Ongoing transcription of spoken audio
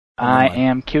I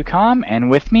am Qcom,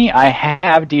 and with me I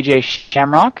have DJ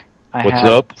Shamrock. What's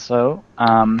up? So,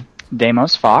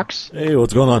 Deimos, Foxx. Hey,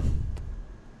 what's going on?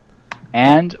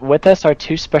 And with us are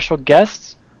two special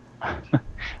guests,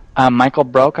 Michael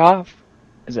Brockhoff.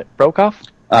 Is it Brockhoff?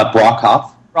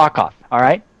 Brockhoff. Brockhoff, all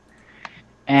right.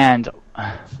 And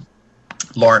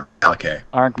Laurent Malaquais.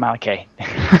 Laurent Malaquais.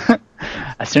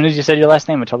 As soon as you said your last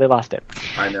name, I totally lost it.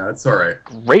 I know, it's all right.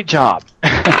 Great job.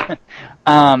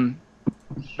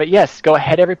 But yes, go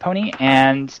ahead, everypony,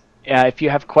 and if you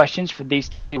have questions for these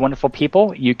two wonderful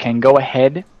people, you can go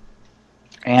ahead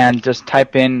and just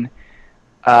type in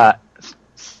 /MSG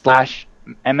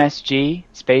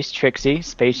space Trixie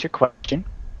space your question.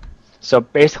 So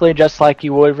basically, just like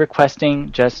you would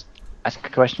requesting, just ask a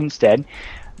question instead.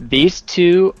 These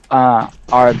two are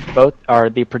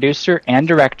the producer and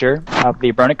director of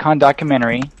the Bronycon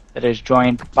Documentary that is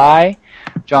joined by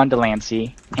John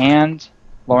Delancey and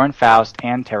Lauren Faust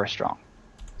and Tara Strong.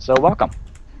 So welcome.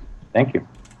 Thank you.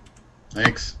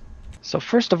 Thanks. So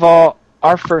first of all,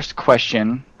 our first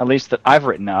question, at least that I've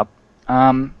written up,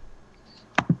 how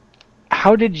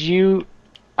did you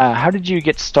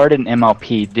get started in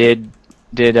MLP?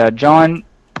 Did John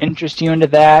interest you into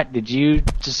that? Did you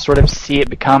just sort of see it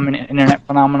become an internet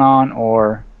phenomenon,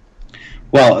 or?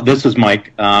 Well, this is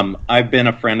Mike. I've been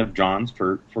a friend of John's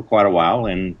for quite a while,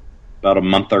 and about a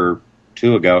month or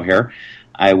two ago here,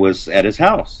 I was at his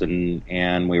house,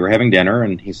 and we were having dinner,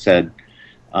 and he said,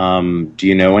 do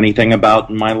you know anything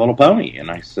about My Little Pony? And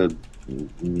I said,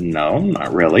 no,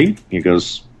 not really. He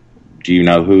goes, do you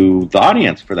know who the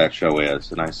audience for that show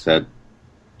is? And I said,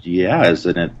 yeah,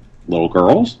 isn't it little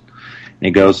girls? And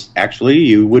he goes, actually,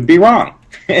 you would be wrong.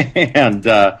 And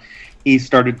he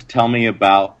started to tell me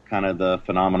about kind of the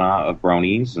phenomena of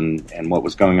bronies and what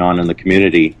was going on in the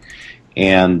community.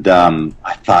 And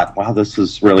I thought, wow, this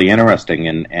is really interesting.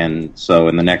 And so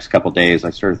in the next couple of days, I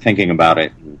started thinking about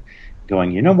it and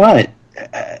going, you know what?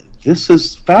 This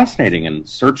is fascinating. And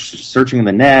searching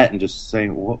the net and just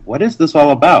saying, what is this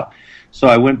all about? So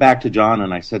I went back to John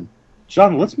and I said,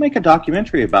 John, let's make a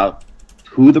documentary about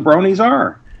who the bronies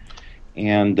are.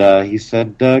 And he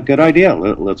said, good idea.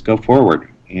 Let's go forward.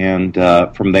 And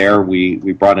from there, we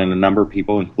brought in a number of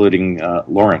people, including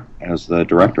Laurent as the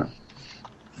director.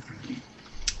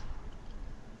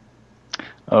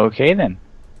 Okay, then.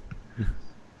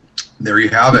 There you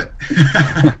have it.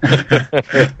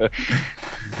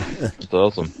 That's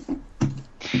awesome.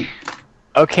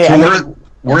 Okay. So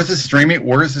where is this streaming?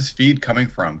 Where is this feed coming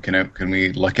from? Can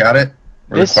we look at it?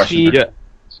 This feed. Yeah.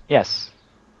 Yes.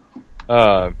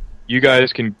 You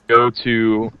guys can go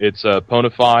to it's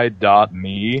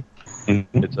ponify.me.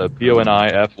 It's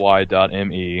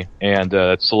ponify.me, and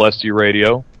it's Celestia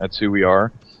Radio. That's who we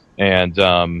are,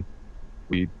 and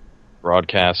we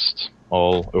broadcast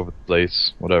all over the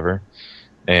place, whatever.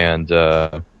 And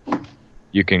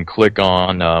you can click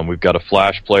on. We've got a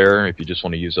Flash player if you just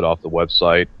want to use it off the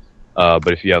website.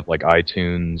 But if you have like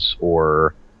iTunes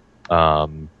or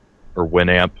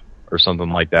Winamp or something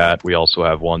like that, we also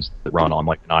have ones that run on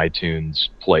like an iTunes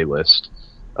playlist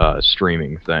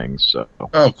streaming thing. So.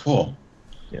 Oh, cool.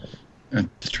 Yeah. I'm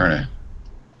just trying to.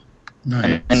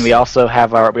 Nice. And we also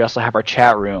have our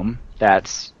chat room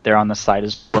that's there on the site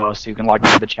as well, so you can log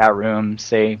into the chat room,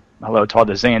 say hello to all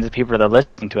the zillions of people that are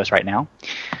listening to us right now.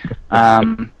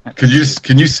 Can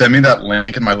you send me that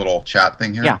link in my little chat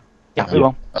thing here? Yeah, we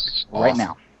will. Awesome. Right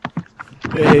now.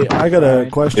 Hey, I got a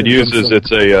question.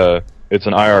 It's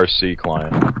an IRC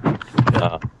client.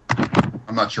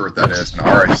 I'm not sure what that is. No,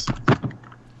 all right.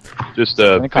 Just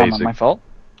a basic, my fault.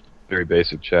 very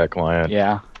basic chat client.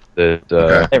 Yeah. That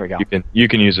There we go. You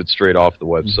can use it straight off the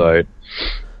website.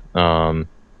 Okay.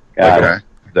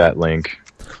 That link.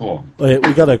 Cool. Hey,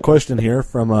 we got a question here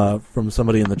from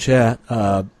somebody in the chat.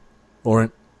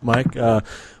 Laurent, Mike,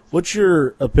 what's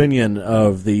your opinion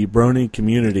of the brony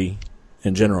community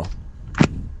in general?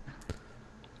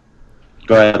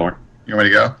 Go ahead, Lauren. You want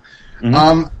me to go?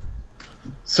 Mm-hmm.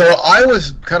 So I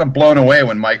was kind of blown away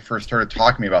when Mike first started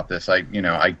talking to me about this. I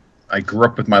grew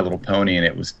up with My Little Pony, and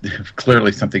it was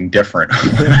clearly something different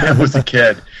when I was a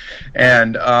kid.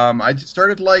 And I just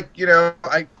started I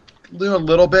knew a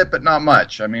little bit, but not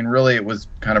much. I mean, really, it was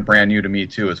kind of brand new to me,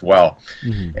 too, as well.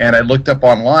 Mm-hmm. And I looked up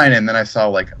online, and then I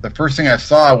saw, the first thing I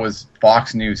saw was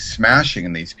Fox News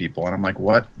smashing these people. And I'm like,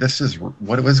 what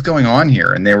was going on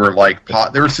here? And they were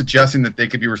they were suggesting that they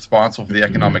could be responsible for the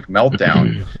economic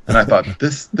meltdown. And I thought,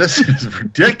 this is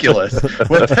ridiculous.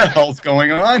 What the hell's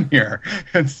going on here?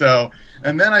 And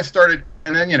then I started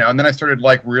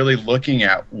really looking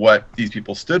at what these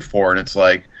people stood for. And it's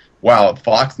like, wow,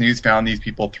 Fox News found these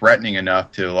people threatening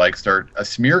enough to like start a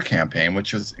smear campaign,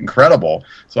 which was incredible.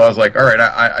 So I was like, all right,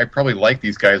 I probably like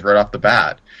these guys right off the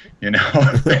bat. You know,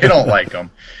 they don't like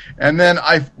them. And then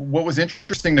what was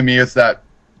interesting to me is that,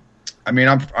 I mean,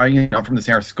 I'm from the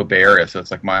San Francisco Bay Area, so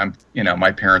it's like my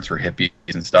parents were hippies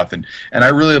and stuff, and I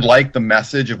really liked the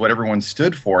message of what everyone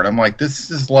stood for, and I'm like,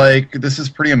 this is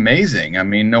pretty amazing. I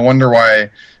mean, no wonder why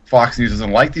Fox News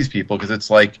doesn't like these people, because it's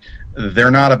like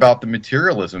they're not about the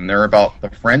materialism, they're about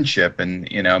the friendship and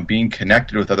being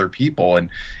connected with other people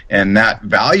and that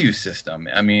value system.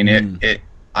 I mean,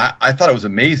 I thought it was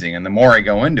amazing, and the more I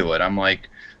go into it, I'm like,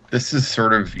 this is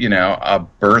sort of a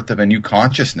birth of a new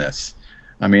consciousness.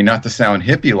 I mean, not to sound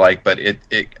hippie-like, but it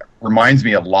reminds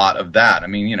me a lot of that. I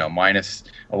mean, minus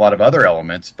a lot of other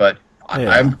elements, but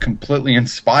I'm completely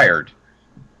inspired.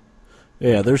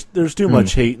 Yeah, there's too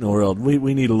much hate in the world.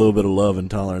 We need a little bit of love and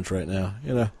tolerance right now.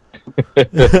 We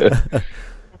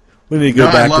need to go back to the hippie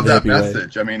way. I love that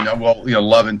message. I mean, well,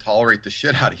 love and tolerate the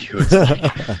shit out of you. It's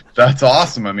like, that's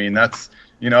awesome. I mean, that's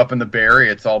up in the Bay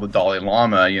Area, it's all the Dalai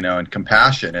Lama, and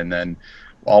compassion, and then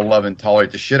I'll love and tolerate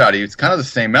the shit out of you. It's kind of the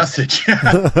same message.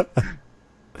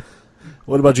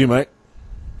 What about you, Mike?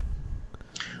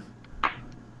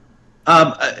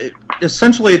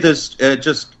 Essentially,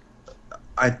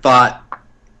 I thought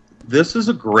this is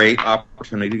a great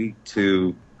opportunity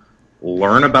to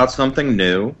learn about something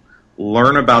new,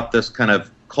 learn about this kind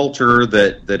of culture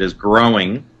that is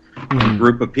growing, a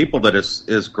group of people that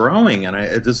is growing, and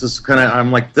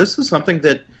I'm like, this is something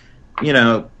that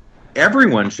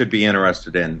everyone should be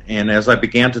interested in. And as I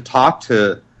began to talk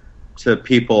to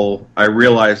people, I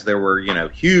realized there were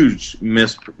huge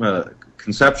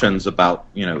misconceptions about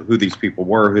who these people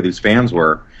were, who these fans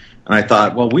were, and I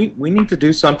thought, well, we need to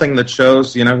do something that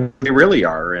shows who they really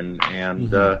are, and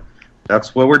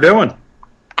that's what we're doing.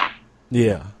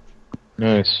 Yeah,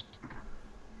 nice.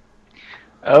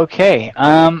 Okay,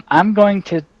 I'm going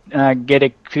to get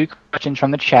a few questions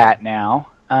from the chat now.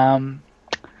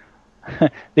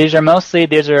 These are mostly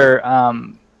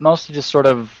just sort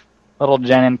of little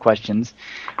gen-in questions.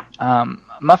 Both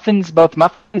Muffins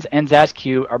and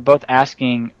Zazq are both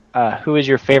asking, who is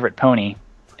your favorite pony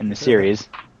in the series?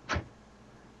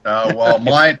 Well,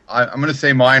 mine. I'm going to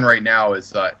say mine right now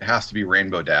is it has to be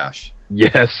Rainbow Dash.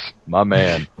 Yes, my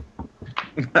man.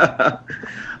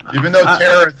 Even though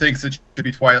Tara thinks it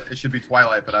should be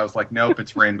Twilight, but I was like, nope,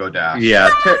 it's Rainbow Dash. Yeah,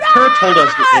 Tara told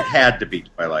us it had to be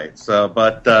Twilight. So,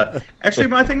 but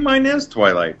actually, I think mine is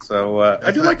Twilight. So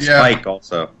I do like Spike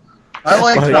also. I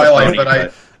like Twilight, but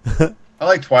I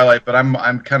like Twilight, but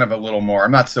I'm kind of a little more.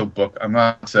 I'm not so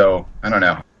I don't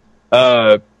know.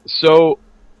 So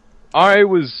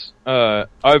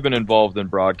I've been involved in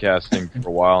broadcasting for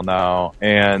a while now,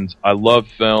 and I love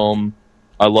film.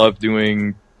 I love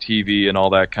doing TV and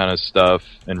all that kind of stuff,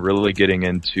 and really getting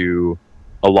into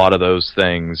a lot of those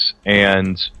things.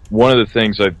 And one of the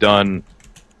things I've done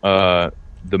the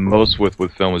most with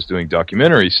film is doing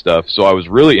documentary stuff. So I was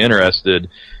really interested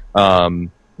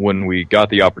when we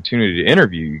got the opportunity to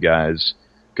interview you guys,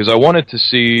 because I wanted to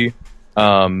see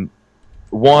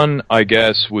one, I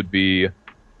guess, would be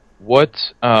what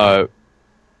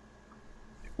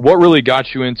really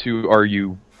got you into. Are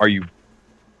you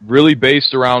really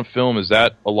based around film? Is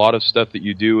that a lot of stuff that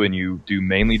you do, and you do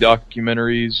mainly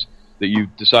documentaries that you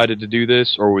decided to do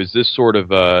this, or was this sort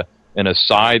of an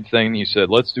aside thing? You said,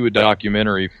 let's do a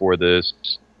documentary for this.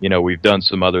 We've done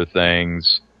some other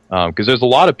things, because there's a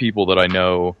lot of people that I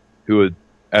know who,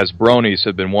 as bronies,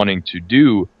 have been wanting to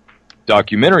do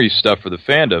documentary stuff for the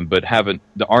fandom, but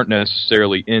aren't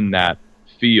necessarily in that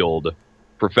field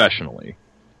professionally.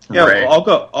 Yeah, right.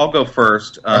 well, I'll go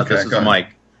first. Okay, this is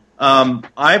Mike.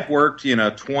 I've worked,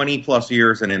 20 plus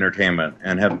years in entertainment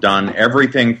and have done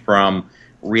everything from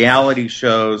reality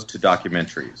shows to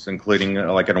documentaries, including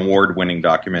like an award-winning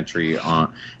documentary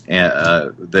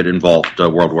that involved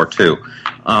World War II.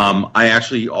 I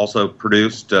actually also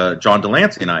produced, John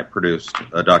Delancey and I produced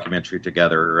a documentary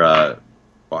together,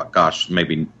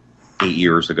 maybe 8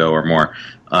 years ago or more,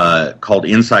 called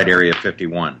Inside Area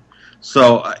 51.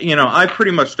 So, I've pretty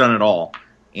much done it all.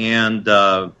 And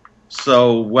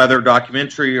so whether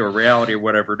documentary or reality or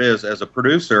whatever it is, as a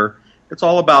producer, it's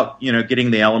all about,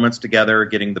 getting the elements together,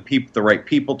 getting the right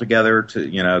people together,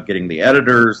 to, getting the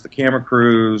editors, the camera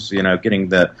crews, getting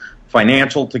the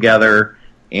financial together.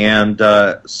 And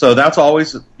so that's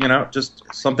always, just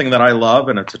something that I love,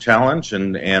 and it's a challenge.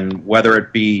 And whether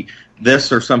it be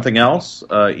this or something else,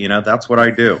 that's what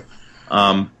I do.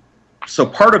 So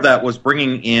part of that was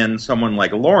bringing in someone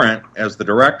like Laurent as the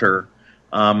director,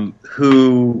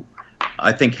 who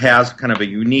I think has kind of a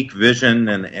unique vision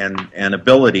and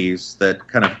abilities that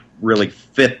kind of really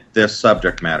fit this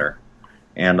subject matter.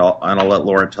 And I'll let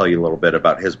Laurent tell you a little bit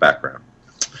about his background.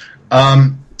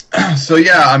 So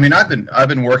yeah, I mean, I've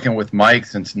been working with Mike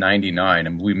since '99,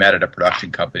 and we met at a production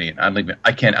company. And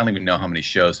I don't even know how many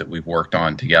shows that we've worked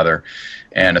on together.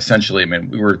 And essentially, I mean,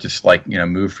 we were just like,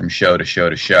 moved from show to show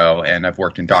to show. And I've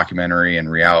worked in documentary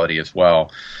and reality as well.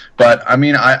 But I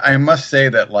mean, I must say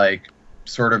that, like,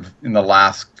 sort of in the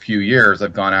last few years,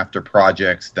 I've gone after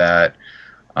projects that,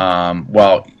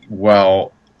 like,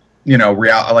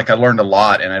 I learned a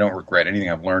lot, and I don't regret anything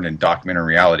I've learned in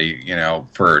documentary reality,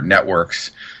 for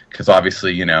networks, because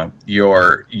obviously,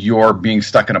 you're being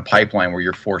stuck in a pipeline where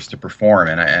you're forced to perform,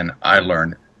 and I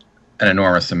learned an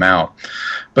enormous amount.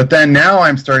 But then now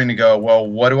I'm starting to go, well,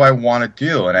 what do I want to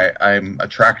do? And I'm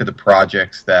attracted to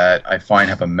projects that I find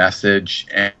have a message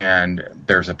and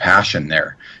there's a passion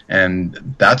there,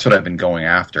 and that's what I've been going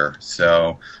after.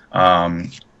 So,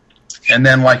 and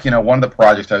then, like, one of the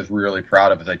projects I was really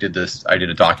proud of is I did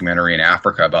a documentary in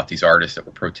Africa about these artists that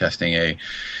were protesting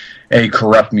a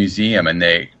corrupt museum, and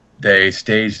they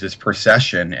staged this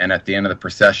procession, and at the end of the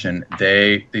procession,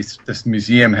 this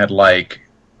museum had, like,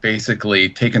 basically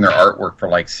taken their artwork for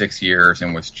like 6 years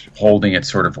and was holding it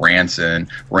sort of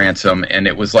ransom, and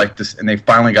it was like this, and they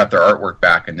finally got their artwork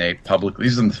back, and they publicly,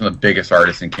 these are some of the biggest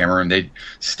artists in Cameroon, they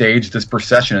staged this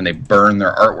procession and they burned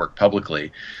their artwork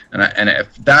publicly, and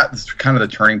if that's kind of the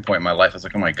turning point in my life, I was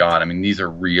like, oh my God, I mean, these are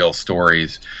real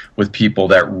stories with people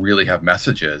that really have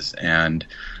messages, and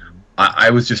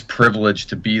I was just privileged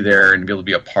to be there and be able to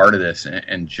be a part of this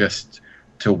and just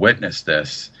to witness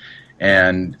this.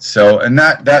 And so, and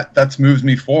that's moves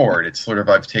me forward. It's sort of,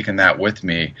 I've taken that with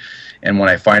me. And when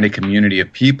I find a community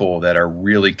of people that are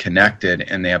really connected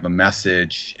and they have a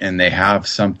message and they have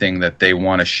something that they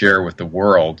want to share with the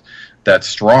world, that's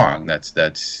strong, that's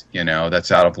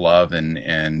out of love and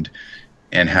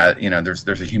has,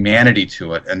 there's a humanity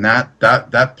to it. And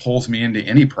that pulls me into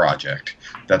any project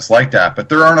that's like that. But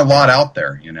there aren't a lot out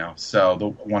there,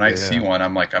 so when I see one,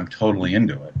 I'm like, I'm totally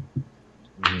into it.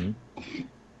 Mm-hmm.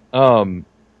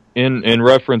 In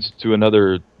reference to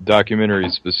another documentary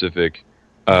specific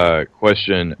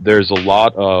question, there's a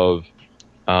lot of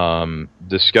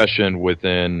discussion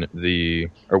within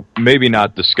or maybe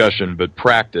not discussion, but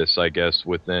practice, I guess,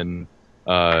 within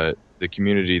the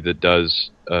community that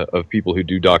does of people who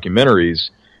do documentaries,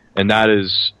 and that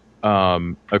is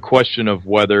a question of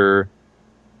whether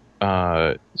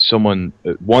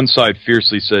one side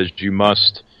fiercely says you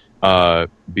must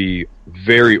be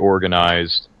very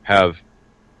organized, have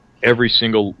every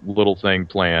single little thing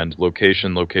planned,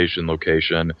 location,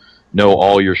 know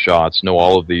all your shots, know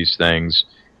all of these things,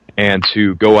 and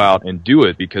to go out and do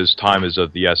it because time is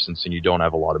of the essence and you don't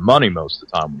have a lot of money most of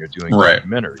the time when you're doing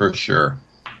documentaries. For sure.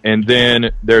 And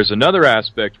then there's another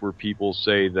aspect where people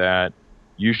say that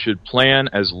you should plan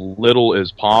as little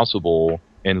as possible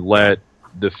and let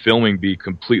the filming be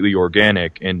completely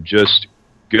organic and just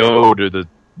go to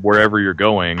wherever you're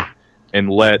going and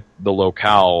let the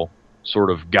locale sort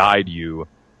of guide you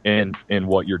in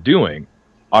what you're doing.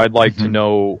 I'd like to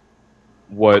know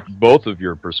what both of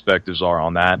your perspectives are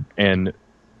on that and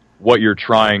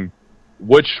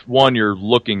which one you're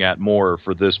looking at more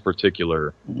for this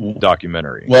particular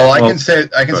documentary. Well, I can say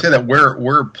that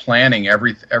we're planning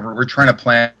we're trying to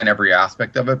plan every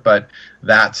aspect of it, but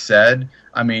that said,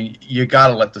 I mean, you got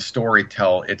to let the story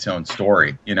tell its own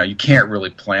story. You can't really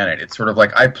plan it. It's sort of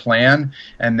like I plan,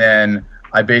 and then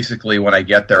I basically, when I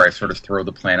get there, I sort of throw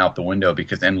the plan out the window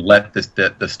and let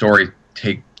the story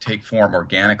take form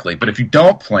organically. But if you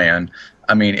don't plan,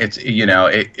 I mean, it's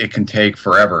it can take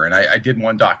forever. And I did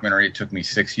one documentary. It took me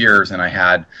 6 years, and I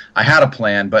had a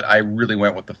plan, but I really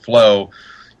went with the flow.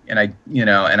 And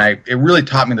it really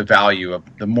taught me the value of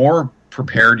the more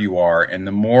prepared you are, and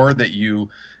the more that you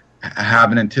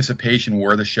have an anticipation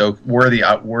where the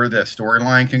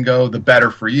storyline can go, the better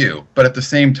for you. But at the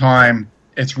same time,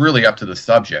 it's really up to the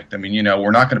subject. I mean, we're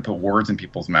not going to put words in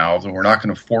people's mouths, and we're not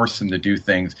going to force them to do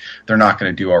things they're not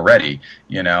going to do already.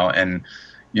 And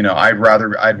I'd rather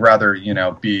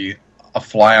be a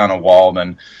fly on a wall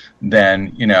than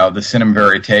the cinema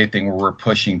verite thing where we're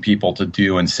pushing people to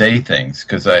do and say things,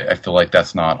 because I feel like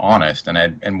that's not honest.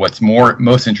 And what's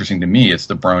most interesting to me is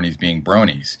the bronies being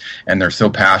bronies, and they're so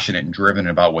passionate and driven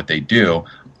about what they do.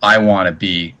 I want to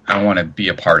be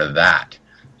a part of that,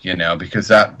 because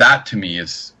that to me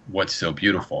is what's so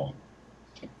beautiful.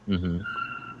 Mm-hmm.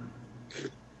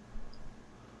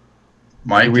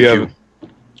 Mike,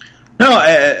 No,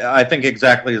 I think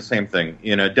exactly the same thing.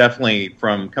 Definitely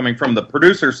coming from the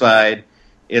producer side,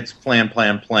 it's plan.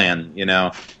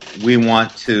 We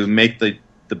want to make the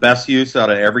the best use out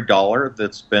of every dollar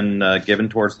that's been given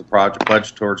towards the project,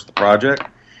 pledged towards the project,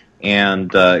 and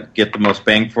get the most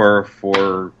bang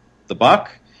for the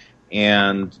buck,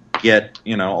 and get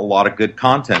a lot of good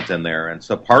content in there. And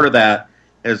so part of that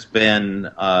has been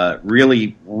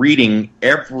really reading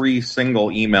every single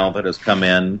email that has come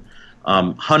in,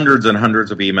 hundreds and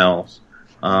hundreds of emails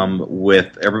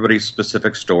with everybody's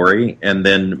specific story, and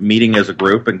then meeting as a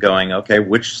group and going, okay,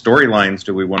 which storylines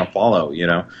do we want to follow?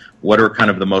 What are kind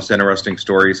of the most interesting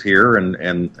stories here,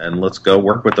 and let's go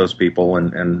work with those people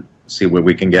and see what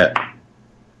we can get.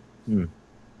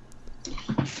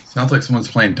 Sounds like someone's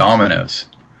playing dominoes.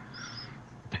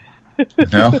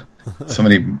 No?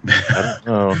 Somebody. I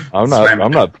don't know.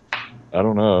 I'm not. I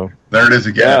don't know. There it is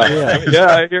again.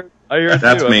 Yeah. I hear.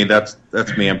 That's too. me. That's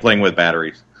me. I'm playing with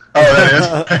batteries. Oh,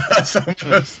 that is.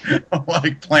 Someone's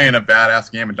like playing a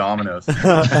badass game of dominoes.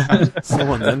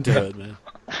 Someone's into it, man.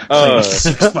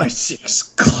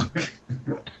 6x6 clock.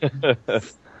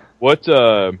 What?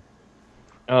 Gosh,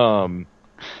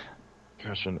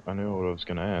 I know what I was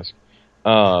going to ask.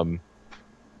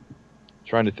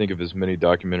 Trying to think of as many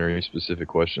documentary-specific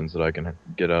questions that I can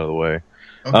get out of the way.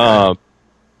 Okay.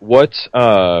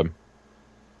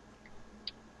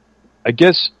 I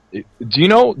guess, do you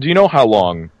know how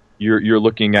long you're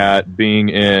looking at being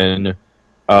in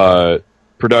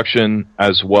production,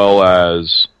 as well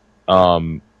as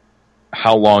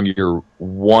how long you're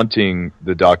wanting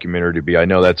the documentary to be? I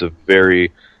know that's a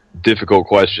very difficult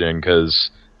question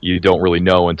because you don't really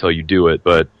know until you do it,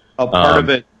 but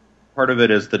part of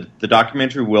it is the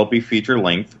documentary will be feature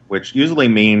length, which usually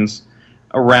means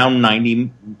around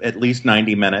at least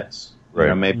 90 minutes,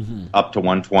 right? Maybe up to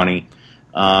 120.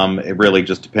 It really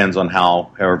just depends on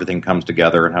how everything comes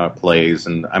together and how it plays.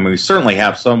 And I mean, we certainly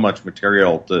have so much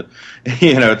material to,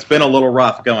 it's been a little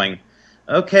rough going,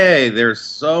 okay, there's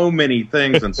so many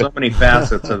things and so many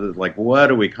facets of it, like, what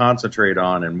do we concentrate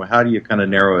on and how do you kind of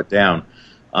narrow it down?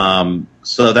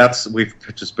 So we've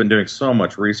just been doing so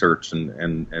much research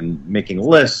and making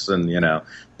lists and,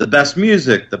 the best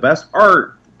music, the best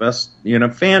art, the best,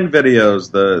 fan videos,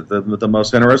 the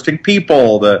most interesting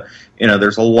people,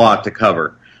 there's a lot to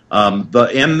cover.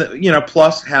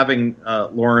 Plus having,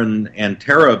 Lauren and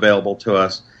Tara available to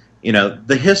us,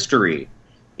 the history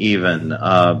even.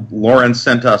 Lauren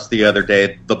sent us the other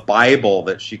day the Bible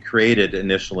that she created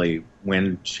initially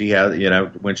when she had,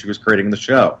 when she was creating the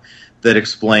show, that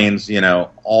explains,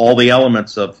 all the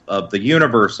elements of the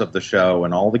universe of the show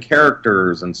and all the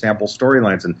characters and sample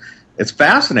storylines, and it's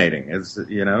fascinating.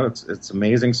 It's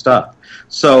amazing stuff.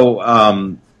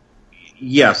 So,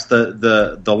 yes,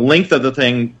 the length of the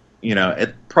thing,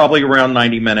 it probably around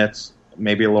 90 minutes,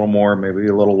 maybe a little more, maybe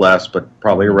a little less, but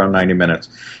probably around 90 minutes.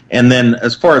 And then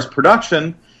as far as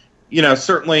production,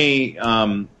 certainly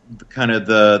kind of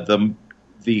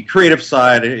the creative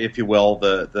side, if you will,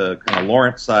 the kind of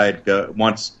Laurent side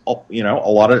wants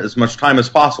as much time as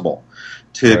possible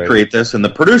to create this, and the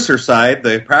producer side,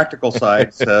 the practical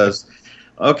side, says,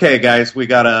 "Okay, guys, we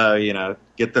gotta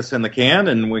get this in the can,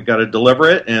 and we gotta deliver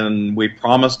it, and we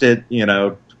promised it,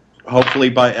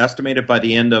 hopefully estimated by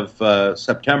the end of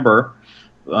September."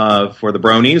 For the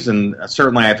bronies, and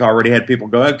certainly I've already had people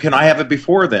go, "Can I have it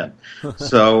before then?"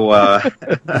 So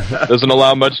doesn't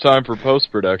allow much time for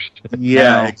post-production.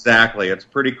 Yeah, exactly. It's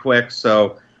pretty quick.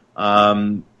 So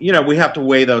we have to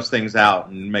weigh those things out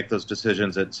and make those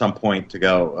decisions at some point to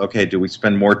go, okay, do we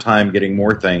spend more time getting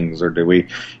more things, or do we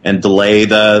delay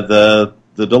the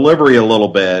delivery a little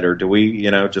bit, or do we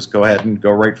just go ahead and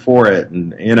go right for it?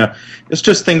 And it's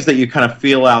just things that you kind of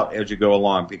feel out as you go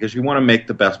along, because you want to make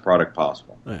the best product possible.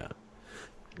 Yeah,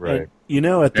 right. And,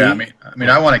 I mean,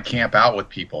 I want to camp out with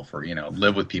people for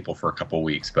live with people for a couple of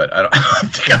weeks, but I don't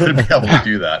think I'm gonna be able to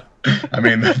do that. I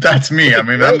mean, that's me. I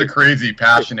mean, I'm the crazy,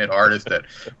 passionate artist that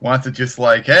wants to just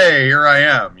like, hey, here I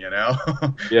am, Yeah.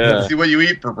 Let's see what you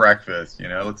eat for breakfast,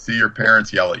 Let's see your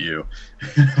parents yell at you.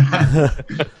 I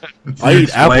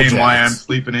eat apple explain jacks. why I'm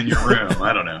sleeping in your room.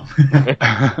 I don't know.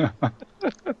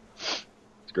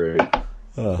 It's great.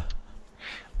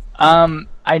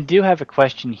 I do have a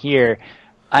question here.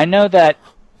 I know that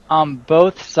on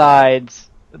both sides,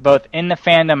 both in the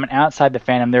fandom and outside the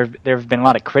fandom, there have been a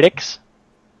lot of critics.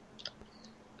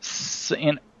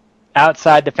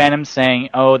 Outside the fandom saying,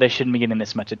 "Oh, they shouldn't be getting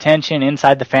this much attention."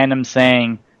 Inside the fandom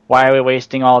saying, "Why are we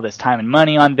wasting all this time and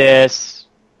money on this?"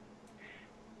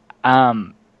 How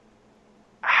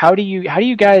do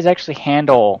you guys actually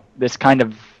handle this kind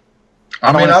of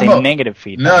negative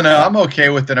feedback? No, I'm okay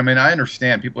with it. I mean, I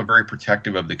understand people are very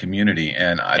protective of the community,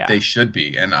 and they should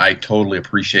be, and I totally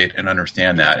appreciate and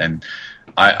understand that, and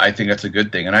I think that's a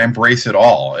good thing, and I embrace it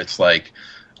all. It's like,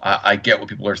 I get what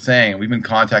people are saying. We've been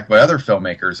contacted by other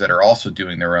filmmakers that are also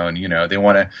doing their own, they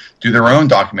want to do their own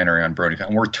documentary on Bronycon.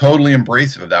 And we're totally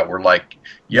embracive of that. We're like,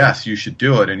 yes, you should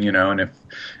do it. And, and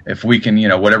if we can,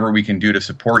 whatever we can do to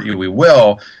support you, we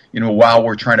will, while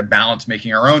we're trying to balance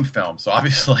making our own film. So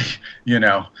obviously,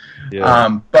 Yeah.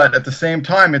 But at the same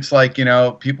time, it's like,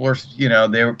 people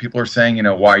are, people are saying,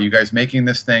 why are you guys making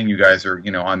this thing? You guys are,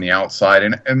 on the outside.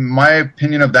 And my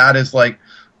opinion of that is like,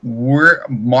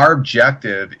 our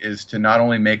objective is to not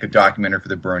only make a documentary for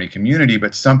the Brony community,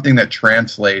 but something that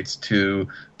translates to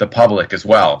the public as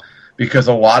well. Because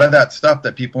a lot of that stuff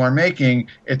that people are making,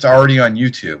 it's already on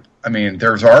YouTube. I mean,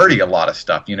 there's already a lot of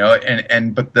stuff,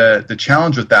 but the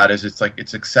challenge with that is it's like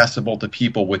it's accessible to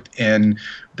people within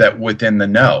the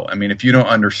know. I mean, if you don't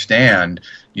understand,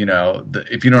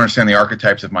 if you don't understand the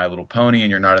archetypes of My Little Pony and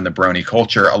you're not in the Brony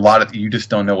culture, you just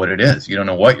don't know what it is. You don't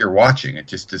know what you're watching.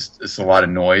 It's a lot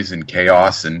of noise and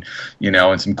chaos and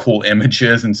and some cool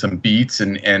images and some beats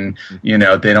and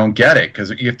they don't get it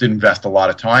because you have to invest a lot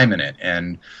of time in it.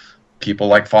 And people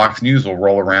like Fox News will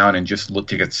roll around and just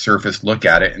take a surface look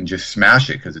at it and just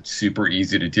smash it because it's super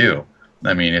easy to do.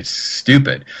 I mean, it's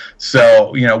stupid.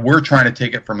 So, we're trying to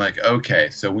take it from like,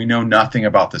 okay, so we know nothing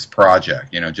about this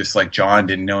project, just like John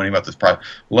didn't know anything about this project.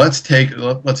 Let's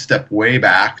step way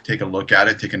back, take a look at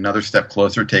it, take another step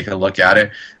closer, take a look at it,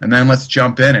 and then let's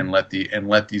jump in and let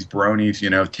these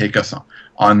bronies, take us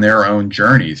on their own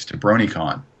journeys to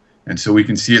BronyCon. And so we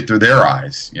can see it through their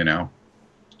eyes,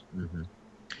 Mm-hmm.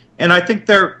 And I think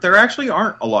there actually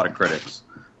aren't a lot of critics.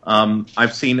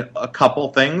 I've seen a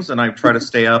couple things, and I try to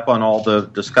stay up on all the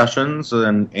discussions.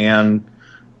 And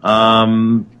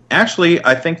actually,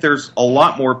 I think there's a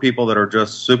lot more people that are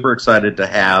just super excited to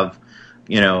have,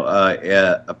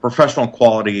 a professional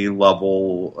quality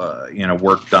level,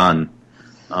 work done,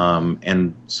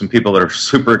 and some people that are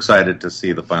super excited to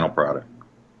see the final product.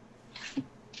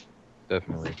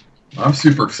 Definitely. I'm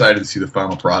super excited to see the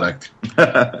final product.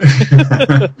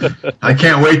 I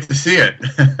can't wait to see it.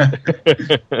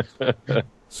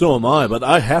 So am I, but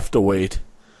I have to wait.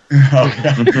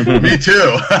 Me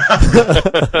too.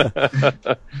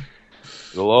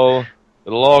 It'll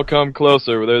all come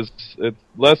closer. It's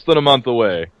less than a month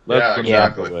away.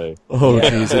 Exactly. Oh,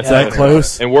 jeez, it's that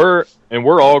close. And we're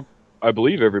all. I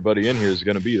believe everybody in here is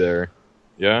going to be there.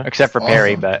 Yeah, except for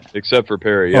Perry, but except for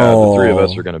Perry, yeah, the three of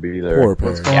us are going to be there. Poor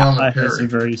Perry. I has a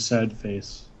very sad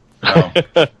face. Oh.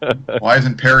 Why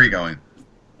isn't Perry going?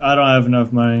 I don't have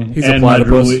enough money. He's and a my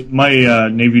platypus.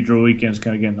 Navy drill weekend's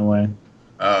kind of getting in the way.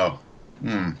 Oh.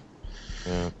 Yeah.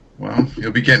 Well,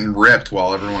 you'll be getting ripped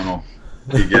while everyone will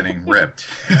be getting ripped.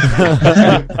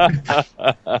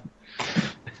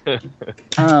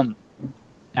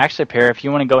 Actually, Perry, if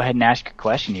you want to go ahead and ask your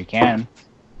question, you can.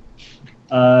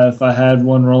 If I had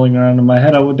one rolling around in my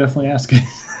head, I would definitely ask it.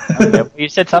 Okay. You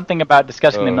said something about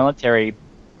discussing the military.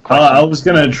 I was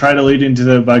going to try to lead into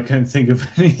that, but I couldn't think of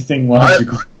anything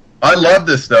logical. I love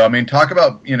this, though. I mean, talk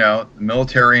about, the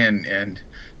military and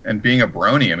being a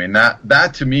brony. I mean,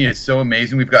 that to me is so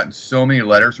amazing. We've gotten so many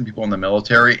letters from people in the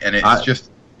military, and it is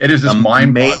just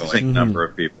mind-boggling. Amazing number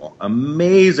of people.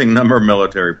 Amazing number of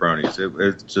military bronies.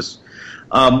 It's just...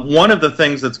 one of the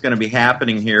things that's going to be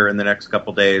happening here in the next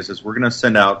couple days is we're going to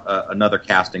send out another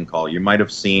casting call. You might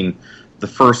have seen the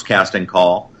first casting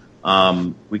call.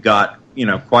 We got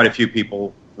quite a few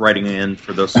people writing in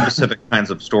for those specific kinds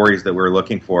of stories that we're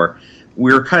looking for.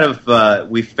 We're kind of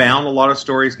we found a lot of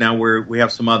stories. Now we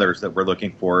have some others that we're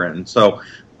looking for, and so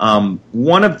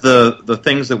one of the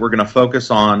things that we're going to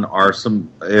focus on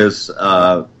is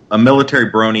a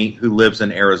military brony who lives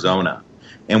in Arizona.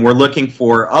 And we're looking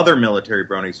for other military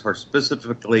bronies who are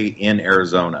specifically in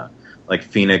Arizona, like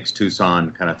Phoenix,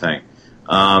 Tucson kind of thing.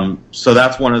 So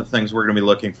that's one of the things we're going to be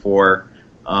looking for.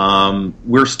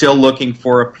 We're still looking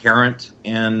for a parent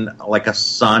and like a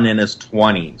son in his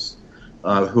 20s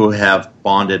who have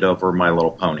bonded over My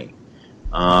Little Pony.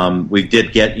 We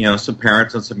did get some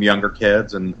parents and some younger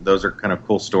kids, and those are kind of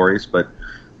cool stories. But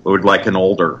we would like an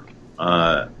older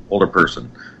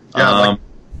person. Yeah.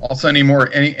 Also, any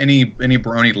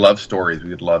brony love stories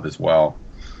we would love as well.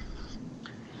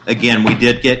 Again, we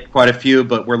did get quite a few,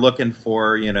 but we're looking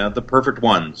for the perfect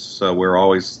ones. So we're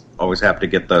always happy to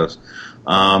get those.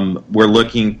 We're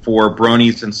looking for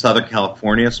bronies in Southern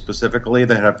California specifically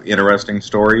that have interesting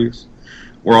stories.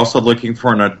 We're also looking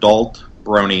for an adult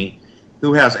brony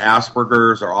who has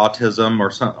Asperger's or autism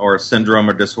or a syndrome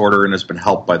or disorder and has been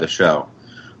helped by the show.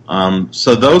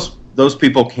 So those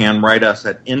people can write us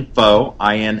at info,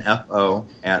 I-N-F-O,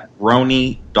 at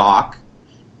bronydoc,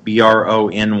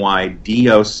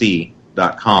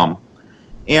 BRONYDOC.com.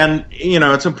 And,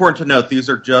 it's important to note these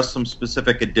are just some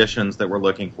specific additions that we're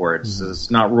looking for. It's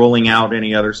not ruling out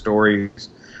any other stories.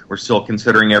 We're still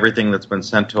considering everything that's been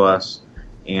sent to us.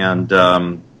 And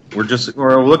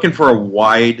we're looking for a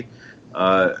wide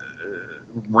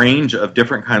range of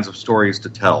different kinds of stories to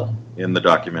tell in the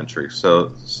documentary. So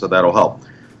that'll help.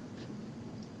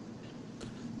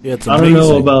 Yeah, it's I amazing.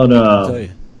 don't know about I'll tell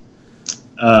you.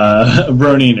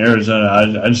 Brony in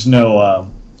Arizona. I just know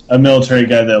a military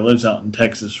guy that lives out in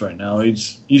Texas right now.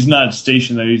 He's not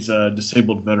stationed there. He's a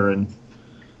disabled veteran.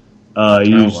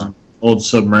 He's an old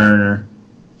submariner.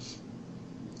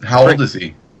 How old is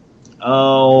he?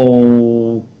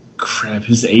 Oh crap!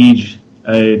 His age.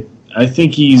 I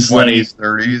think he's 20s,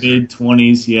 30s,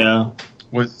 mid-20s. Yeah.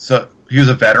 He was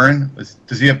a veteran.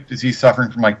 Is he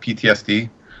suffering from like PTSD?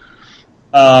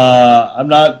 I'm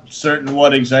not certain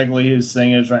what exactly his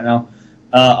thing is right now.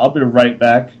 I'll be right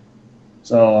back.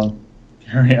 So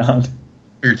carry on.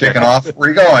 You're taking off? Where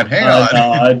are you going? Hang on.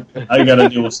 No, I got to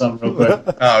deal with something real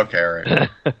quick. Oh, okay, all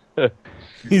right.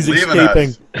 He's leaving escaping.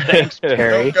 us. Thanks,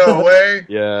 Terry. Don't go away.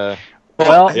 Yeah.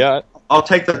 Well, Yeah. I'll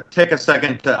take a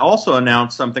second to also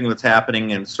announce something that's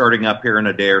happening and starting up here in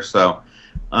a day or so.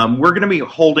 We're going to be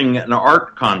holding an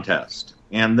art contest,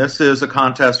 and this is a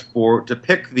contest to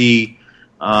pick the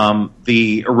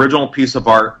original piece of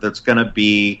art that's going to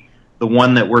be the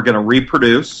one that we're going to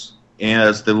reproduce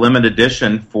as the limited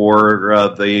edition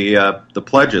for the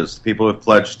pledges, the people who have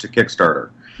pledged to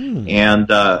Kickstarter. And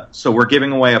so we're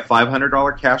giving away a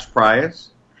 $500 cash prize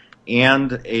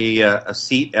and a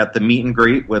seat at the meet and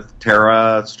greet with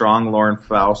Tara Strong, Lauren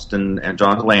Faust, and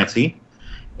John Delancey.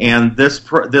 And this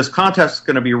contest is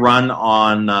going to be run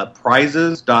on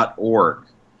prizes.org.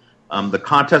 The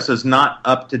contest is not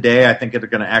up today. I think it's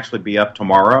going to actually be up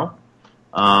tomorrow.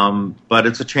 But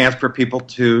it's a chance for people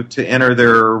to enter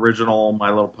their original My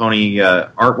Little Pony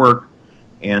artwork,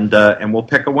 and we'll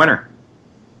pick a winner.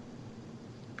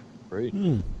 Great.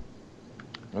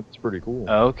 That's pretty cool.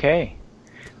 okay.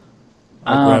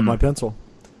 I'll grab my pencil.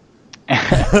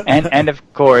 and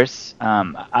of course,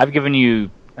 I've given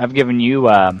you,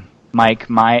 Mike,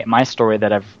 my story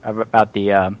that I've about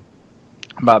the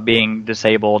about being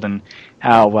disabled and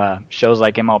how shows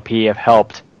like MLP have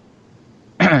helped.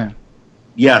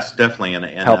 Yes, definitely, and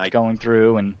helped going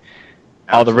through, and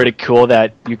all the ridicule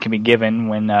that you can be given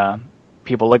when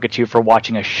people look at you for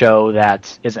watching a show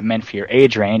that isn't meant for your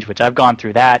age range, which I've gone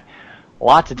through that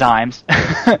lots of times.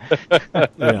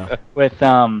 Yeah. With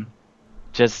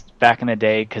just back in the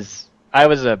day, because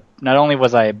not only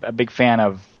was I a big fan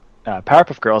of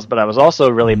Powerpuff Girls, but I was also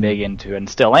really big into, and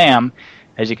still am,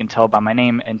 as you can tell by my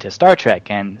name, into Star Trek,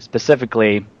 and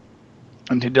specifically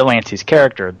into Delancey's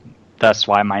character. That's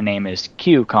why my name is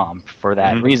Qcom, for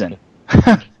that reason.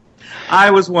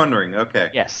 I was wondering.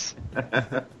 Okay. Yes.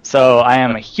 So I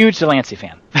am a huge Delancey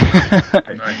fan.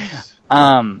 Nice.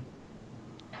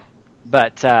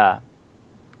 But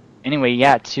anyway,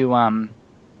 yeah. To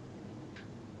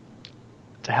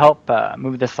help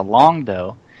move this along,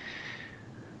 though.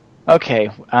 Okay.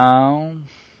 I'm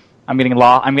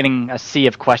getting a sea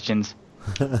of questions.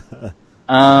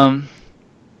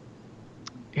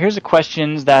 Here's a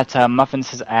question that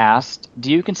Muffins has asked.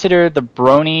 Do you consider the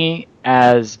Brony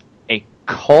as a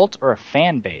cult or a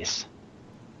fan base?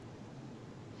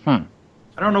 I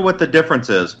don't know what the difference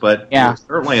is, but Yeah. it's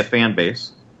certainly a fan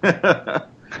base.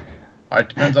 It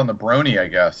depends on the brony, I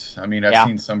guess. I mean, I've Yeah.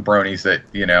 seen some bronies that,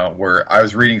 where I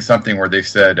was reading something where they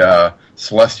said,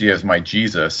 Celestia is my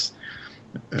Jesus.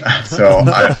 So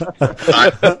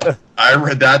I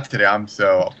read that today.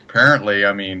 So apparently,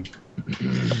 I mean,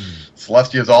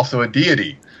 Celestia is also a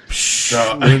deity.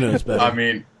 So, Who knows better? I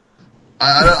mean,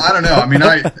 I don't know. I mean,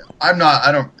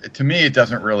 to me, it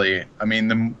doesn't really, I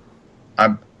mean,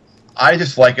 I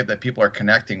just like it that people are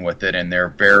connecting with it, and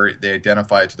they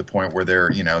identify it to the point where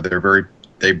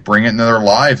they bring it into their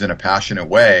lives in a passionate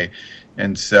way.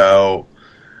 And so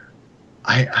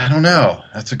I don't know.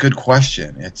 That's a good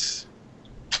question.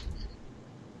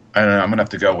 I don't know. I'm going to have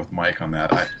to go with Mike on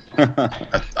that.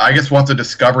 I guess we'll have to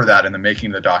discover that in the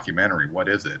making of the documentary. What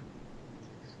is it?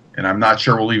 And I'm not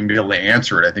sure we'll even be able to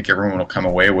answer it. I think everyone will come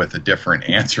away with a different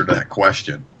answer to that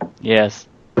question. Yes.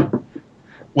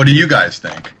 What do you guys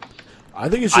think? I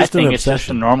think it's I just an think it's just a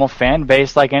obsession. normal fan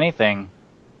base like anything.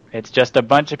 It's just a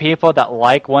bunch of people that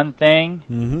like one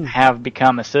thing, have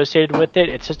become associated with it.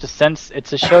 It's just a sense.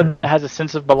 It's a show that has a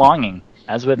sense of belonging,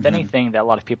 as with anything that a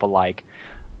lot of people like.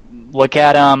 Look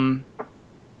at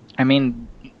I mean,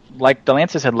 like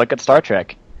Delancey said, look at Star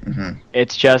Trek.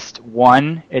 It's just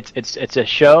it's a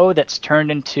show that's turned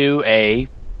into a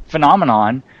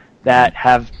phenomenon that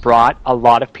have brought a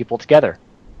lot of people together.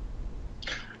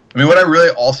 I mean, what I really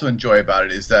also enjoy about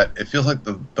it is that it feels like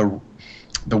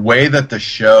the way that the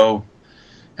show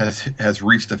has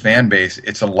reached the fan base,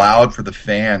 it's allowed for the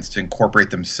fans to incorporate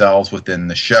themselves within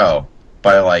the show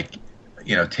by, like,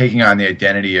 you know, taking on the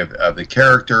identity of the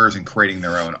characters and creating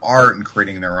their own art and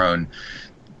creating their own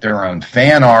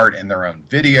fan art and their own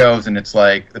videos. And it's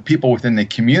like the people within the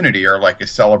community are like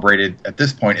celebrated at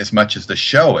this point as much as the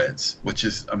show is, which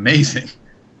is amazing.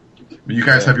 I mean, you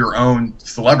guys have your own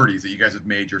celebrities that you guys have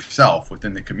made yourself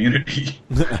within the community.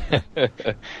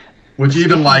 Which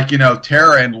even, like, you know,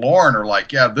 Tara and Lauren are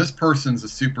like, yeah, this person's a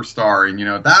superstar, and, you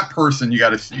know, that person, you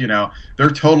got to, you know,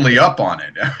 they're totally up on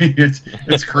it. I mean,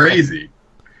 it's crazy.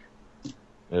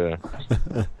 Yeah.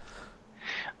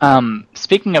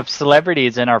 Speaking of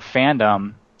celebrities in our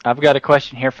fandom, I've got a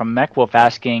question here from MechWolf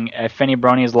asking if any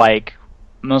bronies like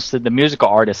mostly the musical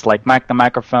artists like Mike the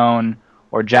Microphone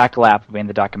or Jack Lapp will be in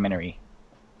the documentary.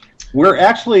 We're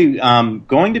actually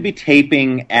going to be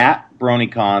taping at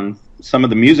Bronycon some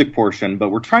of the music portion, but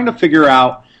we're trying to figure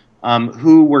out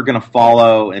who we're going to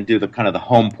follow and do the kind of the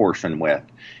home portion with.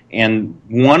 And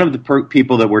one of the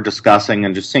people that we're discussing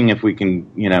and just seeing if we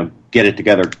can, you know, get it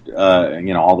together,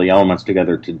 you know, all the elements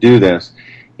together to do this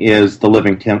is the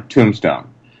Living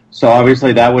Tombstone. So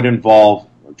obviously that would involve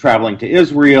traveling to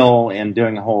Israel and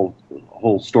doing a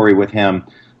whole story with him.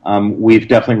 We've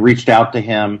definitely reached out to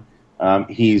him.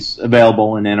 He's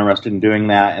available and interested in doing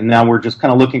that. And now we're just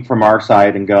kind of looking from our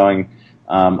side and going,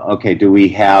 okay, do we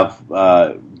have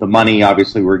the money?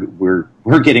 Obviously,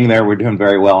 we're getting there. We're doing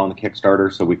very well on the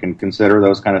Kickstarter, so we can consider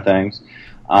those kind of things.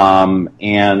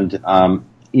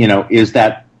 You know, is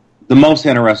that the most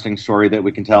interesting story that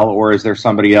we can tell, or is there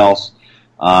somebody else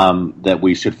that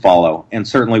we should follow? And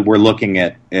certainly, we're looking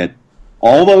at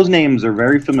all those names are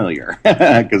very familiar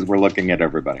because we're looking at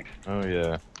everybody. Oh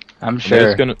yeah, I'm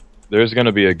sure. There's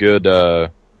gonna be a good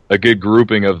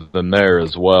grouping of them there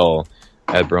as well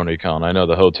at BronyCon. I know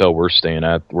the hotel we're staying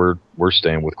at, we're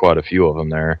staying with quite a few of them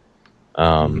there,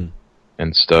 and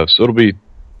stuff. So it'll be.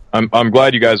 I'm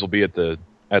glad you guys will be at the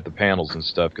panels and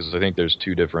stuff, because I think there's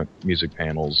 2 different music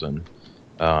panels and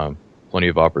plenty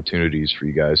of opportunities for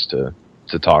you guys to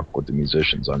talk with the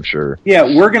musicians, I'm sure. Yeah,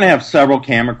 we're going to have several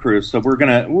camera crews, so we're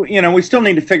going to, you know, we still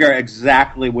need to figure out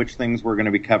exactly which things we're going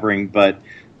to be covering, but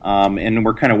and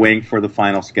we're kind of waiting for the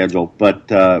final schedule, but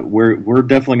we're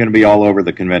definitely going to be all over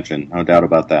the convention, no doubt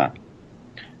about that.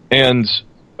 And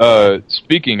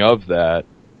speaking of that,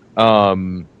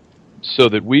 so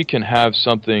that we can have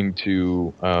something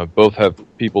to both have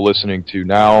people listening to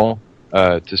now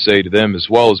to say to them, as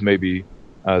well as maybe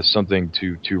something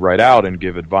to write out and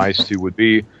give advice to, would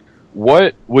be,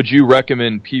 what would you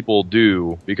recommend people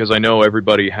do? Because I know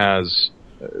everybody has,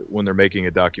 when they're making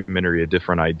a documentary, a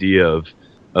different idea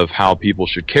of how people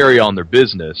should carry on their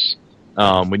business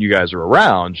when you guys are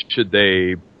around. Should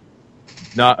they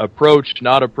not approach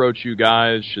you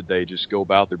guys? Should they just go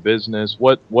about their business?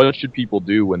 What should people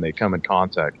do when they come in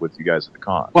contact with you guys at the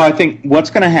con? Well, I think what's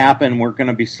going to happen, we're going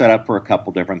to be set up for a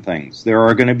couple different things. There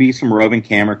are going to be some roving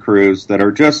camera crews that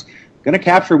are just going to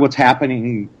capture what's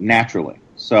happening naturally.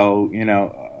 So, you know,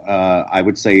 I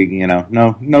would say, you know,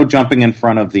 no jumping in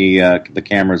front of the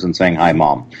cameras and saying, "Hi,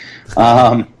 Mom."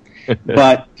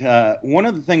 But one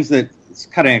of the things that's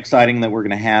kind of exciting that we're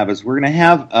going to have is we're going to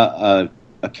have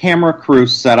a camera crew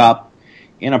set up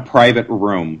in a private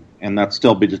room, and that's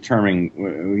still be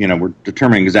determining, you know, we're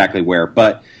determining exactly where.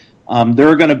 But there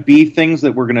are going to be things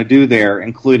that we're going to do there,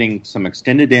 including some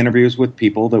extended interviews with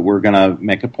people that we're going to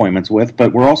make appointments with.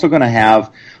 But we're also going to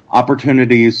have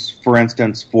opportunities, for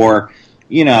instance, for,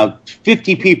 you know,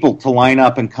 50 people to line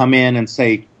up and come in and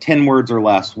say 10 words or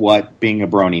less what being a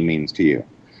brony means to you.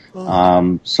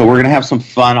 So we're going to have some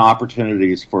fun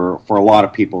opportunities for a lot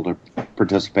of people to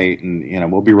participate, and, you know,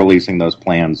 we'll be releasing those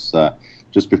plans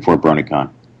just before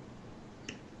BronyCon.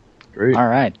 Great. All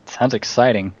right. Sounds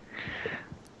exciting.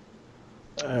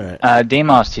 All right.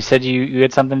 Deimos, you said you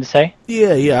had something to say?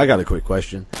 Yeah, I got a quick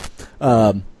question.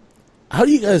 How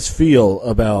do you guys feel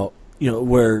about, you know,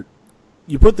 where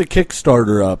you put the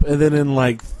Kickstarter up and then in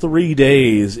like 3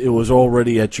 days it was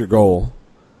already at your goal?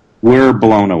 We're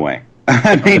blown away.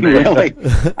 I mean, really.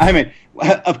 I mean,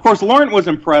 of course, Laurent was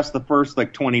impressed the first,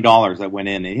 like, $20 that went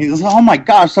in. And he goes, "Oh, my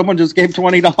gosh, someone just gave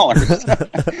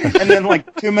 $20. And then,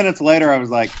 like, 2 minutes later, I was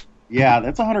like, yeah,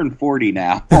 that's $140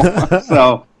 now.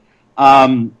 So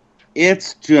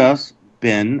it's just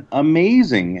been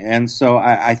amazing. And so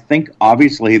I think,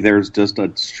 obviously, there's just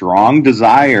a strong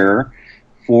desire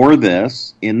for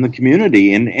this in the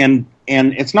community. And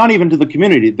it's not even to the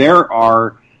community. There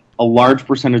are a large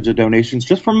percentage of donations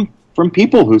just from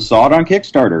people who saw it on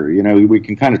Kickstarter. You know, we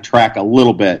can kind of track a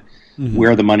little bit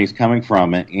where the money's coming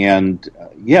from. And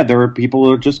yeah, there are people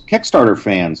who are just Kickstarter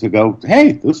fans who go,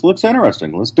 hey, this looks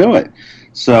interesting, let's do it.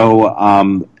 So,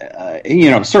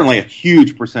 certainly a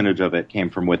huge percentage of it came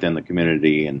from within the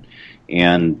community, and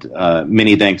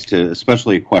many thanks to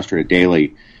especially Equestria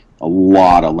Daily. A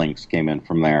lot of links came in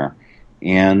from there.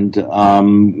 And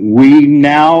we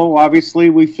now,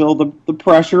 obviously, we feel the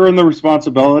pressure and the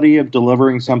responsibility of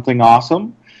delivering something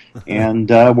awesome, and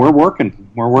we're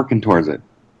working towards it.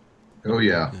 Oh,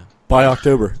 yeah. By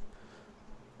October.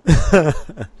 Here's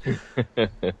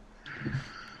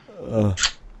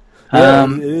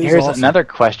awesome. another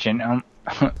question.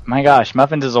 My gosh,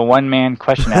 Muffins is a one-man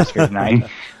question asker tonight.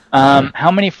 How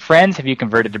many friends have you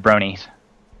converted to bronies?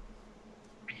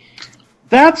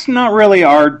 That's not really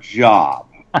our job.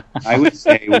 I would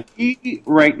say we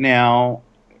right now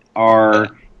are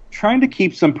trying to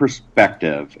keep some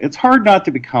perspective. It's hard not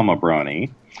to become a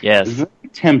brony. Yes. It's very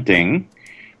tempting.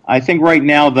 I think right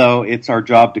now, though, it's our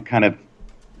job to kind of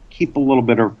keep a little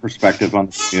bit of perspective on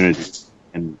the community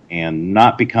and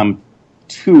not become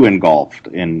too engulfed.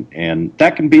 And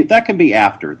that can be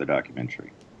after the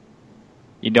documentary.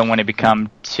 You don't want to become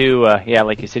too,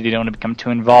 like you said, you don't want to become too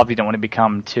involved. You don't want to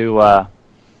become too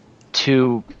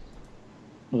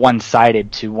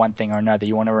one-sided to one thing or another.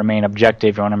 You want to remain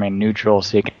objective. You want to remain neutral,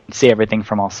 so you can see everything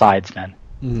from all sides. Then,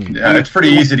 yeah, it's pretty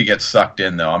easy to get sucked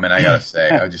in, though. I mean, I gotta say,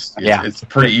 it's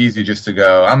pretty easy just to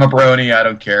go, I'm a brony, I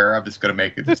don't care. I'm just gonna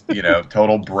make it this,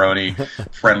 total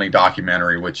brony-friendly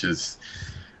documentary, which is,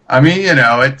 I mean,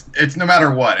 it's no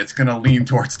matter what, it's gonna lean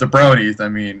towards the bronies. I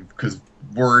mean, because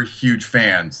we're huge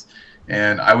fans,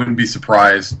 and I wouldn't be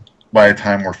surprised by the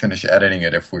time we're finished editing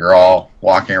it if we're all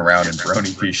walking around in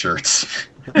brony t-shirts.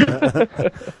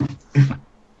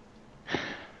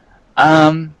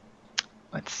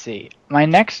 Let's see. My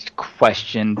next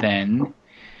question then,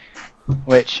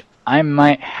 which I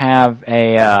might have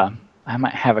a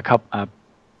couple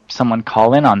someone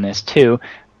call in on this too.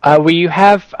 I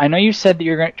know you said that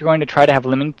you're going to try to have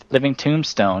living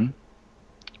tombstone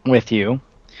with you.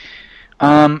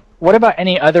 What about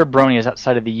any other bronies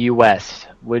outside of the U.S.?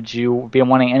 Would you be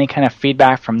wanting any kind of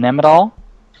feedback from them at all?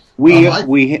 We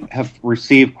have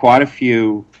received quite a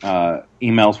few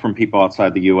emails from people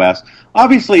outside the U.S.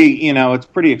 Obviously, it's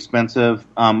pretty expensive.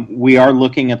 We are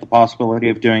looking at the possibility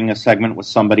of doing a segment with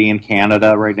somebody in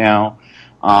Canada right now.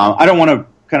 I don't want to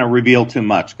kind of reveal too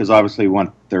much because obviously we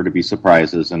want there to be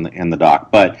surprises in the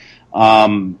doc. But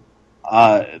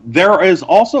there is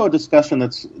also a discussion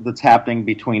that's happening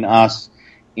between us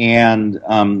and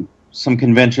some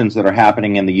conventions that are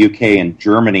happening in the UK and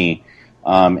Germany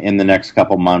in the next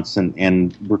couple months,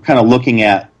 and we're kind of looking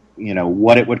at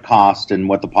what it would cost and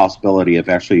what the possibility of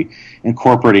actually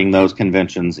incorporating those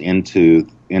conventions into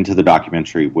the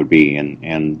documentary would be,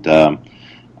 and that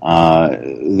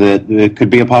it could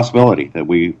be a possibility that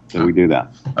we do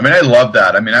that. I mean, I love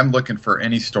that. I mean, I'm looking for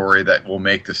any story that will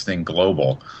make this thing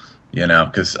global.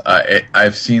 Because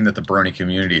I've seen that the brony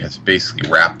community has basically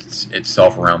wrapped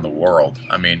itself around the world.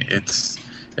 I mean, it's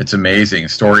amazing.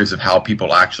 Stories of how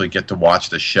people actually get to watch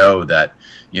the show that,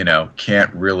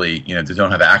 can't really, they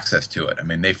don't have access to it. I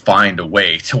mean, they find a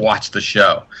way to watch the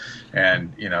show.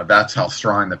 And, that's how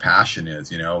strong the passion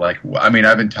is, I've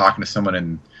been talking to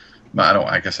someone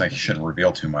I guess I shouldn't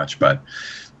reveal too much, but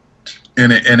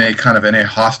in a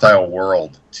hostile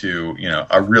world to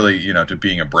a really to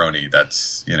being a brony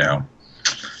that's in a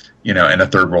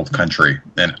third world country,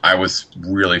 and I was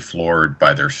really floored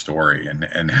by their story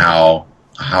and how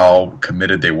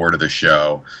committed they were to the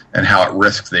show and how at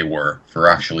risk they were for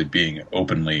actually being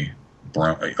openly a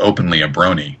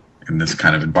brony in this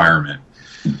kind of environment.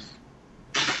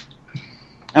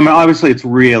 I mean, obviously it's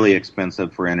really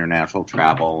expensive for international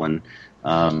travel, and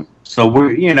so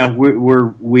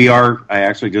we are. I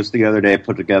actually just the other day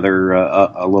put together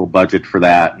a little budget for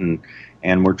that, and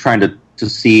we're trying to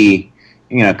see,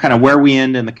 kind of where we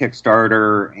end in the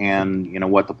Kickstarter and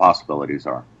what the possibilities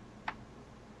are.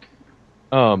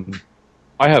 I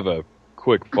have a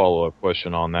quick follow-up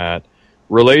question on that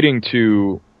relating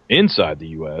to inside the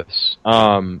U.S.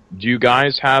 Do you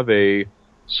guys have a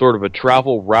sort of a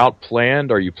travel route planned?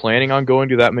 Are you planning on going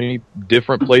to that many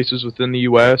different places within the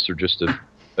U.S. or just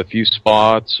a few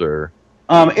spots? Or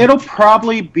it'll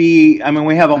probably be, I mean,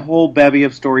 we have a whole bevy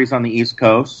of stories on the East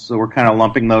Coast, so we're kind of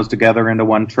lumping those together into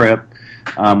one trip.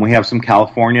 We have some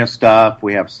California stuff,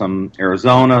 we have some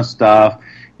Arizona stuff,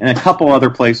 and a couple other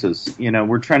places.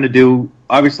 We're trying to do,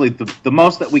 obviously, the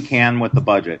most that we can with the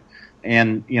budget.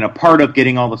 And, part of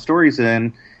getting all the stories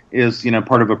in is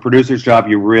part of a producer's job.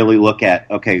 You really look at,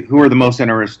 okay, who are the most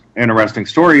interesting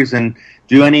stories, and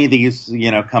do any of these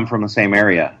come from the same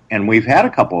area? And we've had a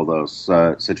couple of those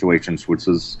situations, which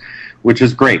is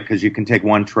great because you can take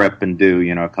one trip and do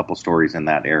a couple stories in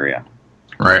that area.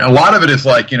 Right. A lot of it is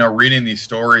like reading these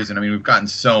stories, and I mean we've gotten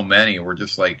so many. We're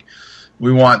just like,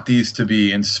 we want these to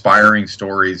be inspiring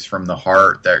stories from the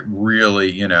heart that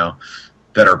really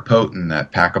that are potent,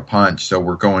 that pack a punch. So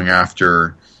we're going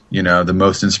after the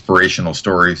most inspirational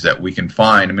stories that we can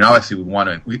find. I mean, obviously we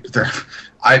want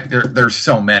to. There's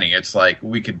so many. It's like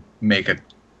we could make a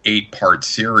 8-part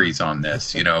series on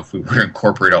this, if we were to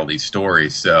incorporate all these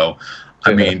stories. So,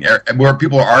 I mean, where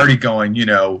people are already going,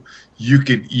 you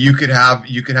could have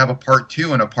a part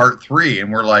 2 and a part 3,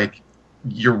 and we're like,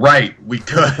 you're right, we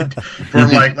could. We're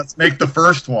like, let's make the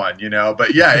first one,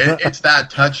 But yeah, it's that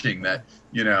touching that.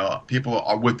 People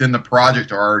are within the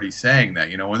project are already saying that,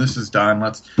 when this is done,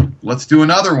 let's do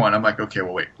another one. I'm like, okay,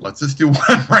 well, wait, let's just do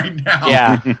one right now.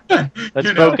 Yeah,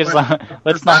 let's focus on.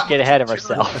 Let's not get ahead of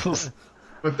ourselves.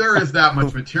 But there is that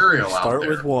much material out there. Start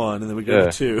with one, and then we go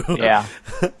to 2. Yeah.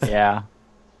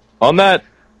 On that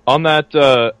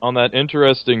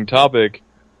interesting topic,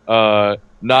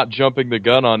 not jumping the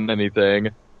gun on anything.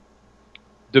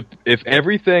 If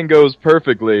everything goes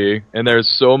perfectly and there's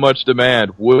so much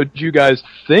demand, would you guys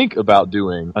think about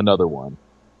doing another one?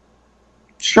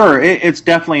 Sure, it's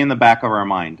definitely in the back of our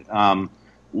mind.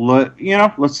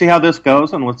 Let's see how this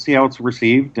goes, and let's see how it's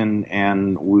received, and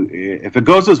if it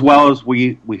goes as well as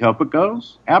we hope it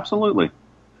goes, absolutely.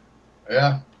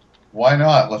 Yeah, why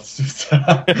not? Let's just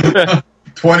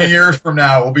 20 years from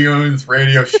now, we'll be on this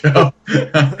radio show.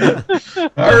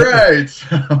 All right.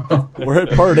 We're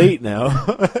at part 8 now.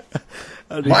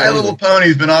 My Little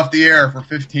Pony's been off the air for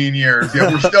 15 years. Yeah,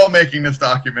 we're still making this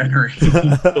documentary.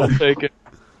 Still taking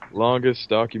longest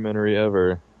documentary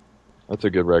ever. That's a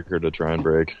good record to try and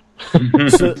break.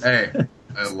 Hey,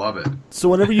 I love it. So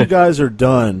whenever you guys are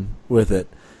done with it,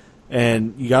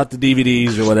 and you got the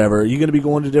DVDs or whatever, are you going to be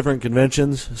going to different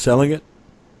conventions selling it?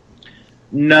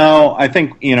 No, I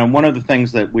think one of the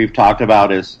things that we've talked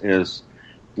about is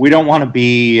we don't want to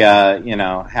be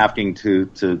having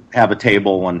to have a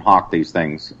table and hawk these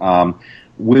things.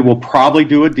 We will probably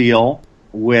do a deal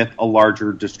with a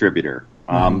larger distributor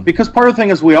because part of the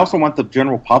thing is we also want the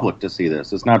general public to see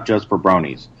this. It's not just for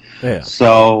bronies. Yeah.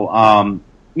 So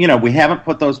we haven't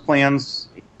put those plans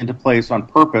into place on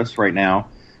purpose right now.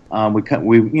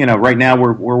 Right now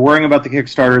we're worrying about the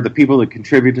Kickstarter. The people that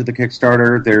contribute to the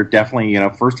Kickstarter, they're definitely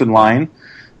want in line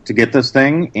to get this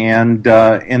thing, and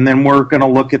then we're going to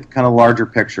look at the kind of larger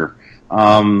picture.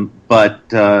 But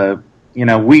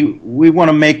we want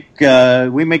to make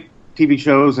we make TV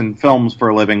shows and films for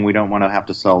a living. We don't want to have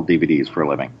to sell DVDs for a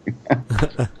living.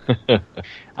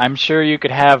 I'm sure you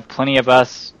could have plenty of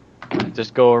us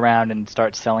just go around and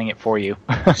start selling it for you.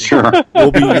 Sure,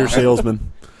 we'll be your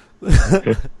salesman.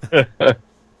 Where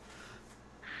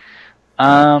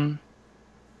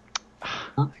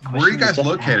are you guys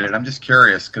located? I'm just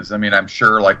curious because I'm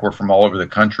sure we're from all over the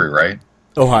country, right?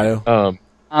 Ohio.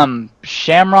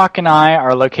 Shamrock and I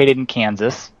are located in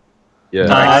Kansas. Yeah.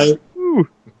 Nice.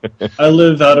 I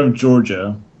live out of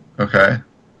Georgia. Okay.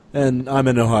 And I'm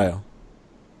in Ohio.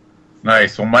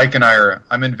 Nice. Well, Mike and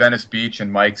I'm in Venice Beach,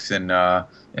 and Mike's in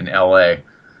L.A.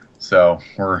 So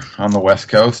we're on the West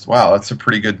Coast. Wow, that's a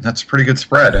pretty good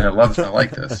spread, and I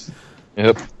like this.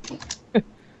 Yep.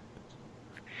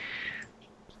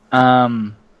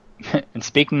 And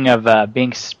speaking of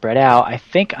being spread out, I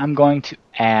think I'm going to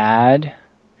add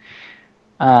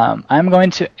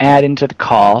into the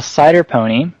call Cider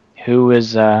Pony, who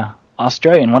is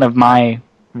Australian, one of my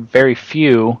very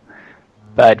few,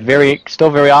 but still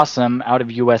very awesome out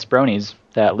of U.S. bronies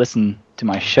that listen to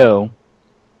my show.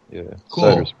 Yeah, cool.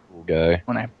 Cider's a cool guy.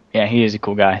 Yeah, he is a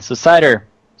cool guy. So Cider,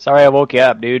 sorry I woke you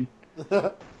up, dude.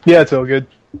 Yeah, it's all good.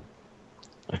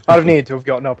 I'd have needed to have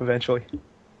gotten up eventually.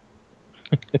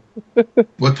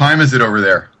 What time is it over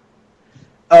there?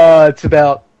 It's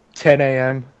about 10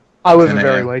 a.m. I live a 10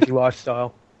 very a.m. lazy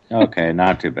lifestyle. Okay,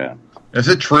 not too bad. Is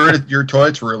it true that your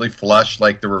toilets really flush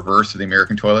like the reverse of the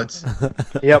American toilets?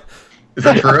 Yep. Is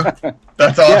that true?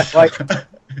 That's awesome.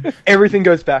 Yeah, everything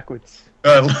goes backwards.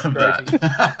 I love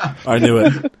that. I knew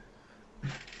it.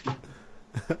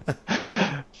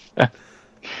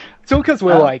 It's all because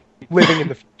we're living in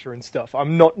the future and stuff.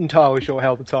 I'm not entirely sure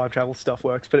how the time travel stuff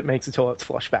works, but it makes the toilets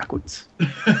flush backwards.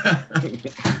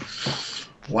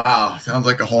 Wow, sounds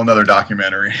like a whole nother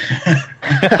documentary.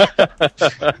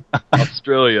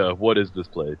 Australia, what is this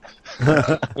place?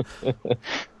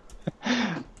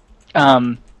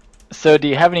 So do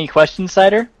you have any questions,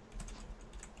 Cider?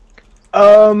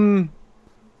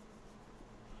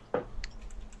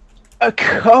 A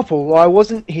couple. I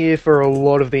wasn't here for a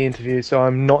lot of the interviews, so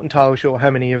I'm not entirely sure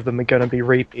how many of them are going to be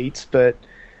repeats, but...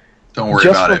 Don't worry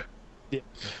about it.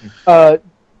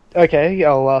 Okay,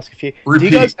 I'll ask a few.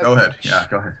 Repeat. Go ahead. Yeah,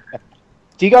 go ahead.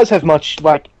 Do you guys have much,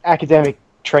 like, academic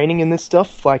training in this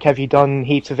stuff? Like, have you done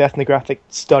heaps of ethnographic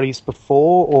studies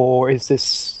before, or is this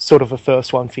sort of a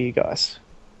first one for you guys?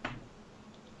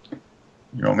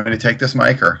 You want me to take this,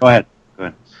 Mike? Or? Go ahead.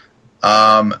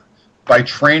 By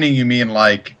training, you mean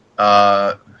like,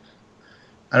 I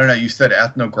don't know, you said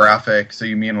ethnographic, so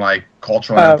you mean like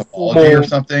cultural anthropology or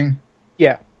something?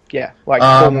 Yeah. Like,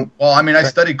 well, I mean, I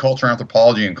studied cultural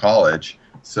anthropology in college,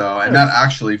 so, and that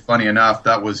actually, funny enough,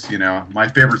 that was, my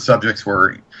favorite subjects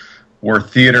were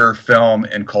theater, film,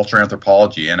 and cultural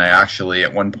anthropology, and I actually,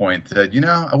 at one point, said,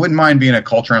 I wouldn't mind being a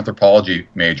cultural anthropology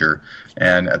major,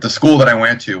 and at the school that I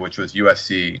went to, which was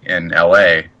USC in LA,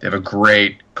 they have a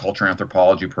great cultural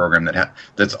anthropology program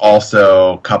that's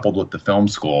also coupled with the film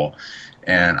school,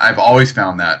 and I've always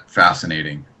found that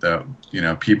fascinating, the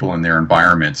people in their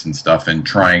environments and stuff, and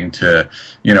trying to,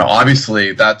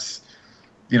 obviously that's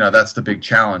the big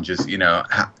challenge is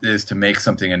to make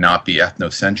something and not be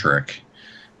ethnocentric,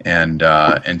 and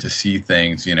to see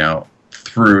things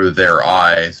through their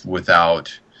eyes without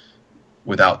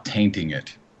tainting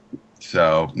it.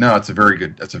 So no, that's a very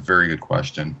good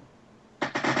question.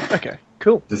 Okay,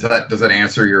 cool. Does that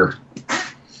answer your?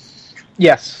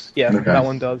 Yes, yeah, Okay. That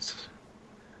one does.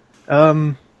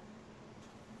 Can't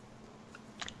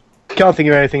think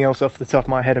of anything else off the top of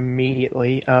my head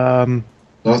immediately.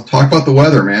 Let's talk about the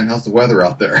weather, man. How's the weather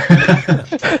out there?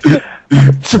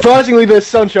 Surprisingly, there's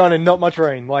sunshine and not much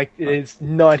rain. Like, it is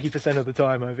 90% of the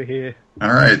time over here.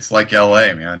 All right, it's like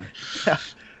LA, man.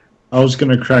 I was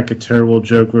going to crack a terrible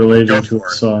joke related to a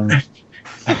song.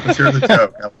 Let's hear the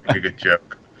joke. That would be a good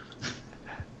joke.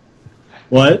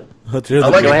 What? Let's hear I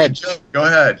the like joke. a good joke. Go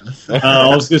ahead.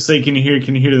 I was going to say, can you hear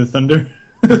the thunder?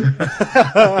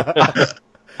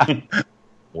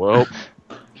 Well,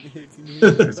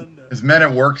 Is Men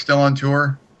at Work still on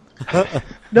tour?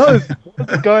 No, one of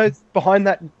the guys behind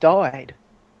that died.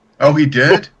 Oh, he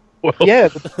did? Yeah,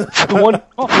 the one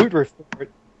food roof for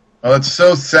it. Oh, that's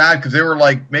so sad because they were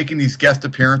like making these guest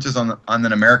appearances on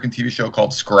an American TV show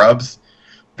called Scrubs.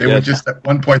 They were just at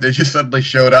one point they just suddenly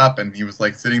showed up and he was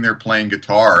like sitting there playing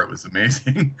guitar. It was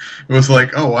amazing. It was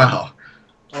like, oh wow.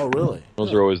 Oh, really?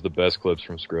 those are always the best clips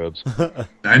from Scrubs.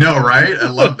 I know, right? I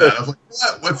love that. I was like,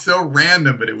 what? What's so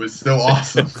random? But it was so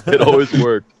awesome. It always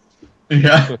worked.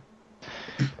 Yeah.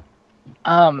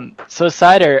 So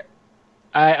Cider,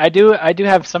 I do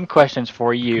have some questions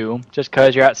for you, just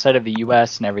because you're outside of the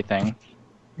U.S. and everything.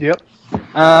 Yep.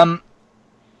 I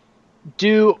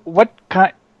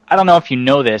don't know if you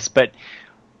know this, but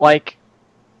like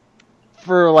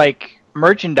for like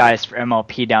merchandise for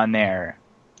MLP down there,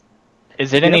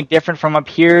 is it any different from up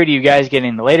here? Do you guys get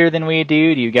in later than we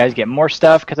do? Do you guys get more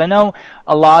stuff? Because I know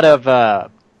a lot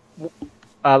of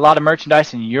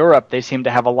merchandise in Europe, they seem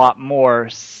to have a lot more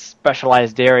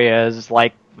specialized areas.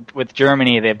 Like with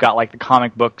Germany, they've got like the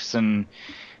comic books and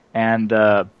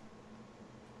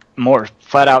more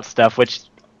flat out stuff. Which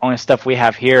only stuff we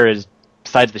have here is,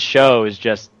 besides the show, is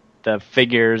just the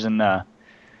figures and the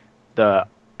iPad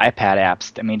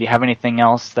apps. I mean, do you have anything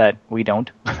else that we don't?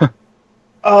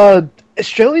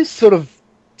 Australia's sort of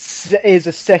is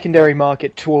a secondary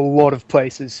market to a lot of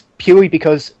places, purely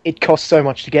because it costs so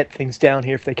much to get things down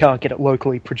here if they can't get it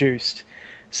locally produced.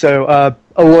 So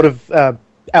a lot of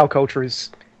our culture is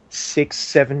 6,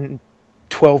 7,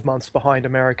 12 months behind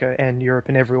America and Europe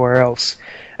and everywhere else.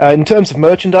 In terms of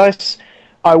merchandise,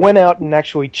 I went out and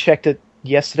actually checked it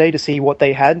yesterday to see what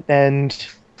they had, and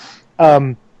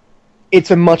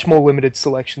it's a much more limited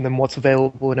selection than what's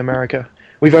available in America.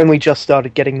 We've only just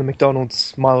started getting the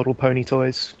McDonald's My Little Pony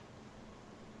toys.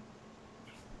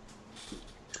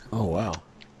 Oh, wow.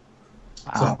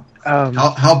 So,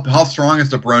 how strong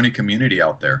is the Brony community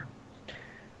out there?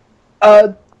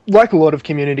 Like a lot of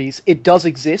communities, it does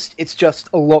exist. It's just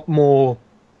a lot more...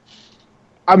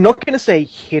 I'm not going to say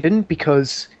hidden,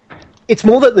 because it's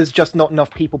more that there's just not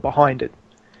enough people behind it.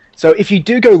 So if you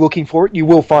do go looking for it, you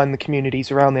will find the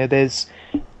communities around there. There's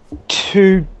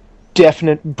 2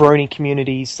 definite Brony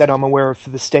communities that I'm aware of for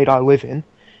the state I live in,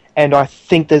 and I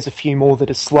think there's a few more that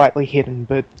are slightly hidden,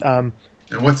 but... And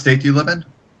what state do you live in?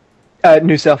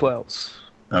 New South Wales.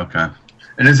 Okay.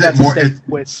 And is That's it more... the state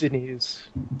where Sydney is.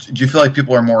 Do you feel like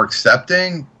people are more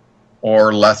accepting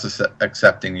or less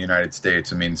accepting the United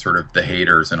States? I mean, sort of the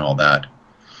haters and all that.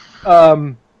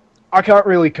 I can't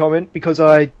really comment because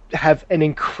I have an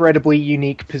incredibly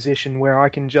unique position where I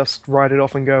can just write it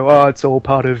off and go, oh, it's all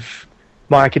part of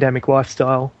my academic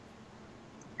lifestyle.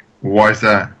 Why is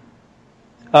that?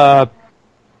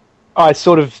 I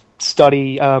sort of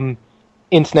study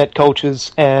internet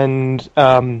cultures and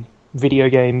video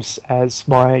games as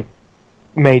my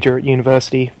major at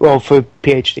university. Well, for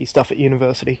PhD stuff at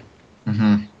university.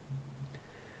 Mm-hmm.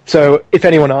 So if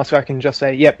anyone asks, I can just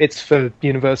say, yep, it's for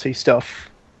university stuff.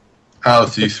 Oh,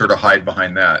 so you sort of hide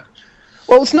behind that.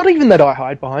 Well, it's not even that I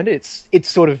hide behind it. It's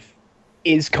sort of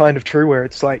is kind of true where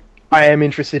it's like I am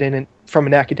interested in it from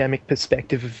an academic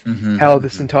perspective of how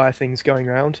this entire thing's going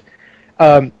around.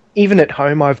 Even at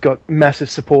home, I've got massive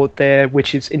support there,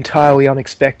 which is entirely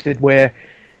unexpected, where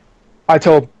I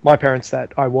told my parents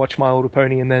that I watch My Little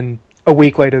Pony, and then a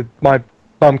week later, my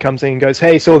mum comes in and goes,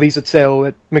 hey, saw these at sale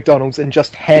at McDonald's, and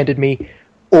just handed me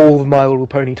all of My Little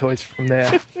Pony toys from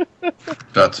there.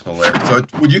 That's hilarious. So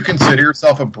would you consider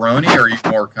yourself a brony, or are you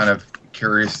more kind of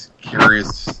curious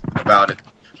about it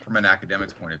from an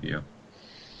academic's point of view?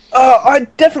 I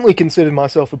definitely consider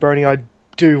myself a brony. I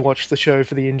do watch the show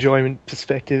for the enjoyment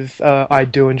perspective. I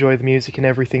do enjoy the music and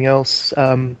everything else.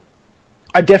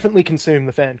 I definitely consume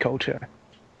the fan culture.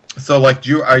 So, like,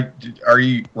 are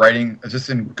you writing? Is this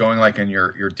going like in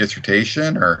your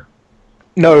dissertation, or?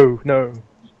 No.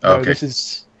 Okay. This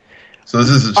is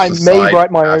just I may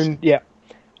write my own. Yeah,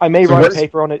 I may write a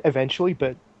paper on it eventually,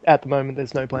 but at the moment,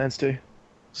 there's no plans to.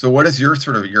 So, what is your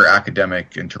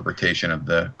academic interpretation of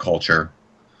the culture,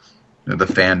 the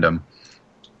fandom?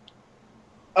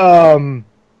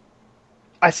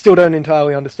 I still don't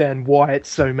entirely understand why it's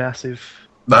so massive.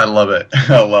 I love it.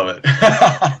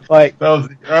 Like that was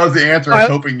the answer I was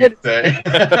hoping you'd say.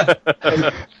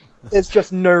 There's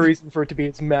just no reason for it to be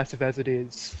as massive as it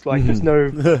is. Like, there's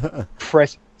no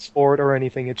precedence for it or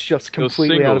anything. It's just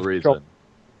completely out of control.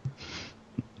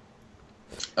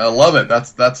 I love it.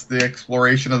 That's the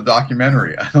exploration of the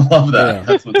documentary. I love that. Yeah.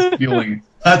 That's what's fueling.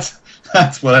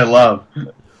 That's what I love.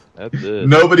 That's it.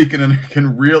 Nobody can I mean,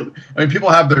 people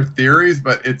have their theories,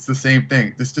 but it's the same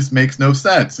thing. This just makes no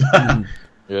sense.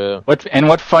 Yeah.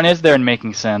 What fun is there in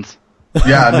making sense?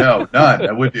 Yeah, no, none.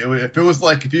 If it was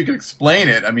like, if you could explain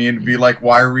it, I mean, it'd be like,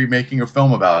 why are we making a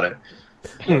film about it?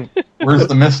 Where's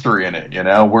the mystery in it? You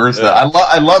know, where's the?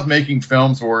 I love making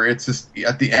films where it's just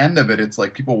at the end of it, it's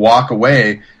like people walk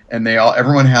away and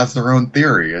everyone has their own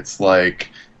theory. It's like,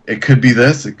 it could be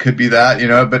this, it could be that, you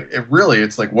know, but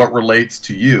it's like what relates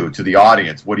to you, to the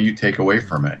audience. What do you take away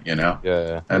from it, you know?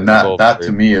 Yeah. And that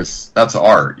to me that's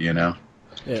art, you know?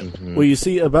 Yeah. Mm-hmm. Well, you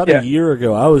see, about a year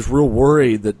ago, I was real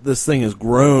worried that this thing has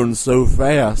grown so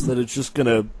fast that it's just going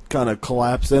to kind of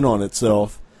collapse in on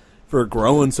itself for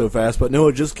growing so fast, but no,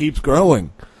 it just keeps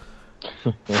growing.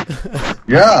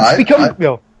 Yeah.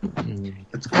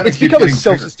 It's become a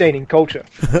self-sustaining culture.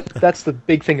 That's the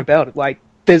big thing about it. Like,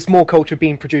 there's more culture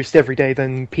being produced every day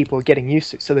than people are getting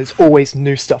used to, so there's always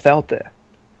new stuff out there.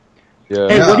 Yeah.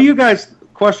 Hey, what do you guys,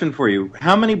 question for you,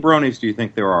 how many bronies do you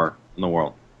think there are in the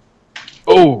world?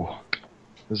 Oh,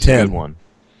 this is 10. a good one.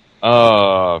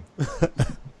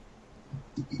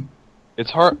 It's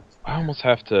hard. I almost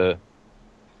have to.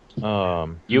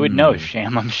 You would know,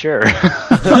 Sham, I'm sure.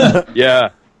 Yeah,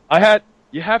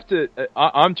 you have to.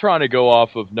 I'm trying to go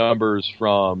off of numbers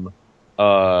from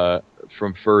furry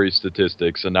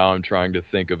statistics, and now I'm trying to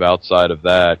think of outside of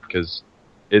that because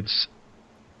it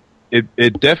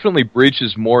definitely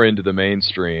breaches more into the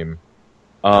mainstream,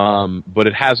 but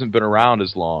it hasn't been around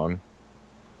as long.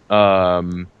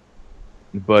 But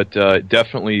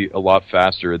definitely a lot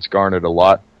faster. It's garnered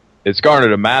a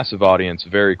massive audience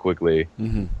very quickly.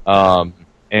 Mm-hmm.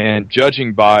 And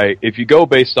judging by, if you go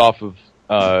based off of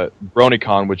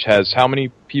Bronycon, which has how many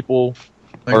people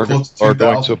are going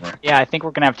so far? Yeah, I think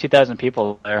we're gonna have 2,000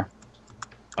 people there.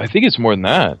 I think it's more than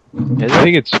that.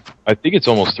 I think it's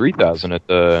almost 3,000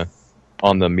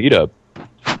 on the meetup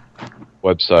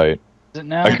website. Is it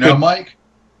now? You know, Mike?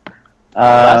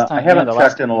 I haven't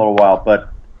checked in a little while,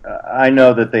 but I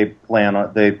know that they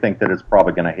think that it's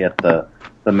probably going to hit the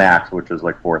max, which is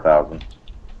like 4,000.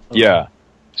 Yeah.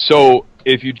 So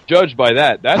if you judge by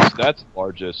that, that's the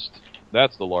largest.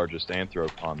 That's the largest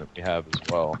Anthrocon that we have as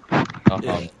well.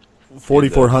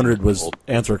 4,400 was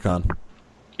Anthrocon.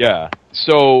 Yeah.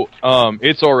 So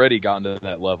it's already gotten to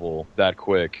that level that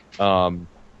quick. So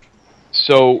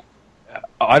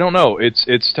I don't know.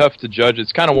 It's tough to judge.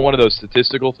 It's kind of one of those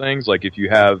statistical things. Like if you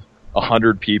have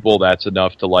 100 people, that's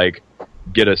enough to like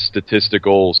get a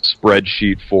statistical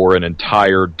spreadsheet for an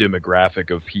entire demographic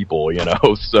of people, you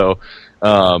know. So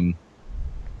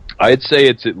I'd say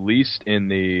it's at least in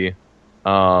the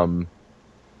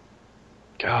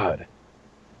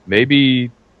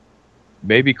maybe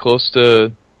close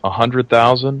to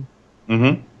 100,000.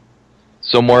 Mm-hmm.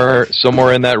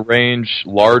 Somewhere in that range,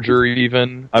 larger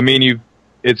even. I mean,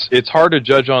 it's hard to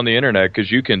judge on the internet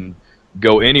because you can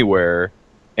go anywhere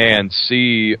and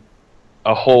see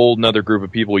a whole nother group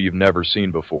of people you've never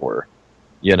seen before,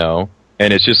 you know?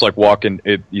 And it's just like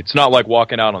it's not like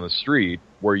walking out on the street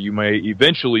where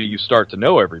you start to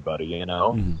know everybody, you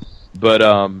know? Mm-hmm.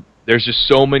 But there's just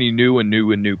so many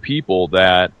new people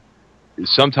that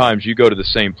sometimes you go to the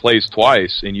same place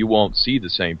twice and you won't see the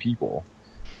same people.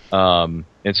 And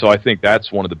so I think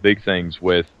that's one of the big things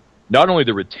with not only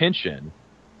the retention,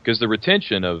 because the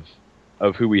retention of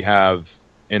who we have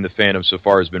in the fandom so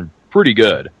far has been pretty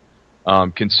good,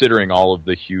 considering all of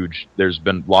the there's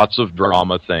been lots of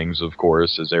drama things, of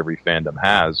course, as every fandom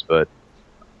has, but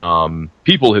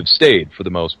people have stayed for the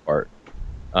most part.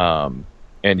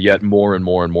 And yet more and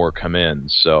more and more come in,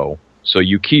 so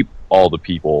you keep all the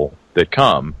people that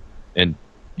come, and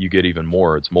you get even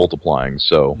more. It's multiplying,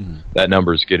 so that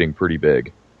number is getting pretty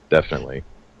big, definitely.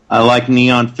 I like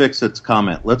Neon Fix-It's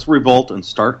comment. Let's revolt and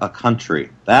start a country.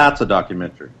 That's a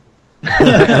documentary.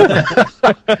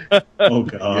 Oh,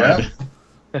 God.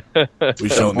 Yeah. We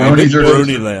shall name it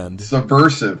Bronyland.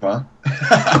 Subversive, huh?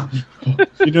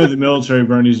 You know the military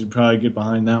bronies would probably get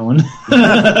behind that one.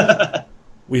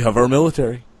 We have our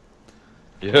military.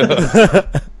 Yeah.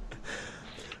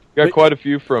 Got quite a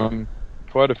few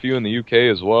in the UK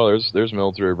as well. There's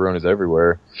military bronies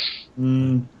everywhere.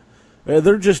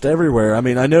 They're just everywhere. I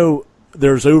mean, I know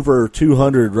there's over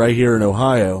 200 right here in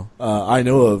Ohio. I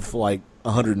know of like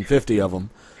 150 of them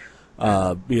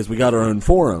because we got our own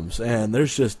forums, and they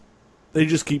just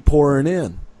keep pouring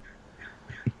in.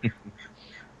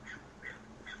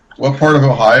 What part of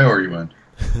Ohio are you in?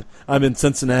 I'm in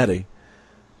Cincinnati,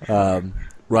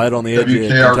 right on the edge WKRP,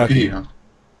 of Kentucky. huh?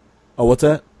 Oh, what's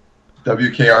that?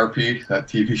 WKRP, that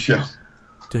TV show.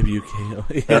 WKO.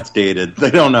 Yeah. That's dated. They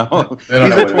don't know. These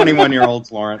are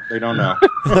 21-year-olds, Laurent. They don't know.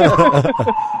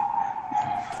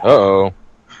 Uh-oh.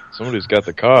 Somebody's got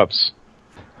the cops.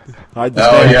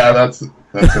 Yeah, that's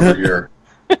over here.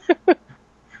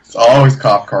 It's always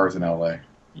cop cars in LA.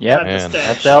 Yep, Man.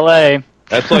 that's LA.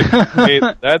 That's like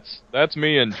that's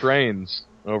me and trains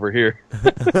over here.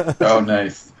 Oh,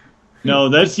 nice. No,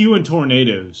 that's you and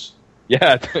tornadoes.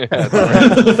 Yeah,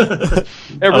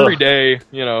 every day,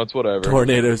 you know, it's whatever.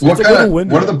 Tornadoes. What are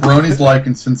the bronies like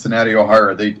in Cincinnati,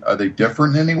 Ohio? Are they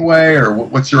different in any way, or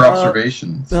what's your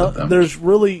observations of them? There's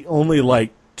really only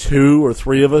like 2 or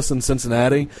 3 of us in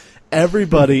Cincinnati.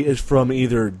 Everybody is from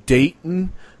either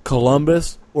Dayton,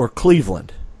 Columbus, or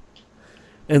Cleveland.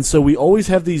 And so we always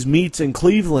have these meets in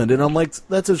Cleveland, and I'm like,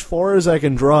 that's as far as I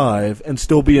can drive and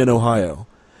still be in Ohio.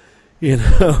 You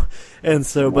know? And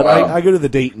so, but wow. I go to the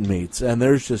Dayton meets, and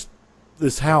there's just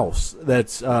this house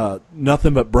that's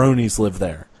nothing but bronies live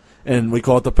there. And we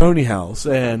call it the Pony House,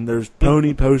 and there's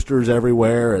pony posters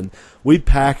everywhere, and we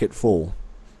pack it full.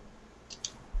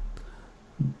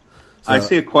 I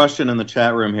see a question in the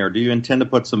chat room here. Do you intend to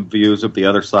put some views of the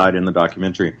other side in the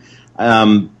documentary?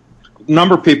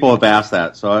 Number of people have asked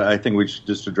that, so I think we should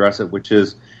just address it, which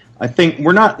is, I think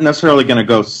we're not necessarily going to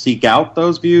go seek out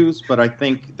those views, but I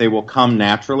think they will come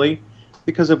naturally,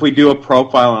 because if we do a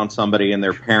profile on somebody and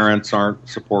their parents aren't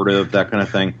supportive, that kind of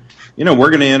thing, you know,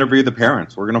 we're going to interview the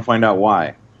parents. We're going to find out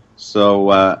why. So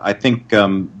I think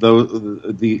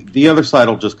the other side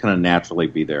will just kind of naturally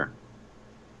be there.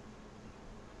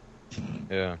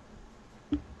 Yeah.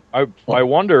 I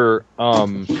wonder,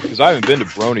 because I haven't been to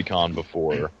Bronycon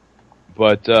before,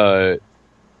 but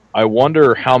I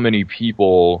wonder how many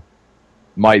people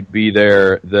might be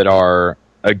there that are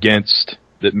against,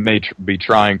 that may be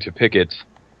trying to picket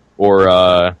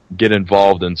or get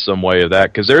involved in some way of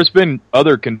that. Because there's been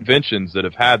other conventions that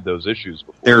have had those issues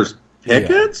before. There's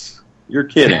pickets? Yeah. You're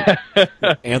kidding.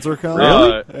 AnswerCon?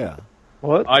 Really? Yeah.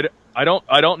 What? I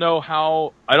don't know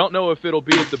if it'll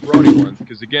be at the Brony ones,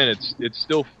 because again, it's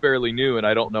still fairly new, and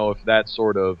I don't know if that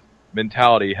sort of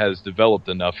mentality has developed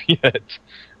enough yet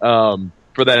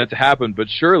for that to happen. But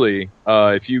surely,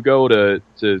 if you go to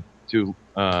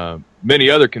many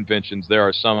other conventions, there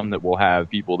are some that will have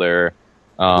people there.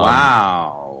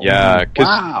 Wow. Yeah.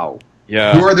 Wow.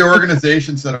 Yeah. Who are the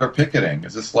organizations that are picketing?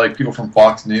 Is this like people from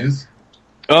Fox News?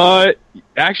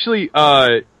 Actually,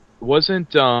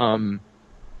 wasn't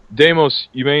Deimos,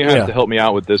 you may have to help me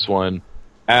out with this one.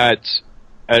 At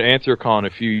Anthrocon a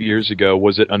few years ago,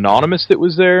 was it Anonymous that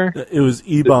was there? It was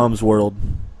E-Bombs World.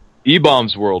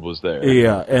 E-Bombs World was there.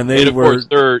 Yeah, and they of course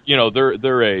they're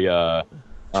they're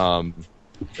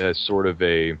a sort of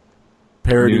a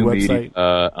parody new website.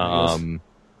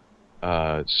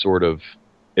 Media, sort of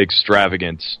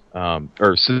extravagant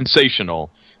or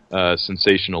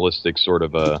sensationalistic sort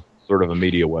of a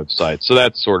media website. So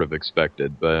that's sort of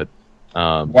expected, but.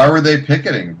 Why were they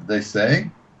picketing? Did they say?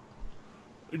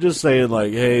 just saying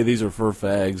like, hey, these are fur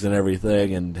fags and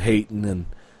everything, and hating, and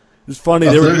it's funny.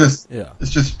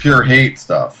 It's just pure hate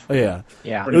stuff. Oh, yeah.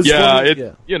 Yeah. It was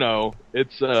funny, you know,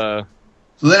 it's So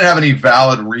they didn't have any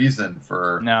valid reason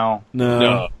for No.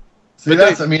 See,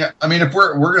 that's I mean, if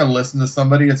we're going to listen to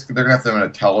somebody, they're going to have to have an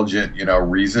intelligent,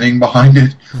 reasoning behind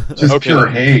it. Just pure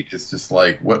hate. It's just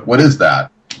like, what is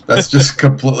that? That's just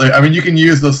completely. I mean, you can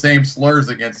use those same slurs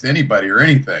against anybody or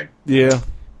anything. Yeah.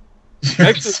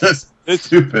 It's just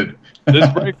stupid.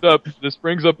 This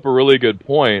brings up a really good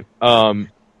point.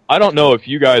 I don't know if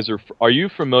you guys are you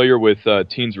familiar with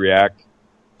Teens React?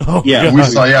 Oh, Yeah, God.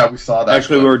 we saw that.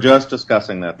 Actually, we were just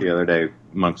discussing that the other day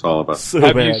amongst all of us. So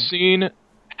Have bad.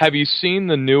 you seen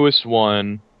the newest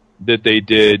one that they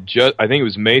did? I think it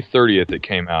was May 30th that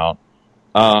came out,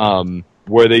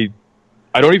 where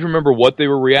I don't even remember what they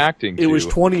were reacting to. It was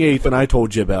 28th, and I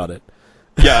told you about it.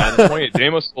 Yeah, on the 28th.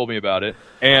 Deimos told me about it,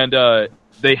 and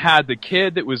they had the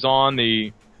kid that was on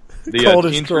the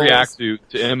Teens React to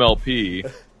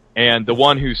MLP, and the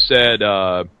one who said,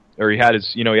 or he had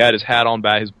his hat on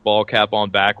back, his ball cap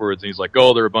on backwards, and he's like,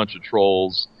 "Oh, they're a bunch of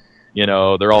trolls.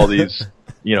 They're all these."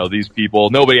 These people,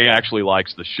 nobody actually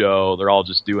likes the show. They're all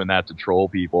just doing that to troll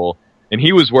people. And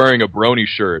he was wearing a Brony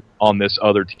shirt on this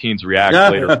other Teens React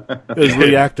later. It was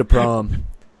React to Prom.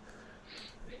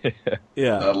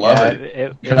 Yeah. I love it.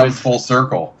 It Comes was full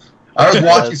circle. I was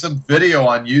watching some video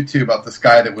on YouTube about this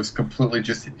guy that was completely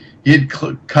he had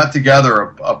cut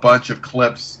together a bunch of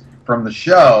clips from the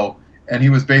show, and he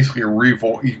was basically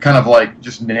kind of like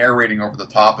just narrating over the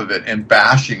top of it and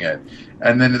bashing it.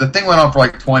 And then the thing went on for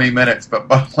like 20 minutes, but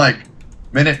like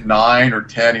minute 9 or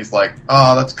 10, he's like,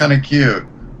 "Oh, that's kind of cute.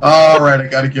 All right, I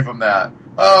got to give him that.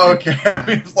 Oh, okay." I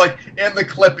mean, it's like in the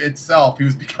clip itself, he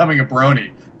was becoming a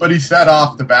brony, but he set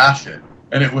off to bash it,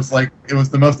 and it was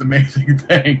the most amazing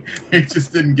thing. He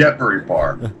just didn't get very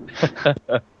far.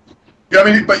 I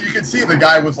mean, but you can see the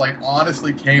guy was like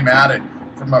honestly came at it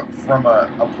from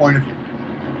a point of view.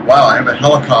 Wow, I have a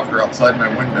helicopter outside my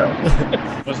window.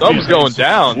 Something's going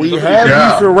down. We have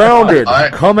you surrounded.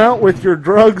 Come out with your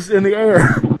drugs in the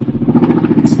air.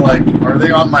 It's like, are they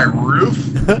on my roof?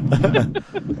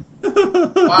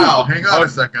 Wow, hang on a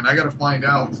second. I got to find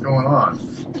out what's going on.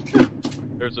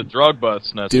 There's a drug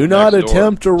bust nest. Do not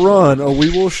attempt to run, or we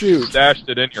will shoot. Stashed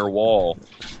it in your wall.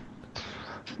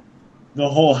 The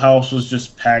whole house was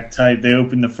just packed tight. They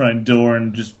opened the front door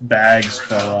and just bags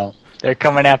fell out. they're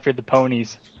coming after the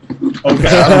ponies. Okay,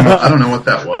 I don't know what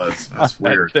that was. That's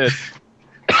weird.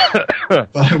 I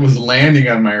thought it was landing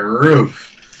on my roof.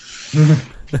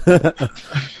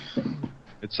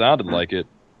 It sounded like it.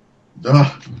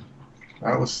 Ugh,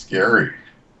 that was scary.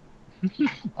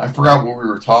 I forgot what we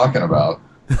were talking about.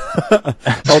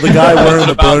 Oh, the guy wearing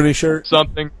the Brony shirt?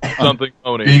 Something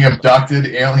pony. Being abducted,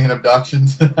 alien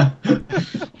abductions.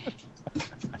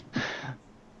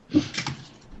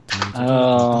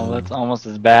 Oh, that's almost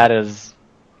as bad as...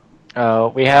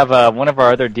 we have one of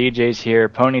our other DJs here,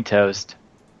 Pony Toast.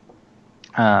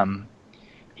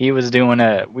 He was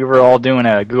we were all doing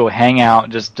a Google Hangout,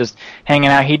 just hanging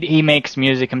out. He makes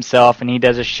music himself, and he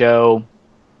does a show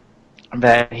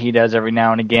that he does every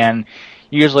now and again,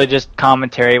 usually just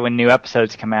commentary when new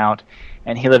episodes come out.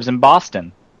 And he lives in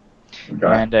Boston, Okay.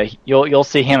 and you'll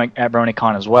see him at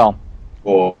Bronycon as well.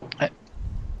 Cool.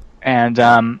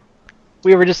 And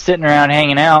we were just sitting around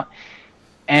hanging out,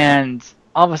 and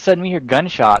all of a sudden we hear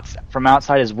gunshots from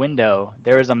outside his window.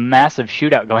 There was a massive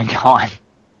shootout going on.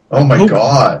 Oh my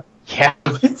god. Yeah.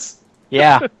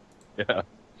 Yeah. Yeah.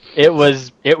 It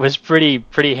was pretty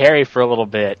hairy for a little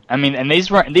bit. I mean, and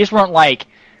these weren't like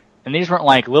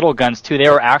little guns too. They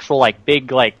were actual like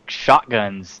big like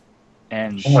shotguns.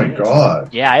 And Oh my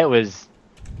god. yeah, it was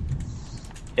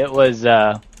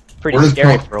pretty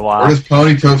scary for a while. Where does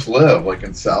Pony Toast live? Like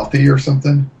in Southie or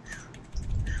something?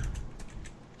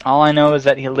 All I know is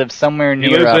that he lives somewhere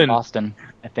near lives in Boston,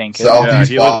 I think.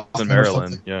 Southeast he lives Boston in or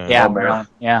Maryland. something? Yeah. Yeah, Oh, Maryland.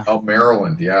 Yeah. Oh,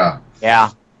 Maryland, yeah. Yeah.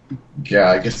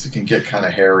 Yeah, I guess it can get kind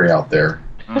of hairy out there.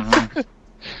 Mm-hmm.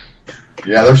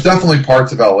 Yeah, there's definitely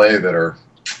parts of LA that are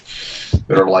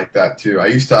like that too. I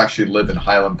used to actually live in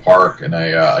Highland Park, and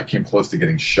I came close to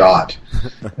getting shot.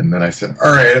 And then I said,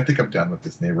 "All right, I think I'm done with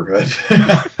this neighborhood."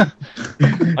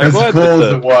 As cool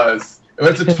as it was,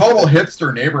 it's a total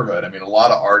hipster neighborhood. I mean, a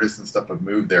lot of artists and stuff have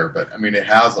moved there, but I mean, it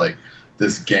has like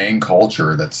this gang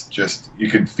culture that's just, you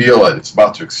can feel it. It's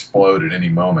about to explode at any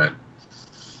moment.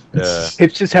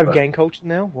 Hipsters have gang culture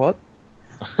now? What?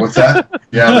 What's that?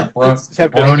 Yeah, the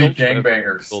brony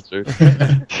gangbangers.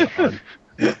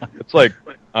 It's like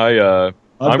I'm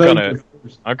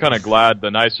kind of glad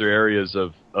the nicer areas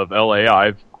of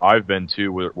LA I've been to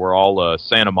were all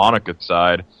Santa Monica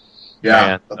side,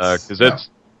 Yeah, because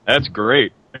that's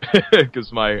great.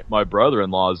 Because my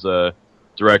brother-in-law is a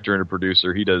director and a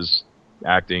producer. He does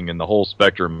acting and the whole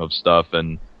spectrum of stuff,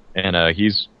 and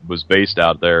he's was based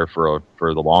out there for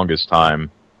the longest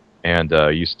time, and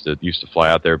used to fly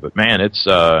out there. But man, it's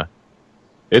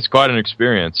quite an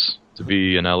experience to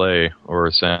be in LA or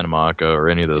Santa Monica or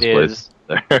any of those places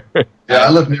there. Yeah, I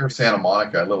live near Santa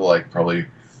Monica. I live like probably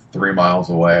 3 miles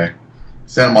away.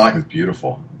 Santa Monica is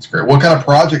beautiful. It's great. What kind of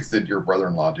projects did your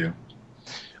brother-in-law do?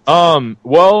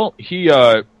 Well,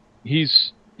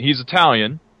 he's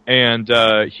Italian, and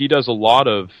he does a lot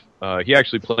of. He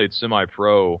actually played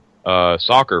semi-pro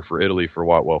soccer for Italy for a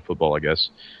while. Well, football, I guess.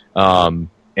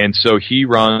 And so he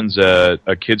runs a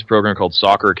kids program called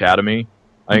Soccer Academy.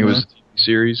 I think it was a TV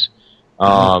series.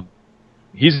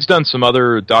 He's done some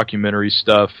other documentary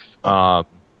stuff.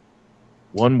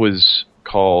 One was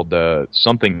called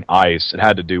something Ice. It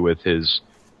had to do with his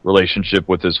relationship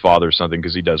with his father or something,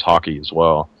 because he does hockey as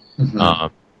well.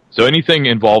 So anything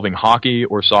involving hockey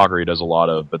or soccer he does a lot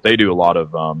of, but they do a lot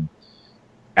of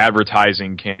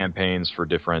advertising campaigns for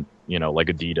different, like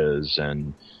Adidas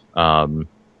and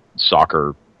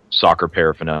soccer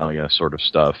paraphernalia sort of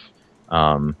stuff.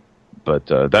 But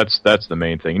that's the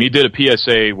main thing. And he did a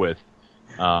PSA with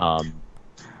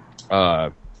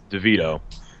DeVito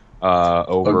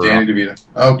over Danny DeVito.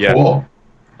 Oh, yeah, cool.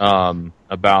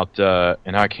 About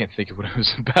and I can't think of what it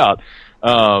was about.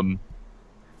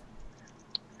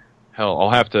 Hell,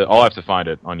 I'll have to find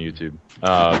it on YouTube.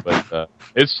 But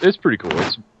it's pretty cool.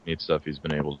 It's neat stuff he's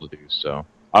been able to do. So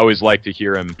I always like to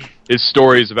hear his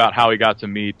stories about how he got to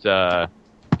meet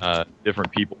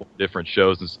different people, different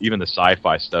shows, and even the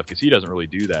sci-fi stuff, because he doesn't really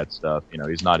do that stuff.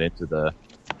 He's not into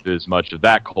as much of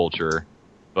that culture,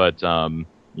 but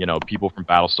people from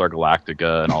Battlestar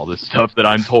Galactica and all this stuff that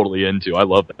I'm totally into. I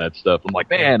love that stuff. I'm like,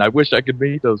 man, I wish I could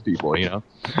meet those people.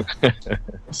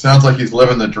 Sounds like he's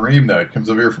living the dream, though. He comes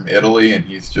over here from Italy, and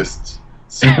he's just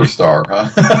superstar, huh?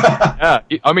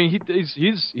 Yeah,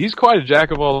 he's quite a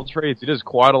jack of all trades. He does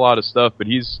quite a lot of stuff, but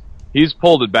he's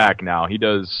pulled it back now. He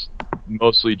does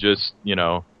mostly just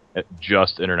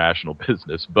international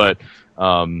business, but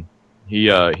he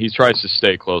tries to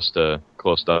stay close to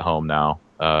home now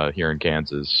here in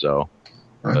Kansas. So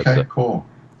okay, cool.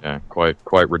 Yeah,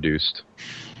 quite reduced.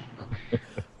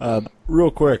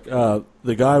 Real quick,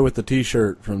 the guy with the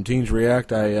T-shirt from Teens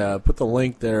React, I put the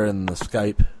link there in the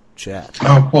Skype chat.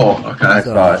 Oh, cool. Okay, I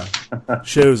saw it.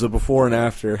 Shows a before and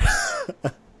after.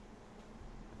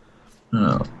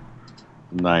 Oh.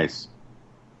 Nice.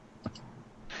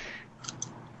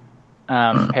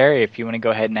 Perry, if you want to go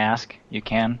ahead and ask, you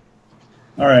can.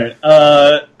 All right.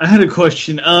 I had a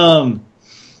question.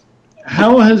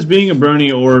 How has being a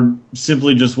brony, or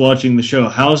simply just watching the show,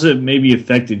 how has it maybe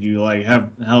affected you? Like, how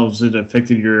has it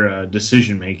affected your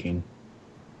decision making?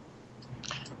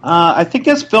 I think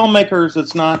as filmmakers,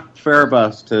 it's not fair of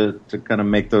us to kind of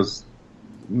make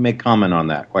comment on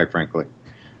that. Quite frankly,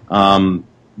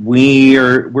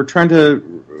 we're trying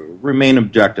to remain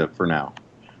objective for now.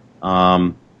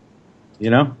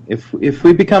 If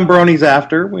we become bronies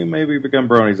after, we maybe become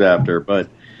bronies after, but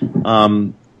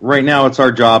right now it's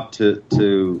our job to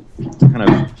kind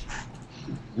of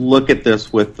look at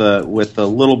this with a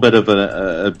little bit of an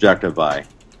objective eye.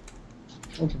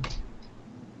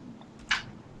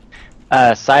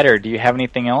 Cider, do you have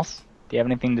anything else? Do you have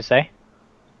anything to say?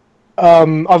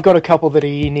 I've got a couple that are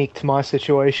unique to my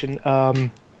situation.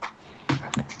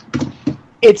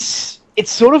 It's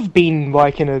sort of been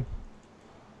like in a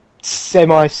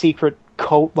semi-secret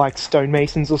cult, like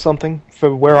stonemasons or something,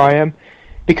 for where I am,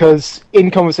 because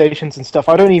in conversations and stuff,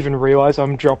 I don't even realize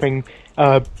I'm dropping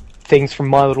things from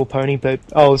My Little Pony. But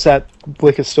I was at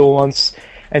liquor store once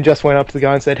and just went up to the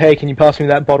guy and said, "Hey, can you pass me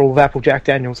that bottle of Apple Jack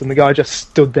Daniels?" And the guy just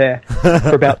stood there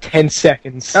for about 10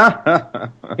 seconds.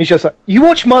 He's just like, "You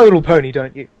watch My Little Pony,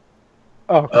 don't you?"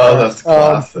 Oh, that's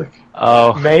classic.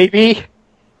 Maybe.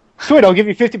 Sweet, I'll give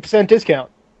you 50%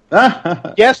 discount.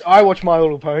 Yes, I watch My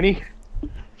Little Pony.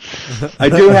 I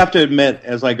do have to admit,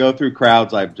 as I go through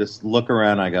crowds, I just look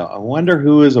around and I go, I wonder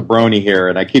who is a brony here,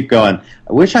 and I keep going,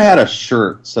 I wish I had a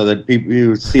shirt so that you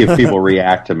would see if people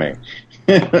react to me.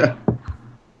 Yeah,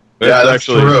 that's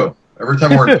true. Every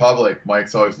time we're in public,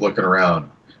 Mike's always looking around.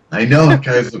 I know that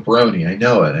guy's a brony. I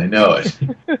know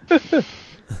it.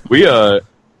 We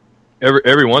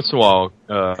every once in a while,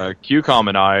 Qcom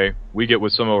and I, we get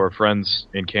with some of our friends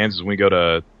in Kansas, and we go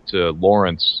to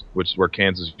Lawrence, which is where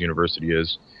Kansas University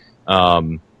is,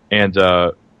 and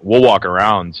we'll walk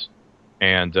around,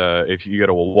 and if you go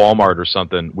to a Walmart or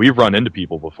something, we've run into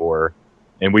people before,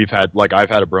 and I've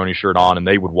had a brony shirt on, and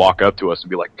they would walk up to us and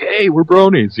be like, "Hey, we're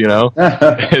bronies,"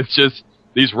 It's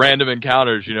these random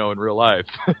encounters, in real life.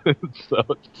 So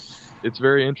it's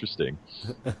very interesting.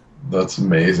 That's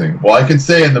amazing. Well, I can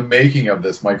say in the making of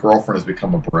this, my girlfriend has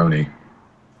become a brony.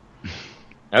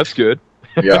 That's good.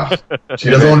 Yeah, she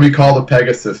doesn't want to be called a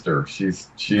Pegasister. She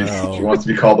wants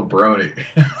to be called a brony.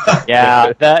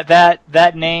 Yeah,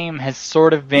 that name has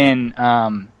sort of been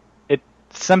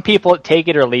some people take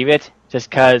it or leave it, just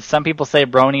because some people say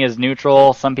brony is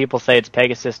neutral, some people say it's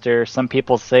Pegasister, some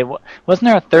people say wasn't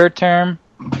there a third term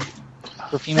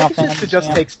for female fans? It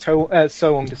just takes so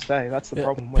long to say. That's the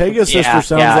problem. With Pegasister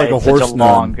sounds like a horse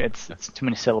long. It's too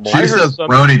many syllables. She says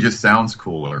brony just sounds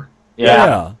cooler.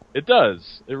 Yeah, it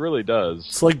does. It really does.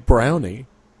 It's like brownie.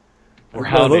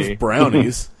 Brownie. Those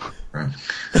brownies.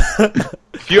 Pegasister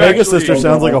Pegasister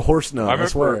sounds like a horse nut. I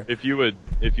swear. If you would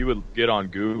get on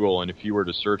Google, and if you were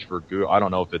to search for Google, I don't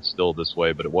know if it's still this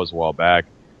way, but it was a while back.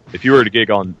 If you were to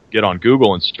get on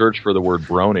Google and search for the word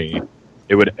brony,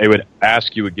 it would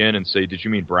ask you again and say, "Did you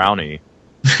mean brownie?"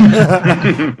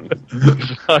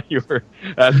 You were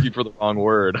asking for the wrong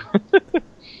word.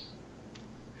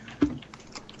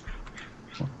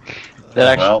 That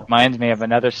actually reminds me of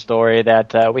another story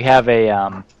that we have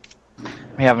another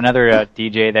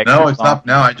DJ that. No, it's up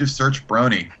now. I just searched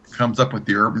brony. Comes up with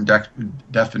the urban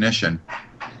definition.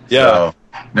 Yeah. So,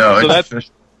 no, so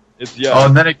it's Oh,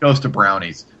 and then it goes to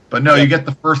brownies. But no, you get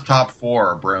the first top 4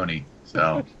 are brony.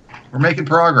 So we're making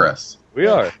progress. We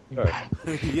are.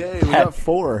 Yay, we got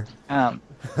 4.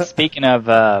 Speaking of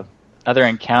other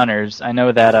encounters, I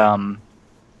know that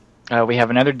we have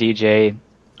another DJ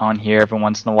on here every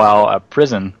once in a while.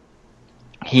 Prison.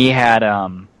 He had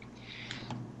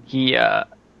he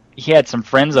had some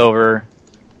friends over,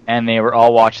 and they were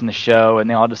all watching the show, and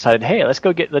they all decided, hey, let's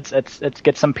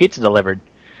get some pizza delivered.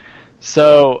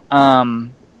 So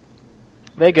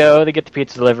they get the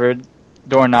pizza delivered.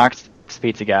 Door knocks. It's the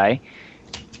pizza guy,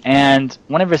 and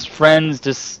one of his friends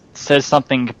just says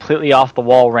something completely off the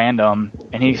wall, random,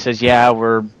 and he says, "Yeah,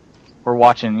 we're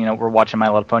watching My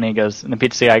Little Pony." He goes, and the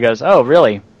pizza guy goes, "Oh,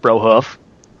 really, Brohoof?"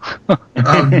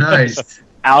 Oh, nice.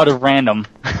 Out of random.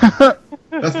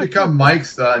 That's become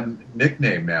Mike's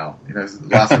nickname now. His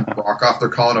last name Brockhoff. They're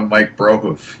calling him Mike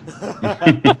Brohoof.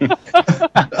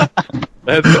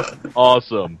 That's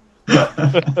awesome.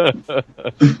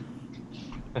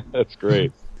 That's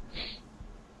great.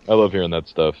 I love hearing that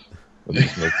stuff. That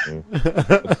just makes me.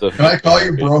 Can I call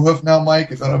you Brohoof now,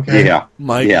 Mike? Is that okay? Yeah.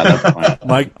 Mike. Yeah, that's fine.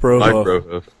 Mike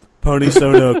Brohoof. Pony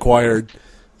Soda acquired.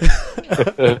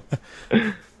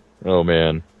 Oh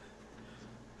man.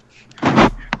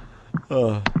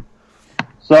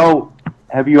 So,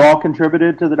 have you all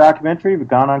contributed to the documentary? Have you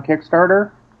gone on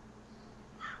Kickstarter?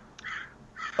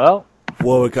 Well,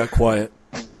 whoa, it got quiet.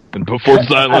 And before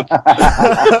silence.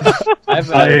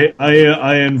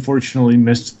 I unfortunately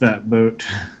missed that boat.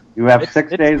 You have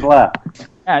 6 days left.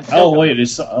 Yeah,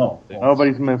 Nobody's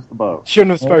missed the boat.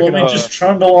 Shouldn't have spoken. Well, just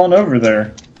trundle on over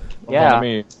there.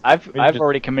 Yeah, I've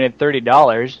already committed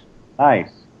 $30.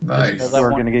 Nice. Nice.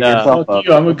 We're going to get yourself I'm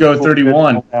going to go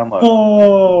 31.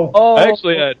 Oh. I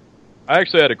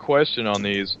actually had a question on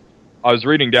these. I was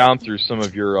reading down through some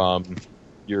of your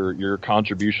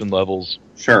contribution levels.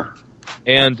 Sure.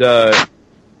 And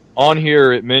on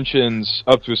here it mentions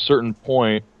up to a certain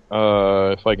point.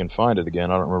 If I can find it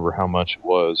again, I don't remember how much it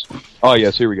was. Oh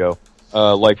yes, here we go.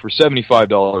 Like for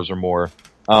 $75 or more,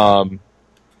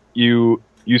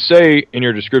 you say in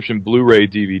your description Blu-ray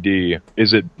DVD.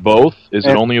 Is it both? Is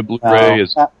it only a Blu-ray?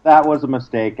 That was a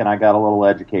mistake, and I got a little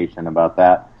education about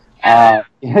that.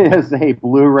 It is a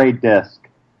Blu-ray disc,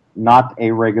 not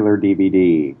a regular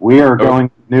DVD. We are going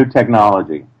with new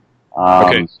technology.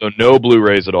 Okay, so no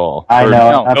Blu-rays at all. I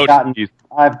know. No,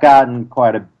 I've gotten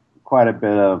quite a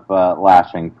bit of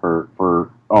lashing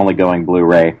for only going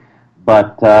Blu-ray,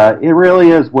 but it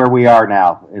really is where we are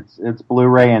now. It's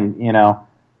Blu-ray, and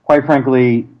quite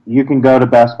frankly, you can go to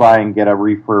Best Buy and get a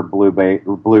refurb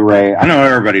Blu-ray. I know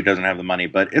everybody doesn't have the money,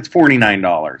 but it's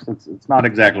 $49. It's not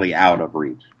exactly out of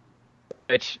reach.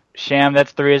 Which, Sham,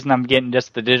 that's the reason I'm getting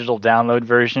just the digital download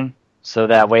version, so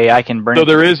that way I can bring. So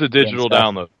there is a digital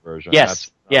download version.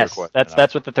 Yes, that's what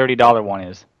the $30 one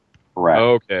is. Correct.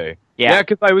 Okay. Yeah,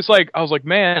 because I was like,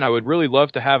 man, I would really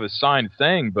love to have a signed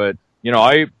thing, but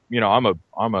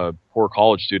I'm a poor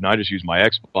college student. I just use my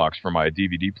Xbox for my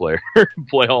DVD player to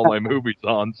play all my movies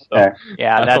on. So okay.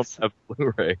 Yeah, that's a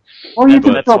Blu-ray. Or you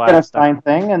can still get a signed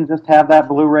thing and just have that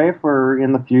Blu-ray for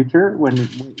in the future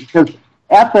because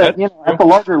at the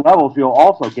larger levels you'll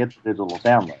also get the digital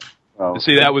download. So,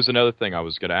 see, that was another thing I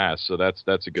was going to ask. So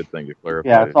that's a good thing to clarify.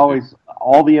 Yeah, it's always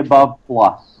all the above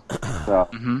plus. So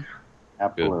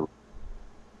absolutely. Good.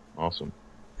 Awesome.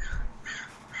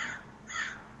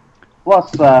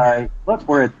 Plus, look,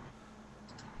 we're at,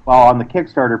 well, on the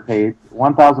Kickstarter page,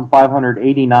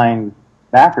 1,589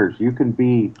 backers. You can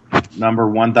be number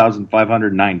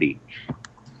 1,590.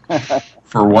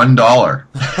 For $1.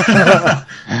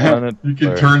 You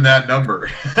can turn that number.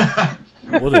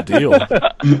 What a deal!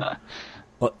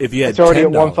 Well, if you had It's already at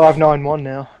 $10, 1591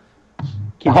 now.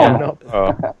 Keep going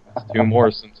up. 2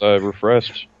 more since I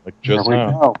refreshed, like just There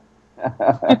we now. go.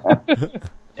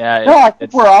 Yeah, No, I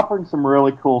think we're offering some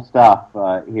really cool stuff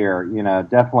here. You know,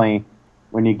 definitely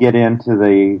when you get into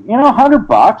the,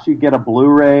 $100, you get a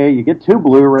Blu-ray, you get 2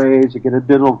 Blu-rays, you get a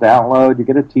digital download, you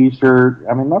get a T-shirt.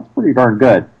 I mean, that's pretty darn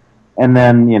good. And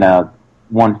then,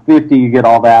 $150, you get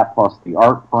all that plus the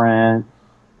art print.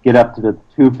 Get up to the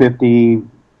 $250,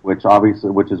 which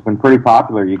has been pretty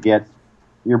popular. You get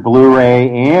your Blu-ray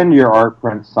and your art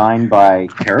print signed by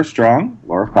Tara Strong,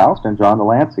 Laura Faust, and John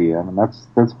Delancey. I mean, that's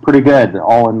pretty good,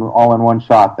 all in one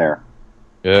shot there.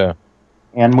 Yeah.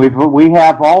 And we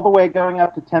have all the way going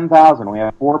up to 10,000. We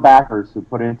have 4 backers who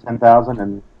put in 10,000,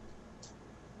 and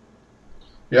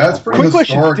Yeah, it's pretty Quick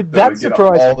question, historic. did though, that to get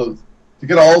surprise- to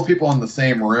get all those people in the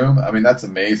same room. I mean, that's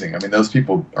amazing. I mean, those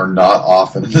people are not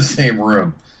often in the same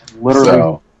room. literally,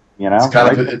 So it's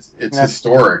kind of it's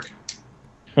historic.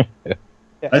 I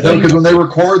Because think when they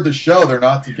record the show, they're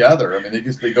not together. I mean,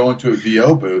 they go into a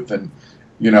VO booth, and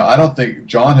I don't think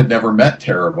John had never met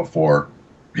Tara before.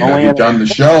 He'd done the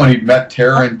show, and he'd met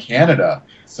Tara in Canada.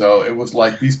 So it was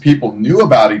like these people knew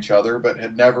about each other, but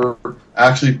had never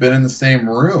actually been in the same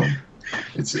room.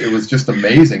 It was just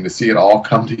amazing to see it all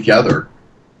come together.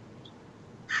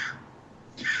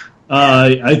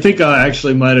 I think I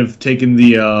actually might have taken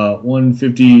the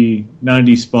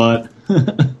 150-90 spot.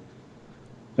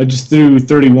 I just threw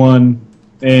 31,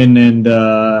 and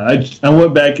I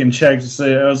went back and checked to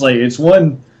say, I was like, it's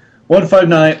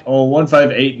 159 or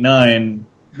 1589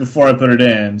 before I put it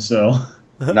in, so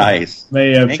Nice.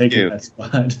 may have Thank taken you. that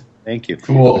spot. Thank you.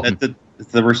 Cool.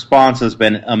 The response has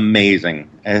been amazing.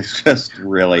 It's just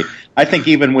really, I think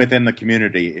even within the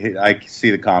community, I see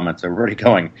the comments, everybody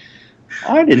going,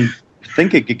 I didn't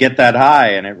think it could get that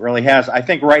high, and it really has. I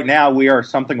think right now we are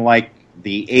something like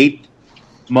the 8th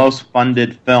most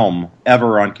funded film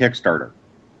ever on Kickstarter.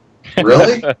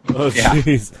 Really? Oh, Yeah.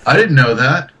 jeez. I didn't know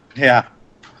that. Yeah,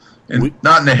 And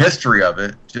not in the history of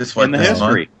it, just like in the this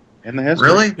history. month. In the history.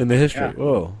 Really? In the history. Yeah.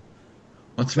 Whoa.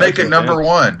 Let's make it number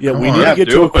one. Yeah, Come we on. need to get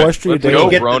to do a it. question a Let's day. go,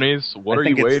 Get the- bronies. What I are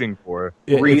think you it's waiting for?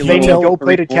 Yeah, Three if They you need tell,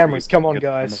 gold-plated cameras. Come on,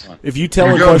 guys. if you tell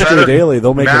You're a going question ahead a daily,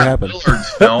 they'll make Matt it happen. Millard's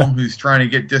film, who's trying to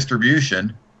get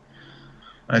distribution.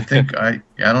 I think I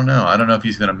don't know. I don't know if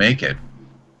he's going to make it.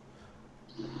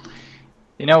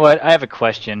 You know what? I have a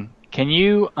question. Can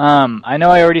you? I know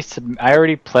I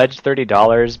already pledged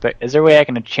 $30, but is there a way I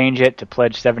can change it to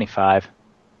pledge $75?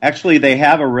 Actually, they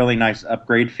have a really nice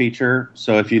upgrade feature.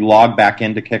 So if you log back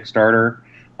into Kickstarter,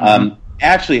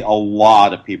 actually a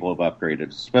lot of people have upgraded,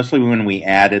 especially when we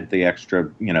added the extra,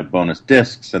 bonus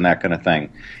discs and that kind of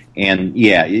thing. And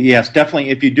yes, definitely.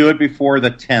 If you do it before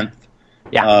the 10th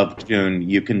of June,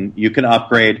 you can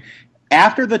upgrade.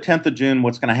 After the 10th of June,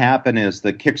 what's going to happen is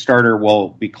the Kickstarter will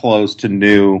be closed to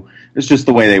new. It's just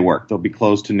the way they work. They'll be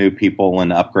closed to new people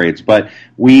and upgrades. But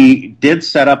we did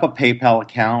set up a PayPal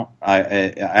account. I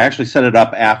actually set it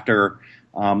up after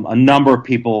a number of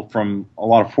people from a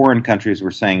lot of foreign countries were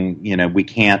saying, we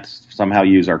can't somehow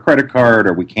use our credit card,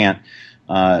 or we can't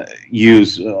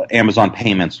use Amazon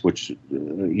Payments, which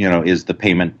is the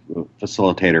payment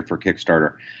facilitator for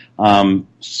Kickstarter.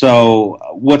 So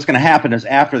what's going to happen is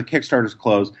after the Kickstarter is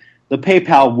closed, the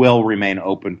PayPal will remain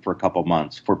open for a couple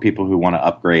months for people who want to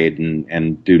upgrade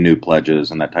and do new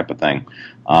pledges and that type of thing.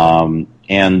 The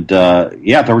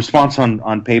response on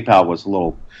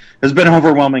PayPal has been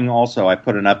overwhelming. Also, I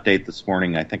put an update this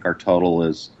morning. I think our total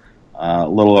is a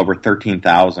little over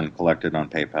 13,000 collected on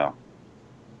PayPal.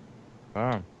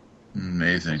 Wow,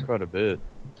 Amazing. that's quite a bit.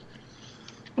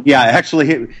 Yeah,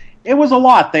 actually, it was a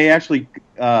lot. They actually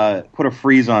put a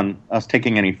freeze on us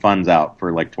taking any funds out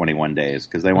for like 21 days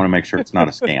because they want to make sure it's not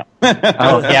a scam.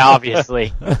 Oh yeah,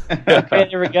 obviously. Okay,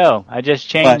 there we go. I just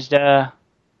changed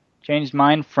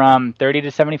mine from 30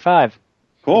 to 75.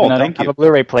 Cool, And I thank don't have you. a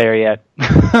Blu-ray player yet.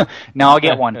 Now I'll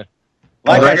get one.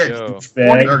 Like I They're said,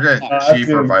 getting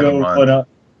cheaper by the month.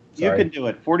 you can do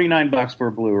it. $49 for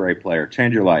a Blu-ray player.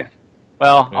 Change your life.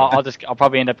 Well, I'll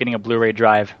probably end up getting a Blu-ray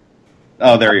drive.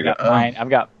 Oh, there you go. I've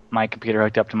got my computer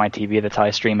hooked up to my TV. That's how I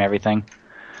stream everything.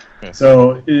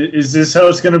 So is this how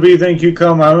it's going to be? Thank you,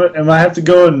 Qcom. Am I have to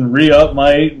go and re-up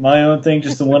my own thing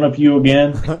just to one-up you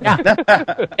again?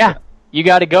 Yeah, you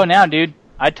got to go now, dude.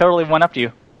 I totally went up to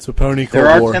you. It's a pony There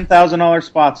Cold are War. $10,000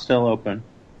 spots still open.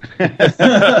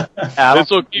 This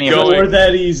will keep going. Or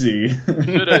that easy. They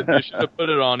should have put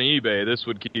it on eBay. This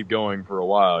would keep going for a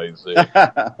while, you see.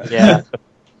 Yeah.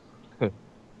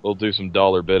 We'll do some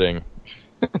dollar bidding.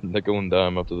 Nickel and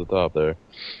dime up to the top there.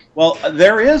 Well,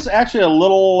 there is actually a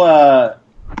little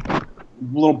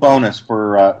bonus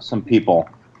for some people.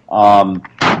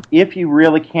 If you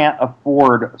really can't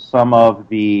afford some of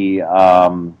the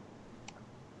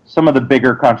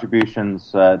bigger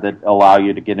contributions that allow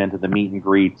you to get into the meet and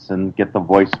greets and get the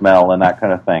voicemail and that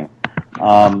kind of thing,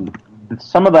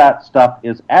 some of that stuff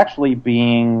is actually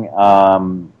being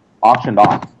auctioned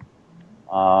off.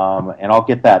 And I'll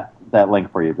get that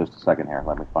link for you just a second here.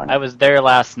 Let me find it. I was there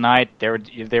last night. They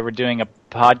were doing a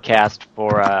podcast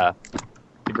for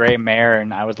the Gray Mare,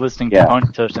 and I was listening to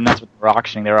Pontos, and that's what they were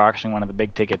auctioning. They were auctioning one of the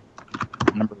big ticket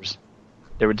numbers.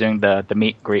 They were doing the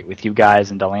meet and greet with you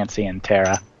guys and Delancey and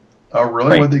Tara. Oh,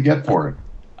 really? What did they get for it?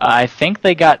 I think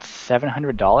they got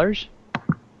 $700.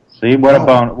 See, what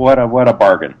a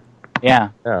bargain. Yeah.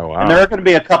 Oh, wow. And there are going to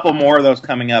be a couple more of those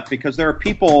coming up because there are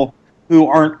people who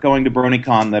aren't going to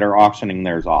Bronycon that are auctioning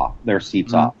their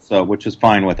seats off, so which is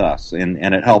fine with us, and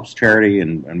it helps charity,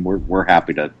 and we're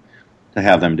happy to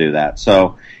have them do that.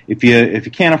 So if you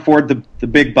can't afford the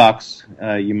big bucks,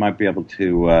 you might be able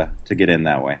to get in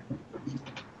that way.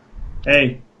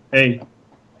 Hey, Qcom.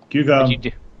 What'd you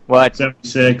do? What?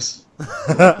 76.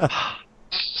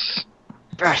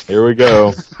 Here we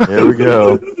go.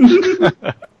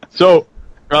 So,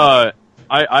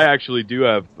 I actually do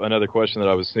have another question that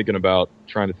I was thinking about,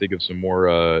 trying to think of some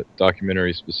more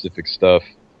documentary-specific stuff.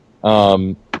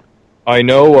 I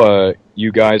know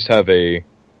you guys have a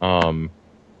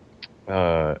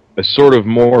sort of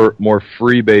more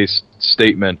free-based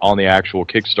statement on the actual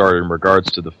Kickstarter in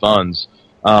regards to the funds,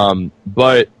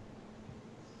 but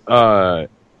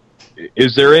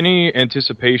is there any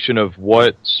anticipation of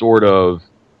what sort of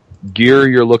gear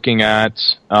you're looking at?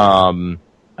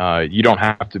 You don't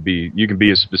have to be. You can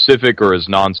be as specific or as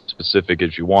non-specific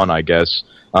as you want, I guess.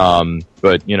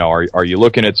 But are you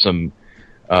looking at some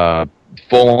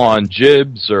full-on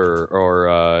jibs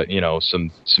or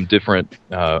some different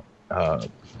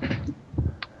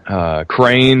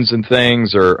cranes and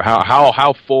things, or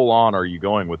how full-on are you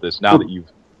going with this now that you've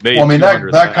made? Well, I mean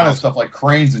that kind of stuff like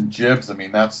cranes and jibs. I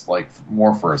mean that's like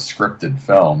more for a scripted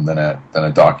film than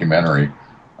a documentary.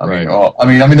 I mean,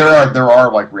 there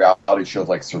are like reality shows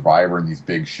like Survivor and these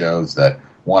big shows that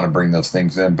want to bring those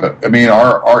things in. But I mean,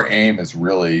 our aim is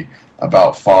really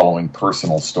about following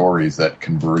personal stories that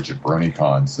converge at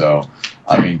Bronycon. So,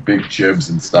 I mean, big jibs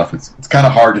and stuff. It's kind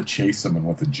of hard to chase them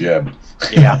with a jib.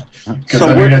 Yeah.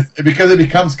 Because it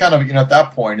becomes kind of at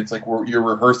that point it's like you're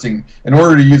rehearsing in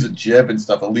order to use a jib and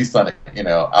stuff. At least on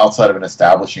outside of an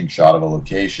establishing shot of a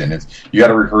location, you got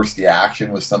to rehearse the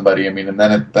action with somebody. I mean, and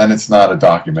then it's not a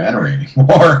documentary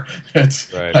anymore.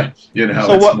 It's right.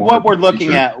 So what we're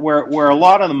looking at, where a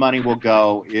lot of the money will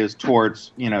go, is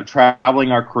towards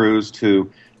traveling our crews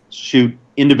to shoot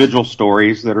individual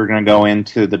stories that are going to go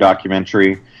into the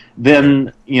documentary.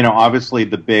 Then, obviously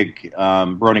the big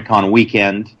Bronycon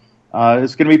weekend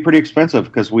is going to be pretty expensive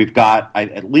because we've got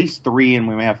at least 3 and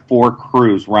we may have 4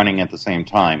 crews running at the same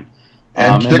time.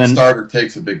 And Kickstarter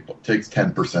takes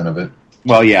 10% of it.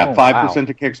 Well, yeah, 5%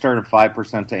 to Kickstarter and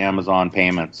 5% to Amazon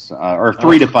payments, or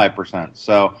 3 to 5%.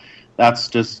 So that's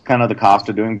just kind of the cost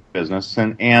of doing business.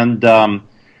 And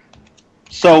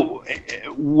so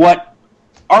what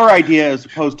our idea, as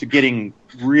opposed to getting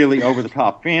really over the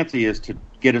top fancy, is to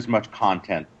get as much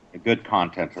content, good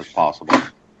content as possible.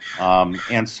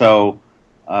 And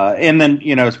then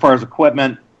as far as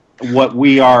equipment, what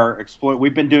we are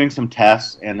we've been doing some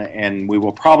tests, and we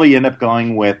will probably end up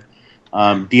going with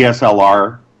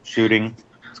DSLR shooting.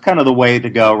 It's kind of the way to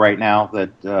go right now.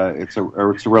 That it's a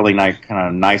really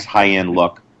nice high end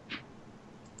look.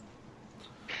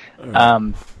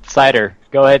 Cider,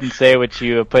 go ahead and say what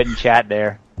you put in chat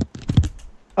there.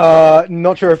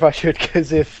 Not sure if I should,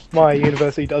 because if my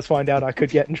university does find out, I could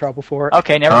get in trouble for it.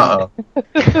 Okay, never mind.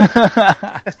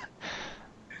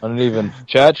 I don't even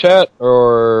chat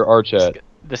or our chat.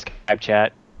 The Skype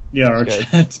chat. Yeah, our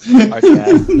chat. Our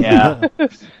chat. Yeah.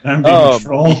 I'm being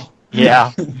troll.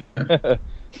 Yeah.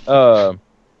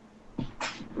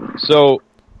 So,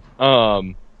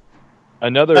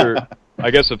 another,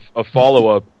 I guess, a follow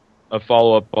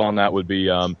up on that would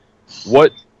be,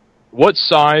 what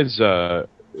size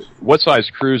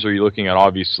crews are you looking at?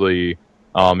 Obviously,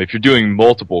 if you're doing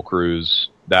multiple crews,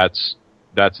 that's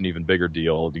an even bigger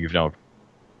deal.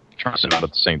 Trying to out at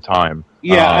the same time.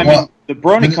 Yeah, the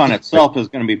Bronycon itself is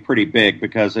going to be pretty big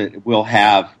because it will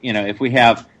have, if we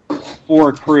have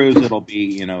 4 crews, it'll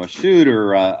be, a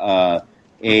shooter, a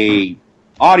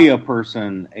audio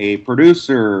person, a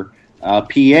producer, a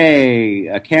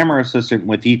PA, a camera assistant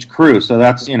with each crew. So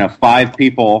that's 5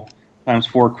 people times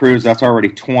 4 crews. That's already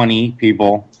 20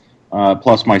 people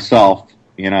plus myself.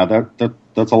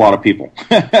 That's a lot of people.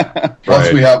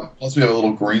 Plus we have a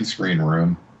little green screen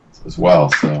room as well.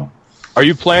 So Are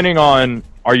you planning on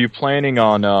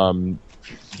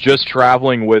just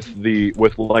traveling with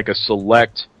like a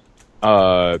select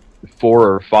 4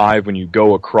 or 5 when you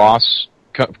go cross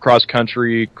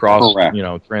country, Correct.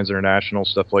 transinternational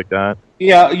stuff like that?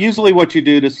 Yeah, usually what you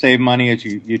do to save money is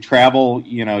you travel,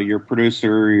 your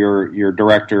producer, your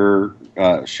director,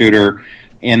 shooter,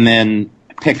 and then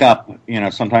pick up,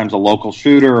 sometimes a local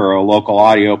shooter or a local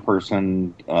audio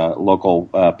person, local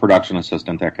production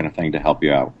assistant, that kind of thing to help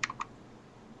you out.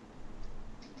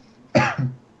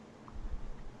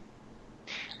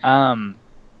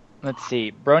 Let's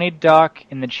see. Brony Doc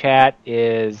in the chat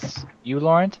is you,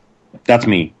 Laurent? That's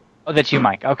me. Oh, that's you,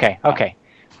 Mike. Okay.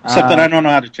 Except that I don't know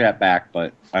how to chat back,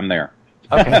 but I'm there.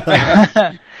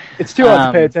 Okay. It's too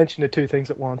hard to pay attention to 2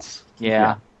 things at once.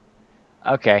 Yeah.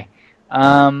 Okay.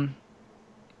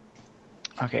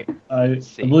 Okay. I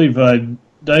believe I don't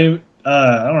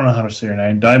know how to say your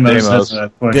name. Deimos has a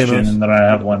question, Deimos. and then I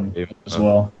have one as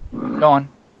well. Go on.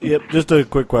 Yep, just a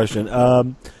quick question.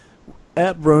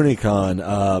 At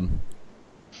Bronycon,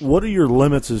 what are your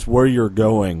limits as where you're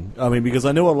going? I mean, because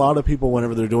I know a lot of people,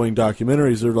 whenever they're doing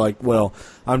documentaries, they're like, well,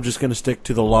 I'm just going to stick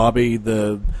to the lobby,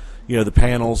 the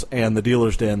panels, and the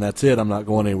dealer's den. That's it. I'm not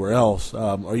going anywhere else.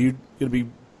 Are you going to be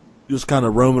just kind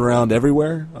of roaming around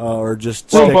everywhere, or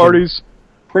just Room parties?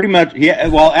 Pretty much, yeah.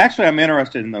 Well, actually, I'm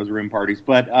interested in those room parties,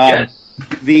 but Yes.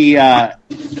 we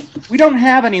don't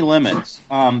have any limits.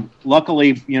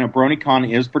 Luckily,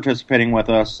 Bronycon is participating with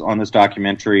us on this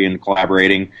documentary and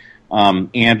collaborating.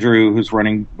 Andrew, who's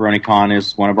running Bronycon,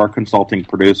 is one of our consulting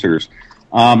producers.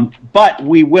 But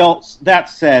we will. That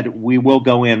said, we will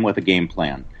go in with a game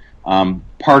plan.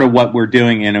 Part of what we're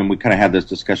doing, and we kind of had this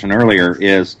discussion earlier,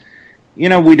 is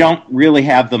we don't really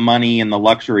have the money and the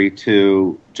luxury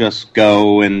to just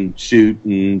go and shoot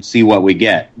and see what we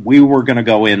get. We were going to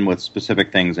go in with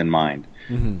specific things in mind.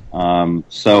 Mm-hmm.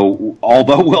 So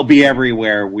although we'll be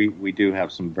everywhere, we do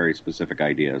have some very specific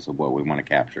ideas of what we want to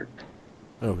capture.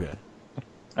 Okay.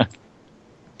 All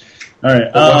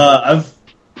right.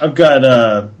 I've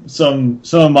got some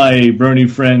of my Brony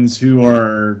friends who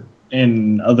are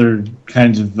in other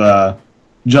kinds of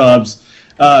jobs.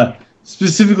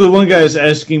 Specifically, one guy is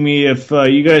asking me if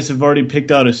you guys have already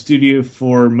picked out a studio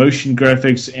for motion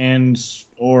graphics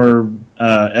or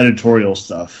editorial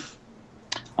stuff.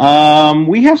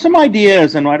 We have some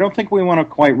ideas, and I don't think we want to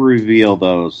quite reveal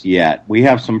those yet. We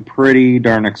have some pretty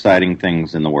darn exciting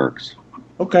things in the works.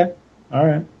 Okay. All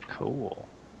right. Cool.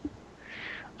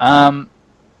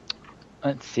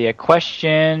 Let's see. A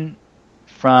question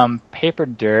from Paper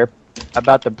Derp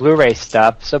about the Blu-ray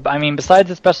stuff. So, I mean, besides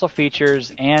the special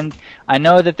features, and I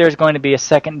know that there's going to be a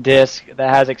second disc that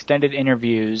has extended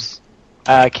interviews.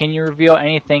 Can you reveal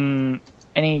anything,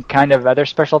 any kind of other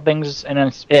special things,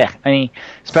 and any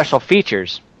special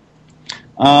features?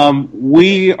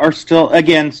 We are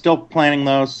still planning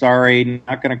those. Sorry,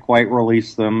 not going to quite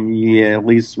release them. Yeah, at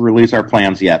least release our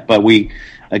plans yet. But we,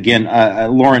 again,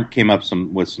 Laurent came up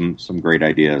with some great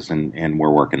ideas, and we're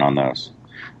working on those.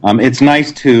 It's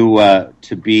nice to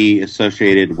be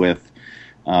associated with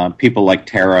people like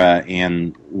Tara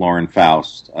and Lauren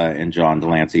Faust and John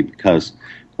Delancey, because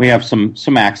we have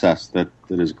some access that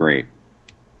is great.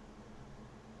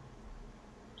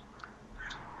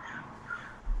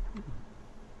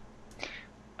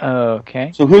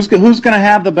 Okay. So who's going to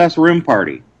have the best room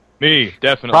party? Me,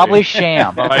 definitely. Probably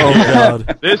Sham. Oh,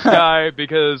 God. This guy,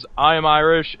 because I am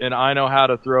Irish and I know how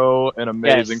to throw an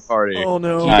amazing party. Oh,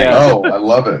 no. Oh, I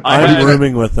love it. I'm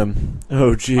rooming with them.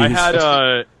 Oh, jeez. I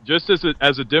had, just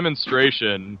as a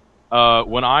demonstration,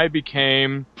 when I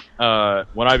became a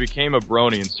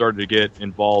Brony and started to get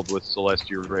involved with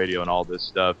Celestia Radio and all this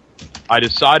stuff, I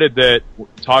decided that,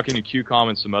 talking to Qcom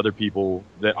and some other people,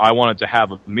 that I wanted to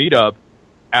have a meetup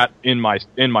in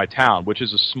my town, which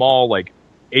is a small,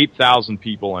 8,000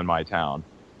 people in my town.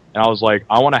 And I was like,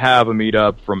 I want to have a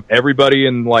meetup from everybody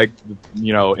in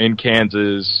in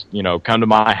Kansas, come to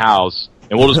my house,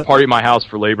 and we'll just party at my house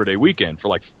for Labor Day weekend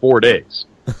for 4 days.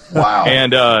 Wow.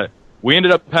 And we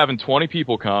ended up having 20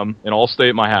 people come and all stay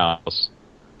at my house.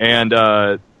 And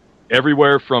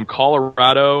everywhere from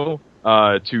Colorado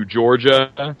to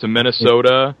Georgia to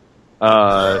Minnesota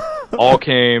all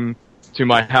came to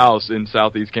my house in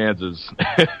southeast Kansas.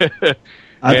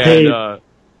 I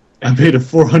paid a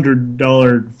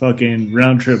 $400 fucking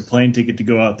round trip plane ticket to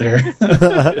go out there.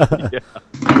 Yeah.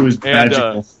 It was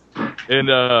magical.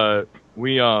 and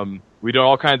we did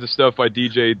all kinds of stuff. I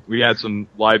DJ'd. We had some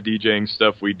live DJing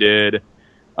stuff we did.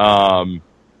 Among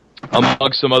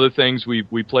some other things,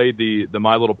 we played the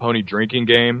My Little Pony drinking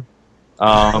game,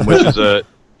 which is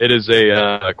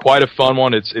quite a fun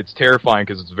one. It's terrifying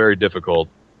because it's very difficult.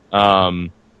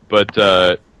 But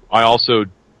I also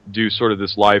do sort of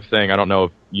this live thing. I don't know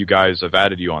if you guys have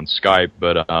added you on Skype,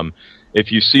 but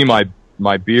if you see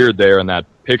my beard there in that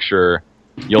picture,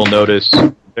 you'll notice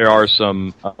there are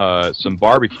some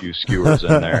barbecue skewers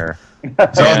in there. So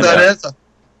what that is?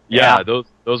 Yeah,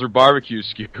 those are barbecue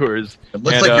skewers. It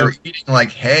looks like you're eating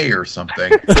like hay or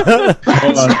something.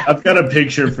 Hold on, I've got a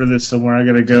picture for this somewhere. I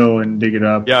gotta go and dig it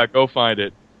up. Yeah, go find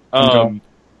it. But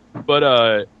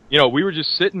we were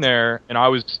just sitting there, and I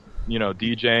was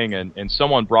DJing, and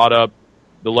someone brought up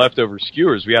the leftover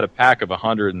skewers. We had a pack of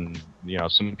 100, and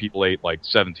some people ate like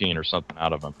 17 or something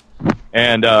out of them.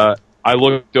 And I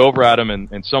looked over at them,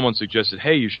 and someone suggested,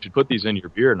 "Hey, you should put these in your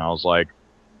beard." And I was like,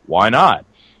 "Why not?"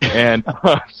 And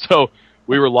so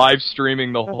we were live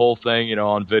streaming the whole thing,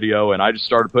 on video, and I just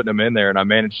started putting them in there, and I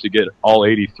managed to get all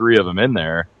 83 of them in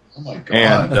there. Oh my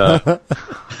god!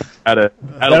 And at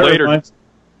a later,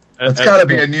 that's got to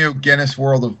be a new Guinness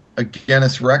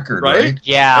Guinness record, right?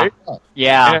 Yeah, right?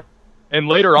 Yeah. And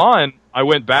later on, I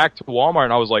went back to Walmart,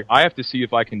 and I was like, I have to see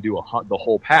if I can do the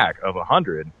whole pack of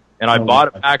 100. And I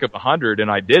bought a pack of 100,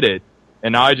 and I did it.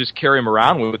 And now I just carry them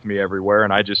around with me everywhere,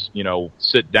 and I just,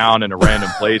 sit down in a random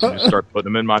place and just start putting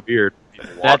them in my beard.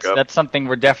 That's something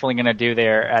we're definitely going to do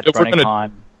there at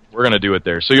Bronycon. We're going to do it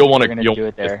there. So you'll want to do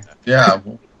it there. Yeah.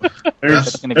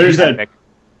 There's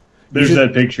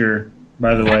that picture,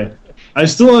 by the way. I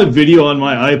still have video on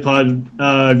my iPod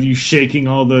of you shaking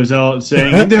all those out,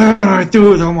 saying, "There, I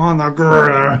threw them on the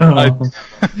ground."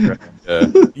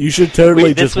 You should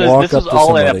totally just walk up to somebody. This was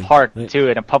all in a park, too,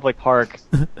 in a public park.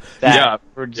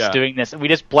 We're just doing this. We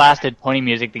just blasted pony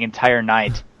music the entire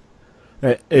night.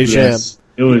 Hey, yes,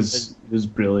 it was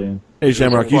brilliant. Hey,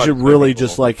 Shamrock, you should really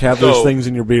just have those things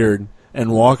in your beard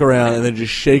and walk around and then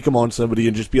just shake them on somebody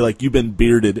and just be like, "You've been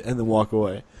bearded," and then walk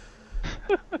away.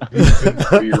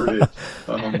 Bearded.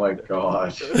 Oh my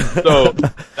gosh! So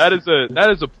that is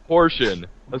a portion,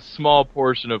 a small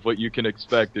portion of what you can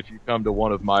expect if you come to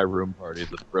one of my room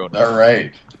parties at the Bronycon. All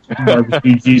right.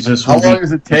 Barbecue Jesus. How long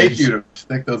does it take you to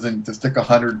stick those in? To stick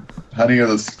 100 of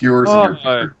those skewers in your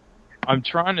beard? I'm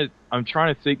trying to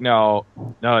think now.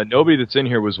 No, nobody that's in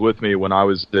here was with me when I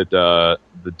was at the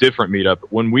different meetup.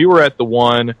 When we were at the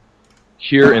one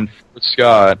here in Fort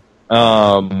Scott.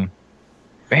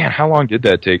 Man, how long did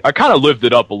that take? I kind of lived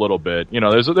it up a little bit.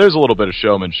 There's a little bit of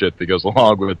showmanship that goes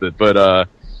along with it, but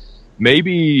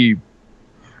maybe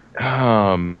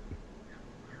 10,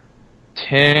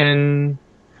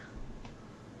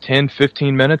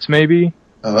 15 minutes, maybe.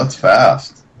 Oh, that's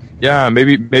fast. Yeah,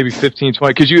 maybe 15,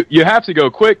 20. Because you have to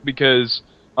go quick because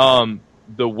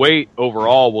the weight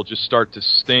overall will just start to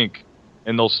stink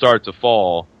and they'll start to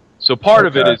fall. So part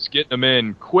of it is getting them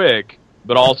in quick,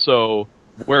 but also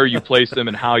where you place them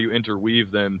and how you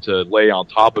interweave them to lay on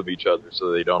top of each other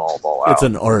so they don't all fall out. It's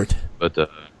an art. But,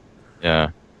 yeah.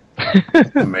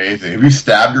 That's amazing. Have you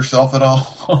stabbed yourself at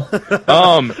all?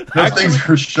 Those things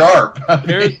are sharp.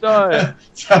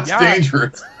 Sounds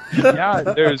dangerous. Yeah,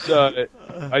 there's,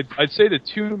 I'd say the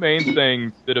two main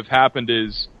things that have happened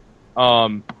is,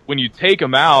 when you take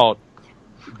them out,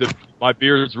 my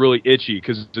beard is really itchy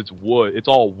because it's wood. It's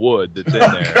all wood that's in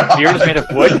there. God. Beard is made of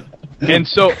wood? And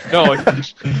so, no. My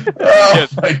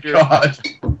God.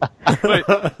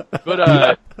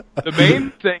 But the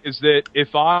main thing is that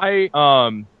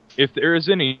if there is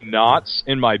any knots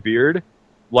in my beard,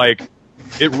 it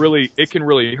can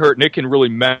really hurt and it can really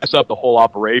mess up the whole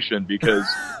operation because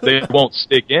they won't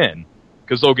stick in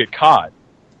because they'll get caught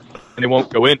and they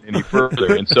won't go in any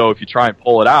further. And so if you try and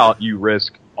pull it out, you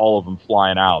risk all of them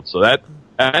flying out. So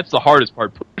that's the hardest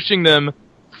part, pushing them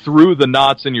through the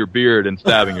knots in your beard and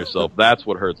stabbing yourself. That's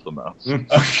what hurts the most.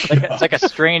 It's like a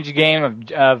strange game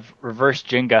of reverse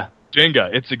Jenga. Jenga.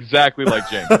 It's exactly like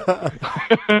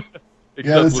Jenga.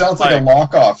 Yeah, this sounds like a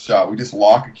lock-off shot. We just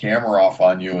lock a camera off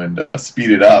on you and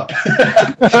speed it up.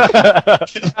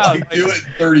 Do it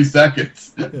in 30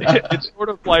 seconds. It's sort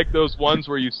of like those ones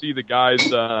where you see the guys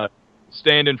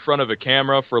stand in front of a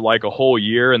camera for like a whole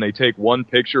year and they take one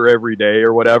picture every day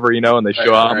or whatever, and they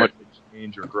show how much they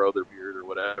change or grow their beard or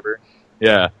whatever.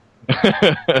 Yeah.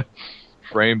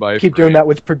 Frame by Keep frame. doing that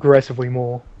with progressively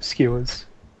more skewers.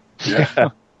 Yeah.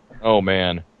 Oh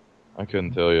man, I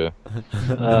couldn't tell you.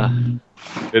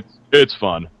 It's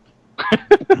fun.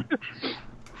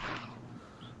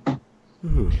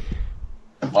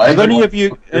 Have any of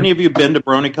you been to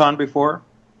Bronycon before?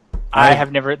 I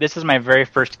have never. This is my very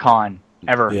first con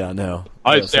ever. Yeah, no.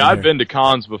 I'd say I've been to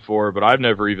cons before, but I've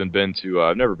never even been to.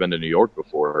 I've never been to New York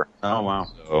before. Oh wow!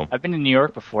 So I've been to New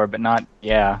York before, but not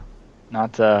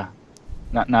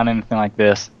anything like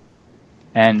this.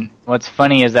 And what's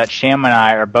funny is that Sham and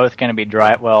I are both going to be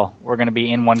we're going to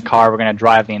be in one car. We're going to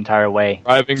drive the entire way.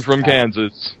 driving from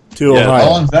Kansas to Yes. Ohio. How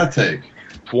long does that take?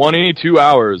 22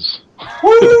 hours.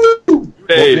 Woo!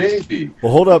 Days. Baby.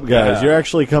 Well, hold up, guys. Yeah. You're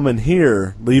actually coming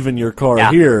here, leaving your car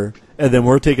Yeah. here, and then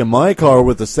we're taking my car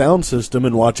with the sound system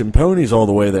and watching ponies all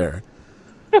the way there.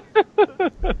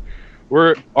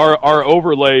 Our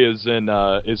overlay is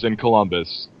in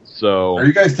Columbus. So Are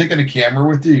you guys taking a camera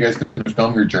with you? You guys can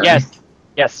film your journey?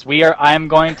 Yes, we are. I'm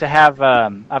going to have.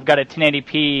 I've got a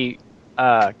 1080p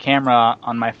camera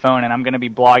on my phone, and I'm going to be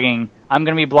blogging. I'm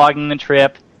going to be blogging the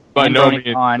trip. by and no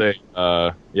Bronycon, means,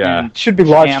 yeah. and Should be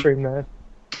live Sham. streamed though.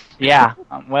 Yeah.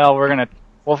 Well,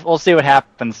 we'll see what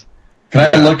happens. Can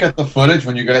I look at the footage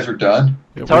when you guys are done?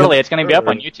 Yeah, Totally, it's going to be up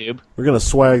on YouTube. We're going to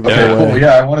swag the Yeah. whole Cool. way.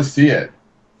 Yeah, I want to see it.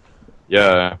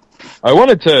 Yeah, I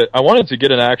wanted to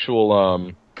get an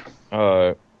actual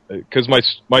because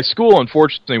my school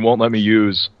unfortunately won't let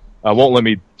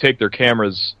me take their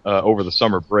cameras over the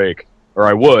summer break, or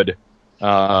I would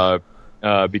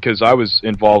because I was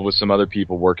involved with some other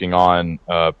people working on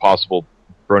possible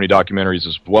Brony documentaries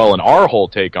as well, and our whole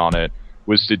take on it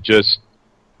was to just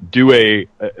do a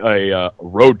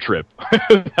road trip.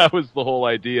 That was the whole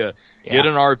idea. Yeah. Get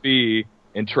an RV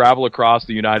and travel across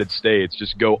the United States.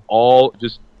 Just go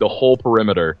just the whole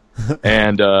perimeter,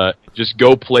 and just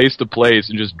go place to place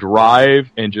and just drive,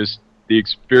 and just the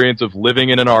experience of living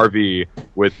in an RV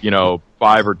with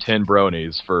 5 or 10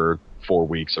 bronies for 4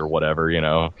 weeks or whatever.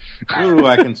 Ooh,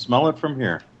 I can smell it from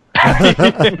here.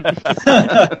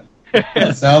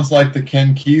 It sounds like the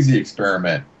Ken Kesey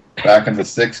experiment back in the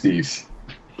 60s.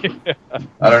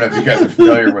 I don't know if you guys are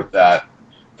familiar with that.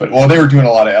 But, they were doing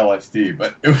a lot of LSD,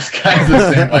 but it was kind of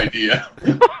the same idea.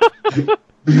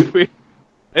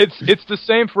 It's the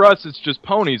same for us. It's just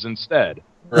ponies instead.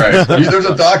 Right. There's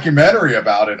a documentary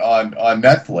about it on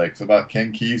Netflix about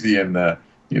Ken Kesey and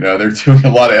they're doing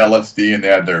a lot of LSD, and they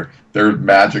had their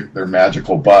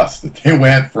magical bus that they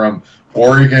went from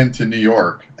Oregon to New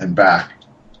York and back.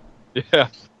 Yeah,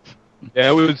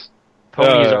 it was.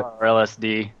 Ponies are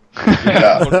LSD.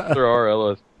 Yeah. There are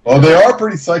LSD. Well, they are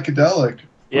pretty psychedelic. For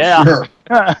Yeah. Sure.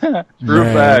 True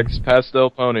Man. facts. Pastel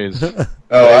ponies.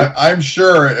 I'm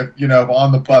sure if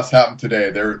on the bus happened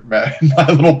today, My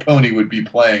Little Pony would be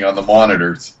playing on the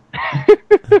monitors.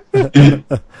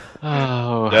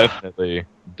 Oh. Definitely.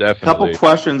 Couple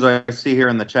questions I see here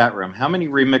in the chat room. How many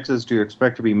remixes do you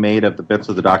expect to be made of the bits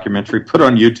of the documentary put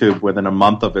on YouTube within a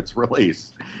month of its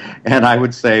release? And I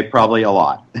would say probably a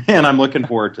lot. And I'm looking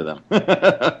forward to them.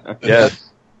 Yes.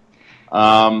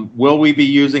 Will we be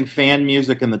using fan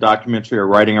music in the documentary or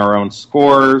writing our own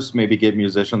scores? Maybe get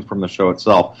musicians from the show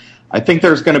itself. I think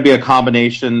there's going to be a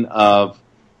combination of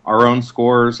our own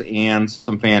scores and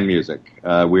some fan music.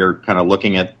 We're kind of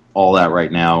looking at all that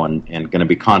right now, and going to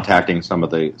be contacting some of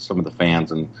the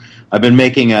fans. And I've been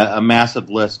making a massive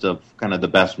list of kind of the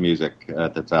best music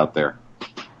that's out there.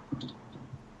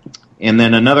 And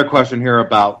then another question here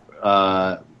about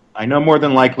I know more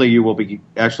than likely you will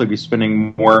actually be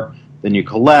spending more than you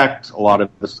collect. A lot of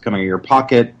this is coming out of your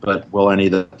pocket, but will any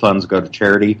of the funds go to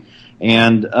charity?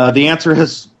 And the answer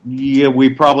is, yeah, we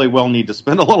probably will need to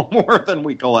spend a little more than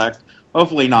we collect.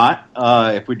 Hopefully not,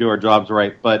 if we do our jobs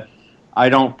right. But I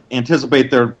don't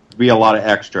anticipate there to be a lot of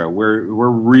extra. We're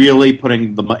really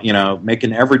putting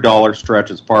making every dollar stretch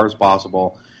as far as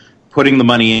possible, putting the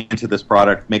money into this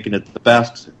product, making it the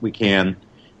best we can.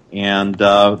 And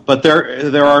but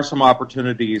there are some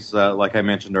opportunities, like I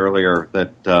mentioned earlier,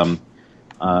 that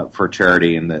for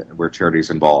charity and where charity's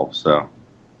involved. So,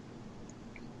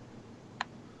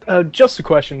 just a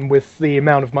question: with the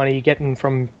amount of money you're getting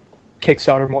from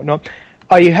Kickstarter and whatnot,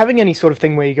 are you having any sort of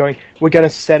thing where you're going, we're going to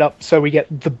set up so we get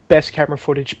the best camera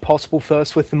footage possible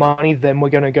first with the money, then we're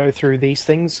going to go through these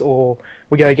things, or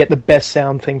we're going to get the best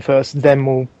sound thing first, then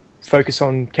we'll focus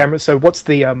on camera? So what's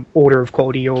the order of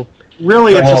quality you're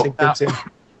really, purchasing?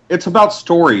 it's about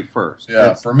story first.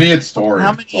 Yeah, for me, it's story.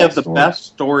 How many of the best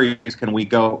stories can we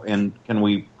go and can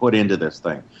we put into this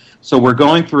thing? So we're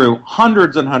going through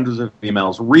hundreds and hundreds of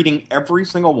emails, reading every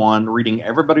single one, reading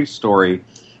everybody's story,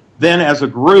 then as a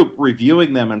group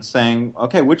reviewing them and saying,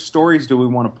 okay, which stories do we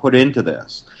want to put into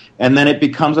this? And then it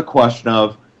becomes a question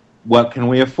of what can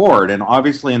we afford? And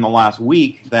obviously in the last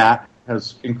week, that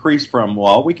has increased from,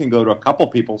 well, we can go to a couple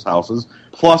people's houses,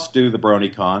 plus do the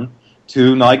Bronycon,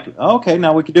 to like, okay,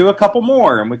 now we can do a couple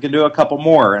more, and we can do a couple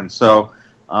more. And so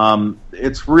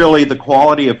It's really the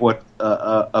quality of what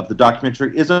of the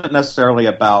documentary isn't necessarily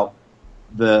about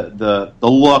the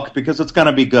look, because it's going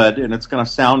to be good and it's going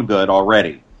to sound good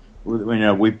already.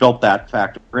 We built that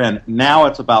factor in. Now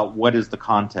it's about what is the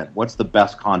content. What's the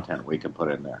best content we can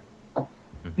put in there.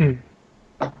 Mm.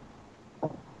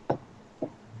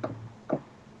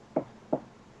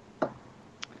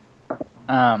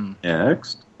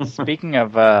 Next. Speaking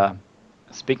of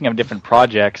different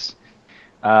projects,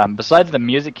 besides the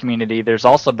music community, there's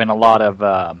also been a lot of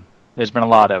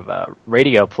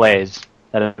radio plays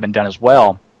that have been done as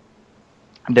well.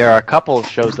 There are a couple of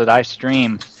shows that I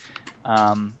stream.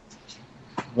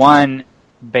 One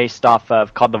based off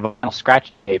of called the Vinyl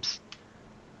Scratch Tapes.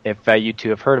 If you two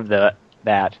have heard of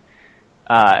that,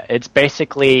 it's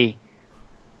basically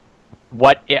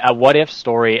a what if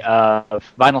story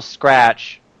of Vinyl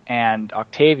Scratch and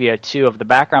Octavia, two of the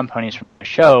background ponies from the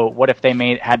show. What if they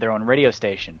had their own radio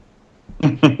station?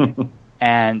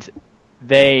 And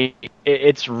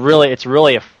it's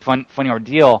really a funny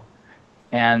ordeal,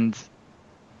 and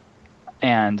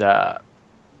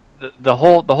the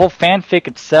whole fanfic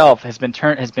itself has been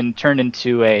turned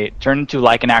into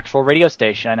like an actual radio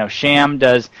station. I know Sham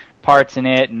does parts in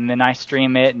it, and then I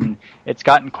stream it, and it's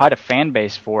gotten quite a fan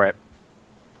base for it.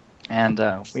 And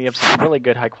we have some really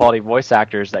good high-quality voice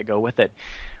actors that go with it.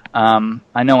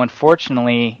 I know,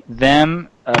 unfortunately,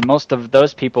 most of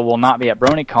those people will not be at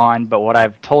Bronycon, but what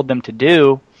I've told them to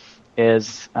do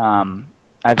is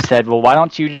I've said, well, why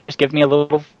don't you just give me a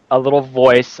little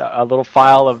voice, a little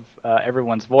file of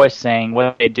everyone's voice saying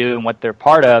what they do and what they're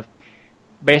part of,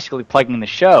 basically plugging the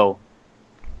show,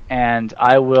 and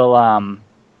I will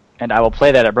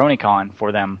play that at Bronycon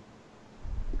for them.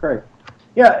 Great.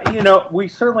 Yeah, we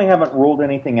certainly haven't ruled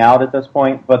anything out at this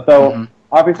point, but though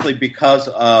obviously because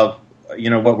of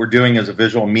what we're doing as a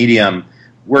visual medium,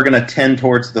 we're going to tend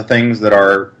towards the things that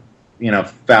are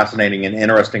fascinating and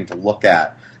interesting to look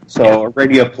at. So a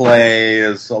radio play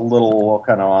is a little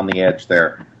kind of on the edge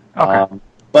there. Okay.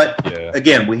 But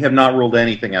again, we have not ruled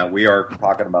anything out. We are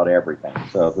talking about everything,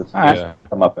 so this will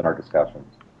come up in our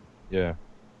discussions. Yeah.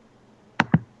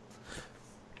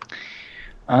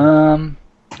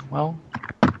 Well,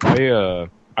 I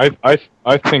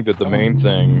think that the main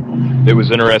thing that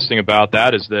was interesting about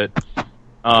that is that,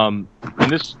 and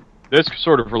this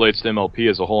sort of relates to MLP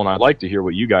as a whole, and I'd like to hear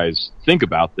what you guys think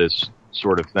about this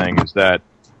sort of thing, is that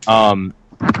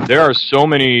there are so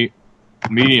many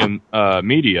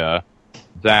media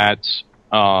that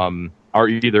are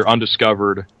either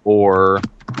undiscovered or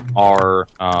are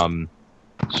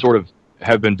sort of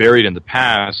have been buried in the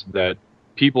past that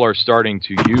people are starting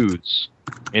to use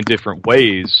in different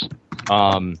ways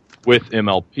with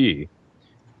MLP.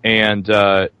 And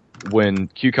when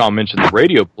Qcom mentioned the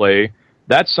radio play,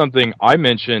 that's something I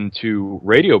mentioned to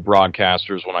radio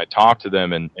broadcasters when I talk to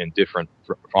them on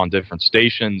different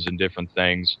stations and different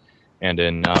things, and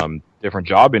in different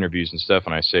job interviews and stuff.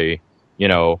 And I say,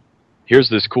 here's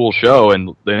this cool show,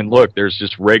 and then look, there's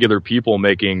just regular people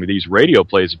making these radio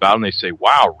plays about it, and they say,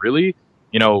 wow, really?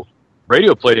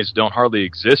 Radio plays don't hardly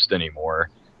exist anymore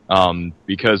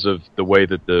because of the way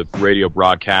that the radio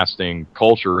broadcasting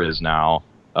culture is now,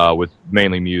 with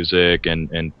mainly music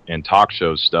and talk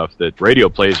show stuff, that radio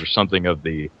plays are something of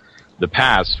the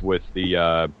past, with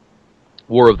the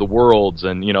War of the Worlds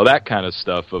and that kind of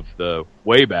stuff of the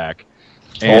way back.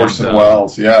 Orson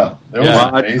Welles, yeah.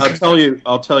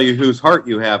 I'll tell you whose heart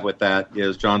you have with that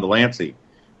is John Delancey.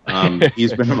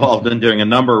 He's been involved in doing a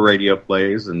number of radio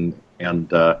plays, and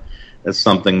it's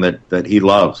something that he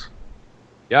loves.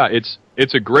 Yeah, it's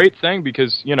a great thing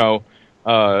because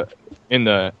at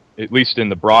least in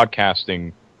the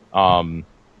broadcasting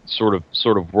sort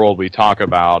of world, we talk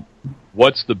about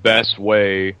what's the best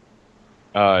way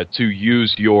to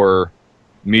use your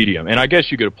medium, and I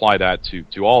guess you could apply that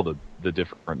to all the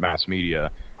different mass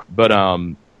media. But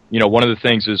one of the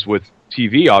things is with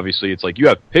TV, obviously, it's like you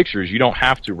have pictures, you don't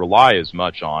have to rely as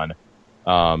much on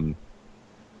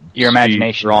your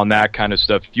imagination or on that kind of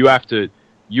stuff.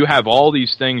 You have all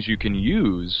these things you can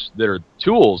use that are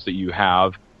tools that you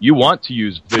have. You want to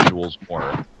use visuals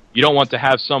more. You don't want to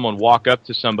have someone walk up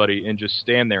to somebody and just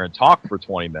stand there and talk for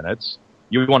 20 minutes.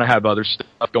 You want to have other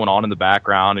stuff going on in the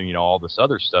background and all this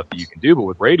other stuff that you can do. But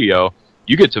with radio,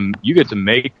 you get to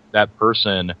make that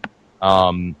person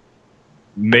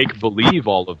make believe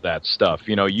all of that stuff.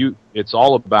 It's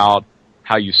all about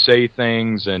how you say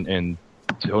things and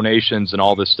donations and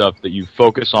all this stuff that you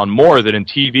focus on more, that in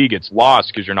TV gets lost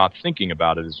because you're not thinking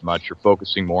about it as much. You're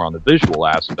focusing more on the visual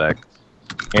aspect.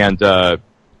 And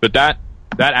but that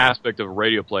aspect of a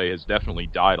radio play has definitely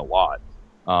died a lot.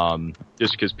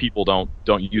 just because people don't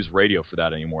use radio for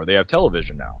that anymore. They have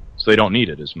television now, so they don't need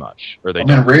it as much. Or they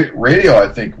radio. I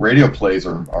think radio plays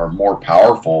are more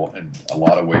powerful in a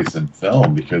lot of ways than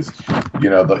film, because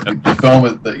the film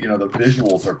the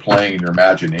visuals are playing in your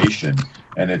imagination,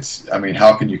 and it's, I mean,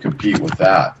 how can you compete with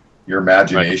that? Your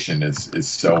imagination is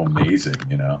so amazing.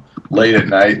 Late at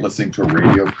night listening to a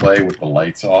radio play with the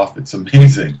lights off, it's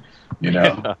amazing.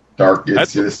 Dark.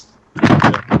 It's just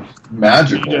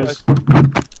magical.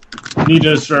 Need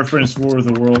to reference War of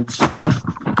the Worlds.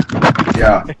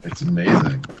 Yeah, it's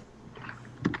amazing.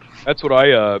 That's what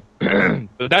I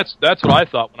that's what I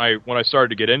thought when I started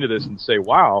to get into this and say,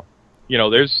 wow,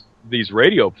 there's these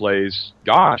radio plays.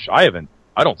 Gosh, I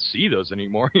don't see those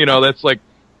anymore. That's like,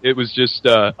 it was just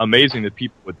amazing that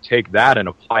people would take that and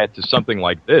apply it to something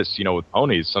like this. With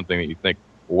ponies, something that you think,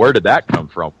 where did that come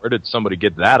from? Where did somebody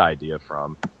get that idea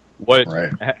from?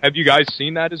 Have you guys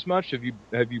seen that as much? Have you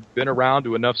been around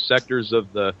to enough sectors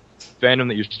of the fandom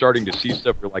that you're starting to see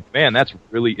stuff? You're like, man, that's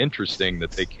really interesting that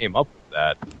they came up with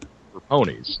that for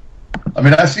ponies. I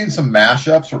mean, I've seen some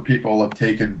mashups where people have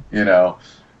taken, they've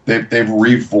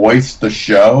revoiced the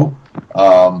show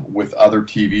with other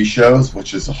TV shows,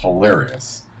 which is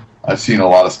hilarious. I've seen a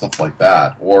lot of stuff like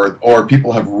that, or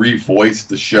people have revoiced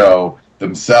the show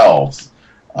themselves.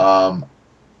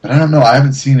 But I don't know. I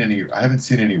haven't seen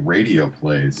any radio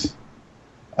plays.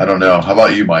 I don't know. How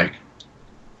about you, Mike?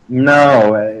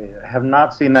 No, I have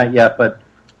not seen that yet. But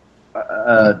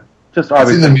just obviously, I've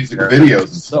seen the music videos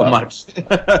and so much.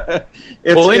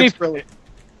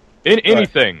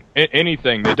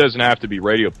 Anything that doesn't have to be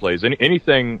radio plays.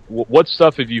 Anything. What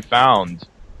stuff have you found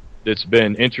that's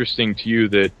been interesting to you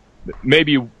that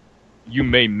maybe you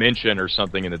may mention or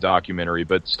something in the documentary?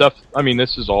 But stuff. I mean,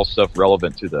 this is all stuff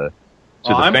relevant to the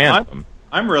fandom.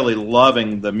 I'm really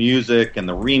loving the music and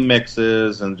the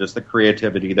remixes and just the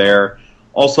creativity there.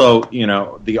 Also,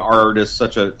 the art is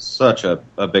such a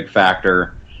big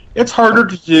factor. It's harder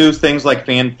to do things like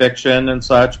fan fiction and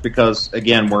such because,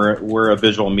 again, we're a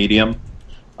visual medium.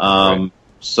 Right.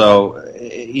 So,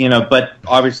 but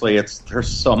obviously there's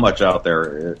so much out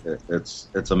there.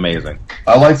 It's amazing.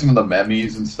 I like some of the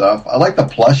memes and stuff. I like the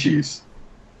plushies.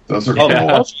 Those are cool. The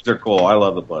plushies are cool. I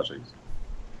love the plushies.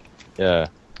 Yeah.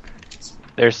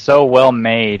 They're so well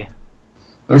made.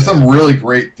 There's some really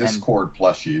great Discord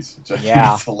plushies, which I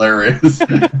think is hilarious.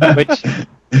 Which,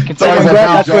 I'm glad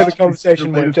that's where the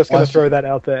conversation went. Just going to throw that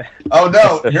out there. Oh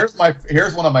no! Here's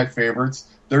one of my favorites.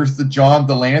 There's the John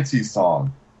Delancey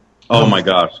song. Oh my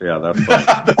gosh! Yeah, that's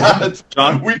funny.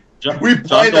 John, we John played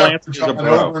that Delancey is a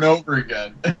bro. over and over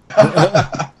again.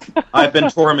 I've been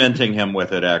tormenting him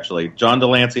with it. Actually, John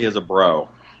Delancey is a bro.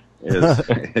 Is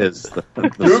the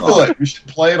Google song. it. You should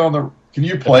play it on the. Can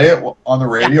you play it on the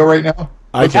radio right now?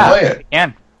 I Let's can. play it.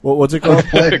 Can. What's it called?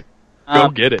 Play it. Go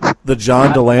get it. The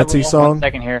John Delancey 1 song?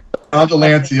 second here. John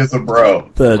Delancey is a bro.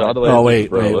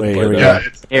 Wait. Here we go.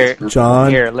 Here,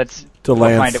 John let's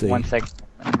Delancey. find it 1 second.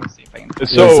 Let me see if I can.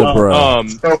 It's a bro.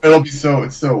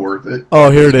 It's so worth it.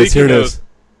 Oh, here it is. Here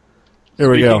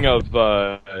we go.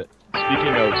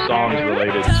 Speaking of songs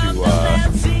related to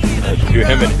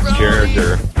him and his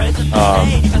character,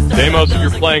 Deimos, if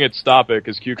you're playing it, stop it,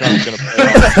 because Qcom's going to play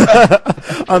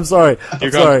it. I'm sorry. Play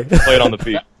it on the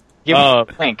feed. Give me the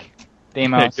link,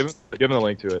 Deimos. Give him the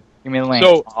link to it. Give me the link.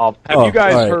 So, have you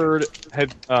guys right. heard?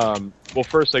 Well,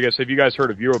 first, I guess, have you guys heard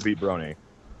of Eurobeat Brony?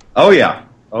 Oh yeah.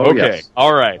 Oh okay. Yes.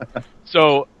 All right.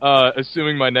 So,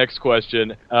 assuming my next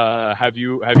question, have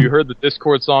you heard the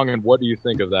Discord song, and what do you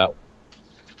think of that one?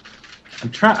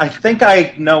 I think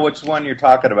I know which one you're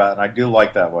talking about, and I do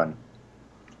like that one.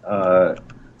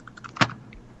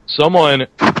 Someone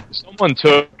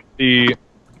took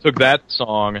that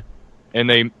song and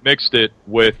they mixed it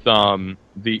with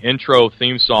the intro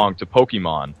theme song to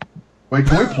Pokemon. Wait,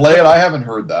 can we play it? I haven't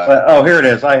heard that. Here it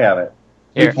is. I have it.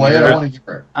 Can we play it? I want to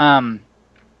hear it.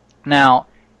 Now,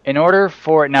 in order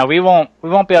for we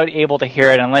won't be able to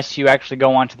hear it unless you actually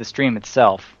go onto the stream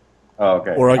itself. Oh,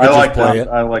 okay. Or I could just play it.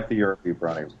 I like the Eurobeat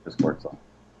Brony Discord song.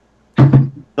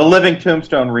 The Living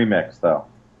Tombstone remix, though.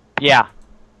 Yeah,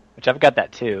 which I've got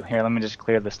that too. Here, let me just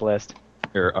clear this list.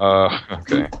 Here,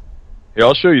 okay. Here,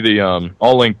 I'll show you the.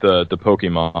 I'll link the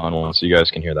Pokemon one so you guys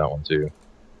can hear that one too.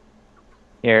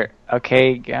 Here,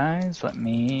 okay, guys, let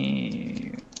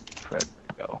me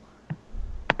go.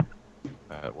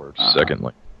 That works. Second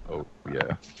link. Oh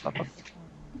yeah.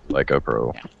 Like a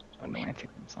pro. Yeah. Let me take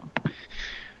this song.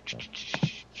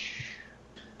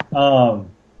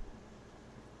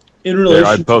 In relation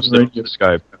I posted to it to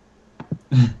Skype.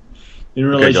 in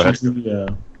relation to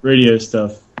the radio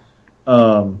stuff,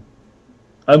 I'm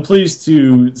pleased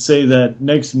to say that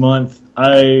next month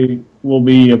I will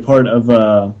be a part of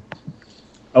a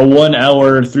 1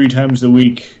 hour, 3 times a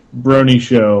week Brony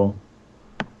show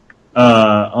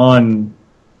on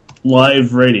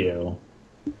live radio.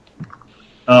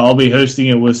 I'll be hosting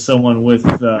it with someone with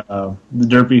the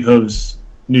Derpy Hooves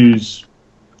News,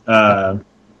 And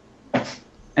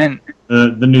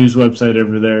the news website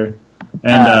over there.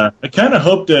 And I kind of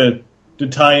hope to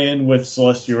tie in with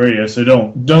Celestia Radio, so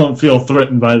don't feel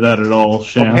threatened by that at all,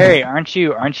 Sham. Harry, aren't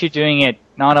you doing it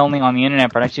not only on the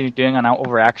internet, but actually doing it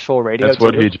over actual radio? That's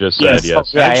what he just said.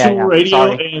 Yes. Actual radio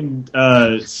Sorry. and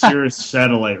Sirius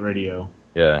satellite radio.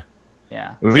 Yeah.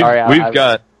 Yeah. We've Sorry,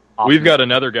 got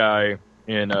another guy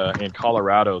in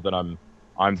Colorado that I'm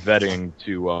vetting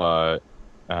to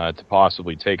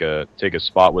possibly take a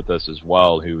spot with us as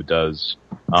well, who does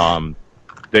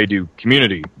they do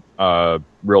community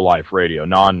real life radio,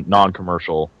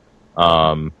 non-commercial,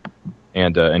 and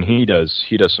he does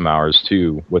some hours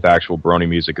too with actual Brony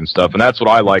music and stuff. And that's what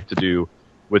I like to do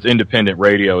with independent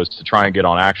radio, is to try and get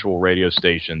on actual radio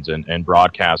stations and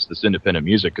broadcast this independent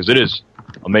music, because it is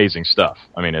amazing stuff.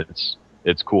 I mean,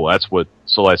 it's cool. That's what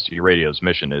Celestia Radio's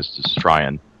mission is, to try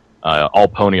and all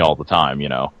pony all the time. You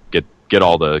know, get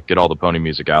all the pony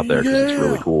music out there, because it's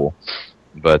really cool.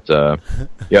 But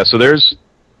yeah, so there's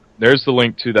the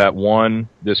link to that one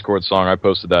Discord song. I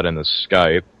posted that in the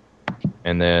Skype,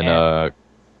 and then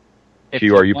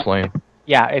Q, are you playing?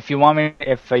 Yeah, if you want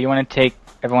to take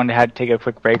everyone to have to take a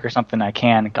quick break or something, I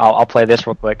can. I'll play this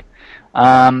real quick.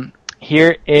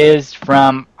 Here is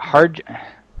from Hergest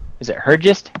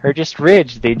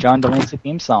Ridge, the John Delancey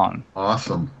theme song,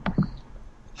 Awesome.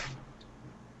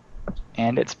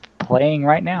 and it's playing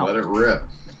right now. Let it rip.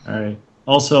 All right.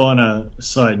 Also, on a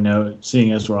side note,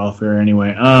 seeing as we're off air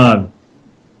anyway,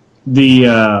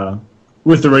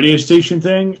 with the radio station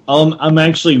thing, I'm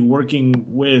actually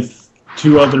working with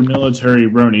 2 other military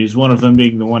bronies. One of them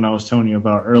being the one I was telling you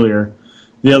about earlier.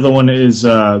 The other one is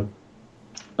a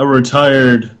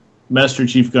retired Master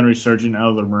Chief Gunnery Sergeant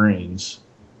out of the Marines.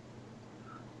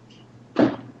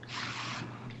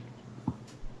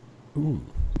 Ooh.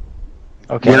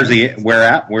 Okay.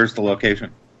 Where's the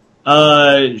location?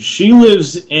 She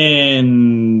lives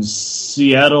in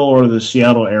Seattle, or the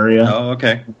Seattle area. Oh,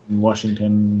 okay. In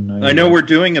Washington. I know we're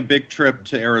doing a big trip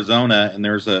to Arizona, and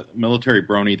there's a military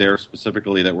brony there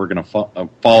specifically that we're going to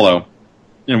follow.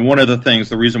 And one of the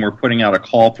reason we're putting out a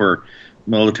call for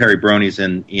military bronies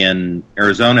in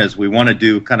Arizona is we want to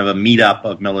do kind of a meetup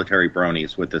of military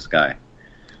bronies with this guy.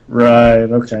 Right,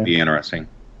 okay. It'd be interesting.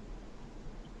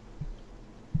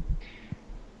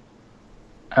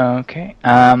 Okay. Do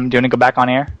you want to go back on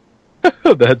air?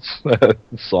 That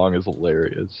song is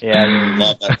hilarious. Yeah.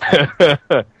 Love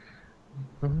that.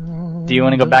 Do you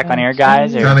want to go back on air,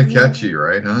 guys? Or? Kind of catchy,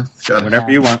 right? Huh? It's got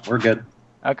Whatever you want, we're good.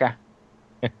 Okay.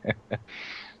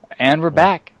 And we're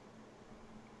back.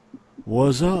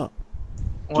 What's up?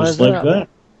 Just like that.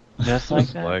 Just like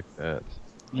Just that. like that.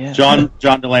 Yeah. John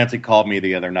Delancey called me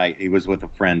the other night. He was with a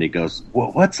friend. He goes,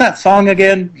 "What's that song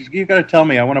again? You got to tell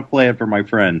me. I want to play it for my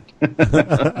friend."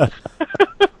 Man,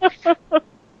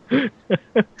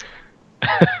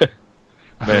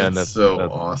 that's so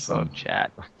that's awesome.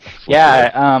 Chat.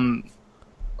 Yeah.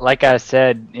 Like I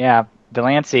said, yeah,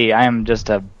 Delancey. I am just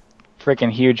a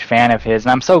freaking huge fan of his,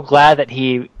 and I'm so glad that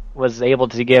he was able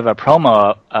to give a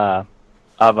promo of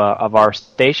our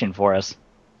station for us.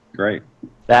 Great.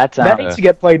 That needs to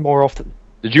get played more often.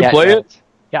 Did you play it?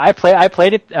 Yeah, I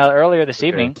played it earlier this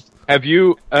evening. Have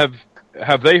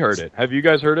they heard it? Have you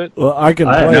guys heard it? Well, I can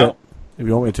play it if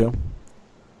you want me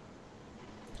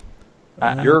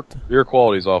to. Your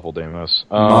quality's awful, Deimos.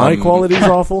 My quality's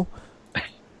awful.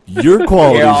 Your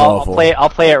quality's awful. I'll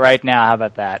play it right now. How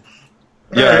about that?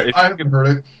 Yeah, Right, I haven't heard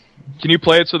it. Can you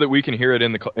play it so that we can hear it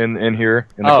in the call? In the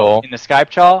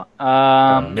Skype call?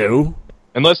 No.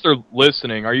 Unless they're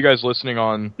listening. Are you guys listening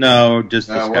on? No, just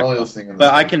the No, we're Skype. only listening in the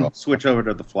But I Skype can call. switch over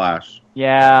to the Flash.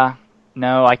 Yeah.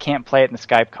 No, I can't play it in the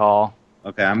Skype call.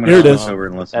 Okay, I'm Here going it to is. switch over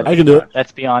and listen. I can do it.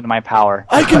 That's beyond my power.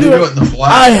 I How can do you do do it. it in the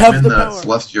Flash? I have I'm in the the power.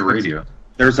 Celestia Radio.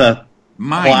 There's a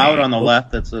My cloud name. on the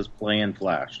left that says "Play in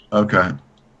Flash." Okay.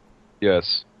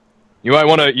 Yes. You might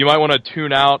want to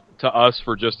tune out to us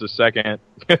for just a second,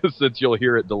 since you'll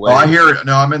hear it Oh, delayed. I hear it.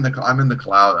 No, I'm in the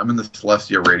cloud. I'm in the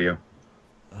Celestia Radio.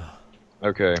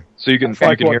 Okay, so you can It's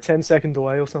like, hear. 10-second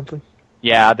delay or something?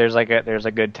 Yeah, there's a good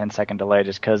 10-second delay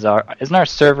just because isn't our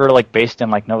server based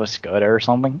in Nova Scotia or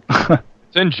something?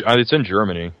 It's in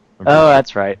Germany. Oh,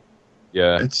 that's right.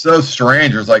 Yeah. It's so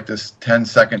strange. There's like this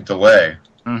 10-second delay.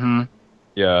 Mm-hmm.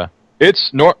 Yeah.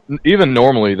 It's even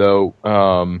normally though.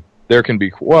 There can be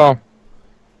quite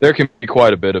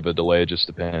a bit of a delay. It just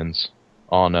depends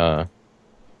on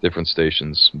different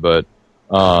stations. But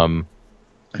yeah,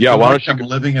 feel why like don't I'm you?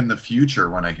 living in the future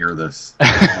when I hear this.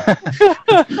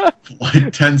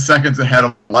 Like 10 seconds ahead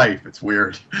of life. It's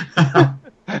weird.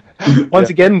 Once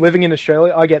again, living in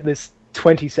Australia, I get this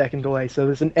 20-second delay, so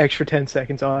there's an extra 10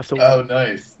 seconds I have to wait. Oh,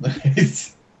 nice.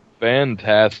 Nice.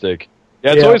 Fantastic.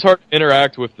 Yeah, it's Yeah. always hard to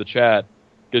interact with the chat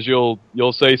because you'll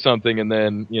say something and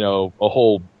then a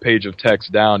whole page of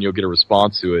text down, you'll get a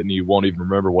response to it and you won't even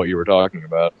remember what you were talking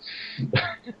about.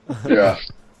 Yeah.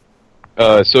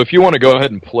 So if you want to go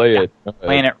ahead and play it,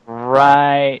 Playing it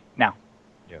right now.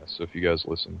 yeah. So if you guys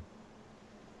listen.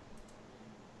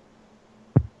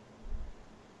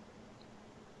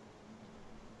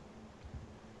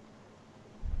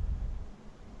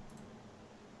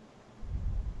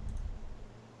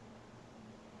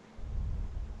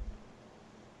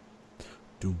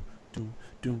 Doom, doom,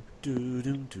 doom, doom,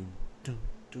 doom, doom, doom,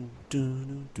 doom,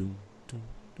 doom, doom, doom,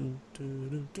 doom,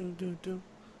 doom, doom, doom, doom.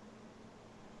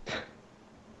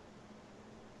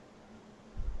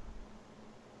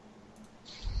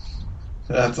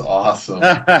 That's awesome.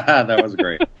 That was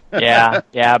great. Yeah.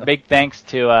 Big thanks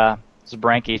to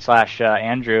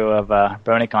Zabranki/Andrew of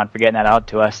Bronycon for getting that out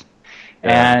to us.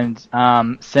 Yeah. And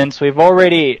since we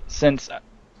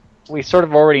sort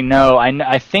of already know,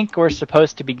 I think we're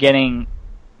supposed to be getting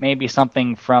maybe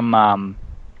something from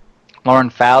Lauren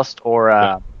Faust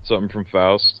or Something from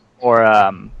Faust.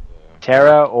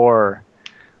 Tara, or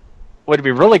would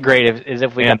be really great is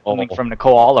if we And got something all. from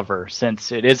Nicole Oliver,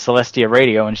 since it is Celestia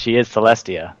Radio and she is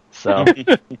Celestia. So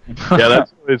Yeah,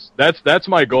 that's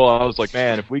my goal. I was like,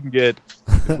 man, if we can get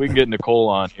Nicole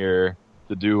on here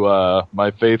to do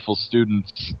my faithful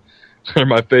students or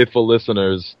my faithful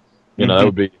listeners,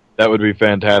 that would be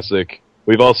fantastic.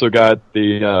 We've also got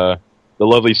the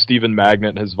lovely Stephen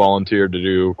Magnet has volunteered to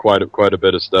do quite a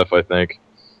bit of stuff, I think,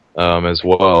 as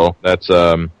well. That's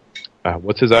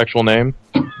what's his actual name?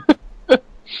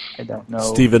 I don't know.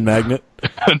 Stephen Magnet.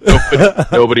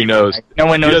 Nobody knows. No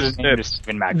one He knows does his name. snips. Just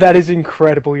Stephen Magnet. That is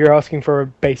incredible. You're asking for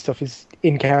based off his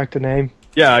in-character name.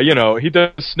 Yeah, he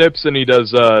does snips and he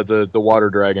does the water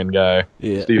dragon guy,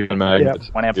 Yeah. Stephen Magnet.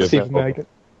 One episode. Stephen Magnet.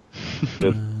 He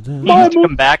needs to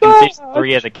come back in season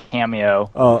 3 as a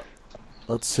cameo.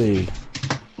 Let's see.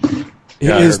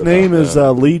 Yeah, I His heard name about is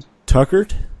that. Lee Tucker?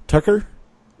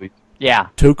 Yeah.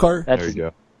 Tokar? There That's you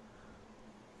go.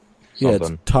 Yeah, it's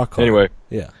Something. Tucker. Anyway,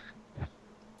 Yeah.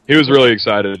 he was really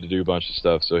excited to do a bunch of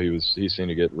stuff, so he seemed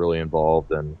to get really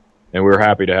involved, and we were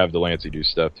happy to have Delancey do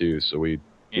stuff too. So we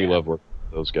love working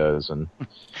with those guys and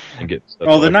get stuff.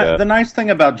 Well, like that. the nice thing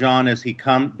about John is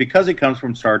because he comes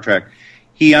from Star Trek,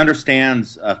 he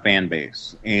understands a fan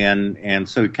base, and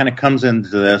so he kind of comes into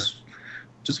this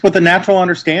just with a natural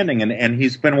understanding, and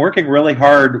he's been working really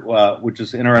hard, which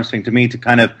is interesting to me, to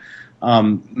kind of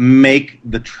make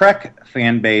the Trek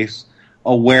fan base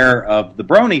aware of the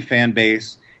Brony fan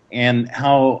base and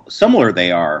how similar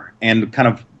they are, and kind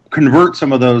of convert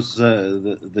some of those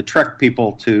the Trek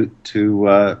people to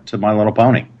My Little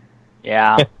Pony.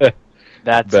 Yeah.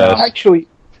 That's Best. Actually,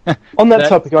 on that That-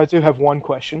 topic, I do have one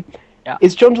question. Yeah.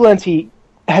 Is John Delancey,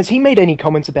 has he made any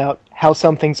comments about how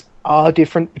some things are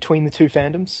different between the two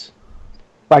fandoms?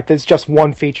 Like, there's just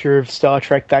one feature of Star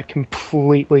Trek that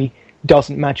completely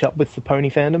doesn't match up with the pony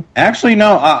fandom? Actually,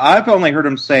 no. I've only heard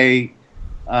him say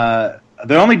the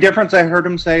only difference I heard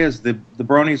him say is the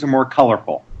bronies are more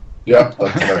colorful. Yep,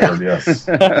 that's what I heard, yes.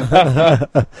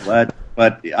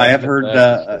 But I have heard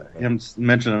him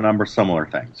mention a number of similar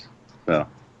things. So,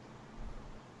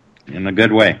 in a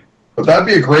good way. But that'd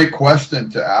be a great question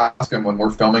to ask him when we're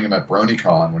filming him at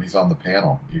BronyCon when he's on the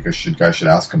panel. You guys should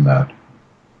ask him that.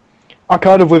 I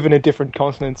kind of live in a different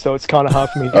continent, so it's kind of hard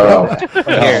for me to Oh.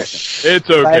 Here. It's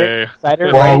okay.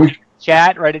 Cider, Well,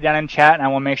 write it down in chat, and I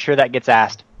will make sure that gets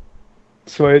asked.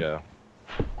 Sweet. Yeah,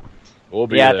 we'll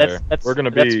be Yeah, there. We're gonna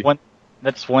be.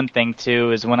 That's one thing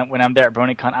too. Is when I'm there at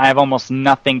BronyCon, I have almost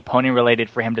nothing pony related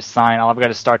for him to sign. All I've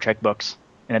got is Star Trek books,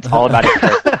 and it's all about it.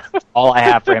 That's all I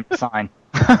have for him to sign.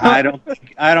 I don't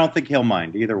think he'll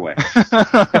mind either way.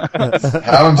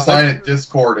 Have him sign at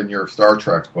Discord in your Star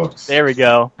Trek books. There we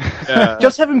go. Yeah.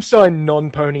 Just have him sign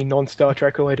non-pony, non-Star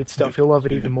Trek related stuff. He'll love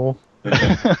it even more.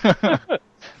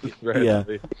 Right. Yeah.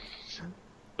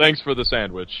 Thanks for the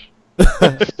sandwich.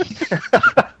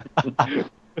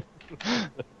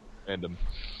 Random.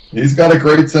 He's got a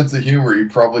great sense of humor. You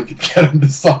probably could get him to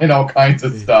sign all kinds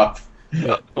of stuff.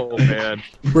 Oh man.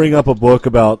 Bring up a book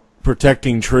about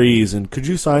protecting trees, and could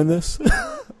you sign this?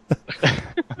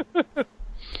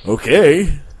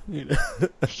 Okay.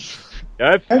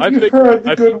 I figured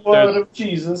of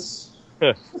Jesus?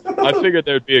 I figured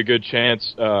there'd be a good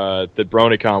chance that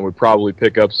BronyCon would probably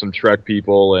pick up some Trek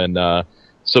people and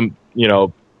some,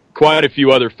 quite a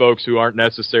few other folks who aren't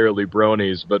necessarily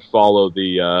bronies, but follow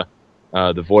the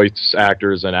voice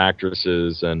actors and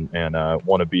actresses and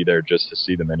want to be there just to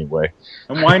see them anyway.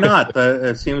 And why not?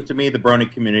 It seems to me the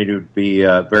brony community would be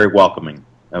very welcoming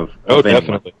of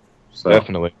definitely. So.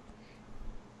 Definitely.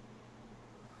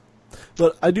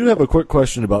 But I do have a quick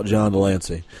question about John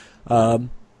Delancey.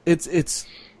 It's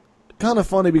kind of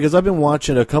funny because I've been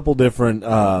watching a couple different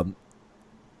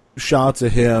shots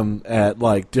of him at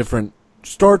like different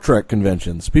Star Trek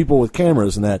conventions, people with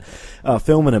cameras and that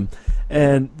filming him,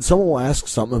 and someone will ask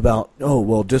something about,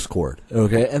 Discord,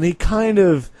 okay, and he kind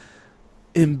of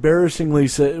embarrassingly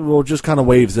just kind of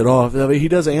waves it off. I mean, he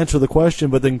does answer the question,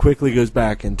 but then quickly goes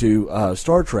back into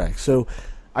Star Trek. So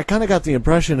I kind of got the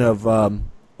impression of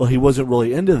he wasn't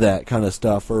really into that kind of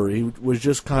stuff, or he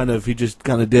just kind of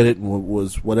did it and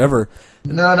was whatever.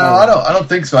 No, I don't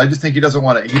think so. I just think he doesn't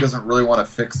really want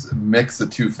to mix the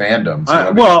two fandoms.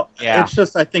 It's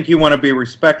just I think you want to be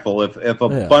respectful. If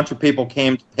a bunch of people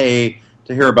came to pay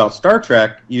to hear about Star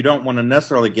Trek, you don't want to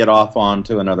necessarily get off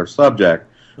onto another subject.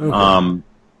 Okay.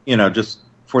 Just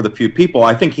for the few people,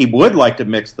 I think he would like to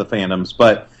mix the fandoms,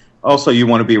 but also you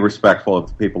want to be respectful of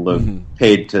the people who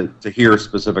paid to hear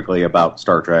specifically about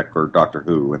Star Trek or Doctor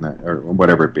Who and that, or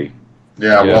whatever it be.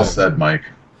 Yeah, well said, Mike.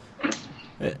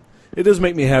 It does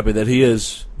make me happy that he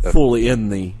is fully in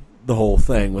the whole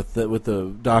thing with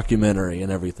the documentary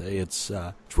and everything. It's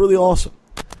really awesome.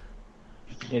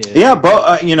 It is.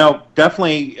 Yeah,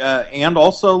 definitely, and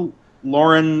also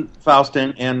Lauren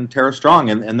Faustin and Tara Strong,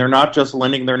 and they're not just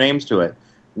lending their names to it.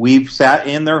 We've sat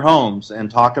in their homes and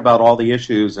talked about all the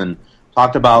issues and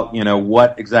talked about,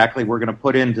 what exactly we're going to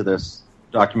put into this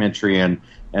documentary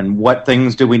and what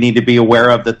things do we need to be aware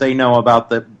of that they know about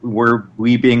that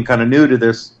we being kind of new to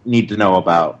this need to know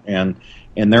about. And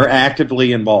they're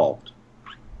actively involved.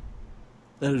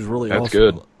 That is really That's awesome.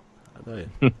 Good. I tell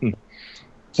you.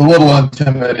 It's a little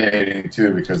intimidating,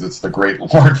 too, because it's the great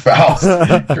Lauren Faust.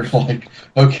 You're like,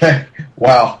 okay,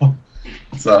 wow.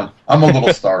 So I'm a little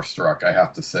starstruck, I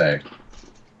have to say.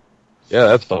 Yeah,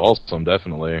 that's awesome,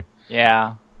 definitely.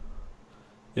 Yeah.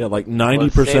 Yeah, like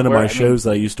 90% of my shows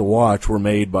that I used to watch were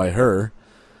made by her.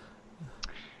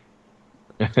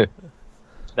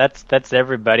 That's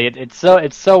everybody. It's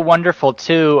so wonderful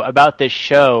too about this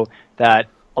show that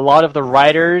a lot of the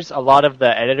writers, a lot of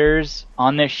the editors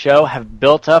on this show have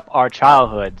built up our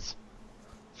childhoods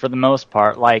for the most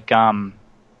part. Like I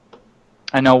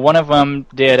know one of them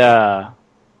did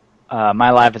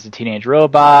My Life as a Teenage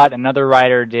Robot. Another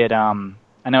writer did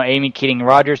I know Amy Keating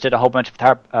Rogers did a whole bunch of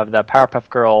the Powerpuff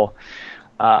Girl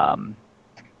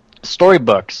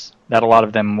storybooks that a lot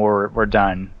of them were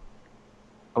done.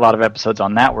 A lot of episodes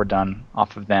on that were done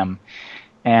off of them.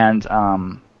 And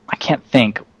I can't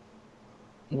think.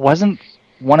 Wasn't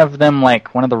one of them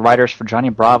like one of the writers for Johnny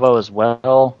Bravo as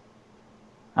well?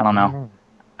 I don't know.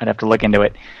 I'd have to look into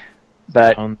it.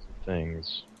 But tons of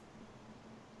things.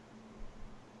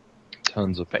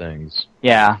 Tons of things.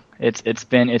 Yeah, it's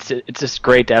just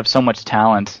great to have so much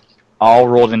talent all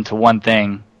rolled into one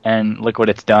thing, and look what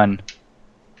it's done.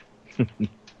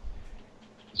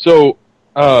 So,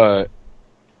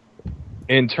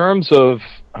 in terms of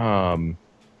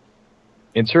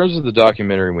the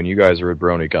documentary, when you guys are at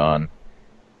BronyCon,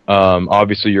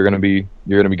 obviously you're gonna be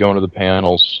going to the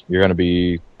panels. You're gonna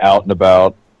be out and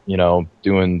about,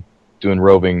 doing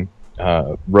roving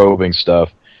stuff.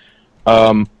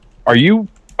 Are you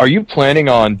planning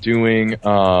on doing?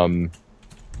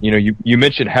 You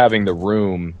mentioned having the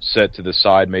room set to the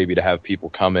side, maybe to have people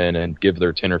come in and give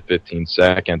their 10 or 15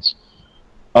 seconds.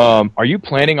 Are you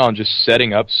planning on just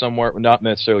setting up somewhere? Not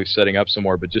necessarily setting up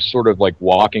somewhere, but just sort of like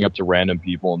walking up to random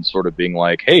people and sort of being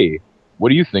like, "Hey, what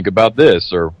do you think about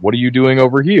this?" or "What are you doing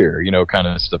over here?" Kind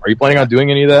of stuff. Are you planning on doing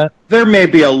any of that? There may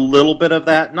be a little bit of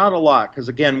that, not a lot, because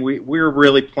again, we're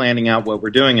really planning out what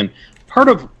we're doing, and part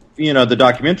of the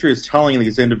documentary is telling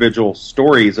these individual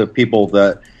stories of people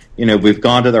that we've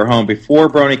gone to their home before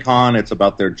BronyCon. It's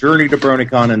about their journey to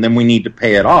BronyCon, and then we need to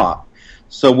pay it off.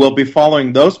 So we'll be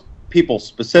following those people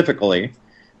specifically.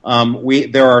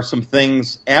 There are some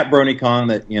things at BronyCon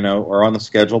that are on the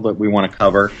schedule that we want to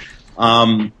cover.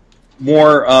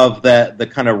 More of the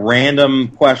kind of random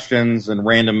questions and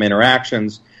random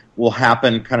interactions will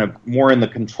happen kind of more in the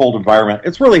controlled environment.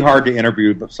 It's really hard to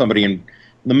interview somebody in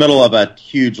the middle of a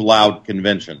huge, loud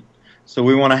convention. So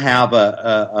we want to have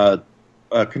a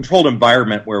controlled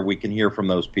environment where we can hear from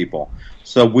those people.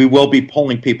 So we will be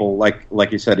pulling people,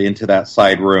 like you said, into that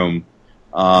side room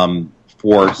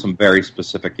for some very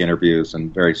specific interviews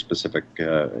and very specific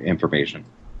information.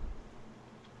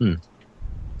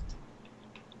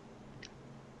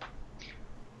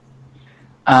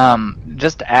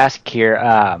 Just to ask here,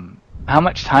 how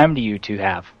much time do you two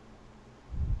have?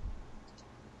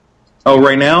 Oh,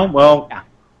 right now? Well, Yeah.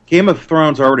 Game of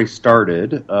Thrones already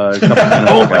started a couple minutes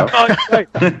Oh ago. my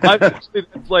god!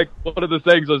 It's like one of the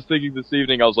things I was thinking this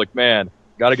evening. I was like, man,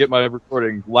 got to get my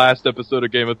recording last episode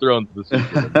of Game of Thrones this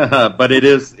evening. But it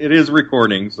is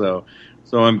recording, so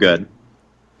I'm good.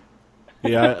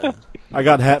 Yeah, I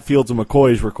got Hatfields and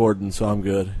McCoy's recording, so I'm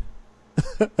good.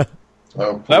 Oh,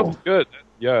 cool. That was good.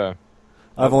 Yeah,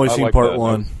 I've only I seen like part that.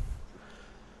 one.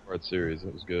 part series.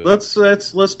 That was good. Let's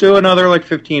do another like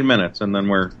 15 minutes, and then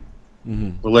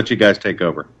Mm-hmm. we'll let you guys take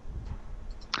over.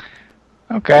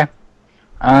 Okay.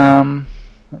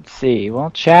 Let's see.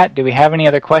 Well, chat, do we have any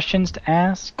other questions to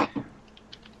ask?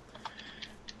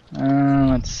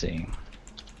 Let's see.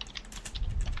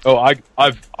 Oh,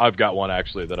 I've got one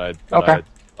actually that I thought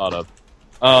of.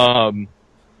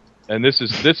 And this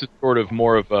is sort of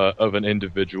more of an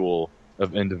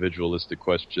individualistic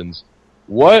questions.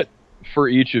 What for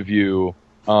each of you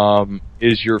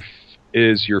is your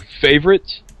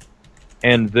favorite,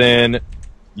 and then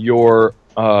your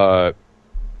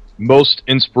most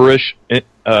inspiration?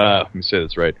 Let me say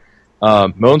this right.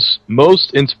 Most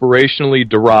inspirationally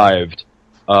derived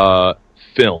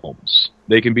films.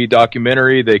 They can be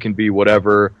documentary. They can be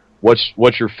whatever.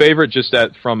 What's your favorite? Just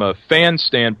from a fan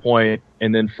standpoint,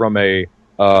 and then from a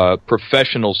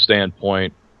professional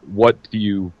standpoint, which do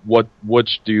you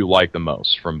like the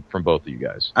most from both of you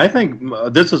guys? I think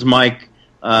this is Mike.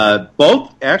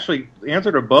 Both actually, the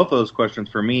answer to both of those questions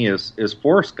for me is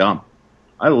Forrest Gump.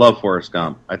 I love Forrest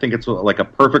Gump. I think it's like a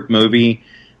perfect movie.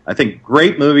 I think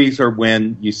great movies are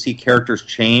when you see characters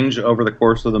change over the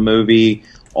course of the movie.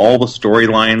 All the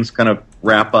storylines kind of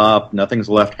wrap up. Nothing's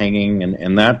left hanging,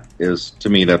 and that is, to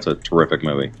me, that's a terrific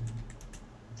movie.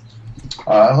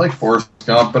 I like Forrest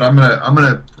Gump, but I'm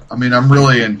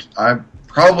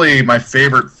probably my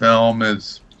favorite film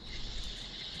is.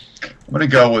 I'm gonna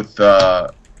go with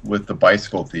The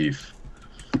Bicycle Thief.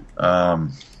 I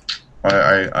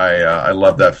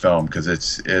love that film because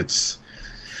it's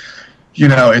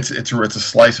a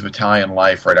slice of Italian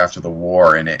life right after the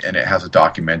war, and it has a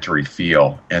documentary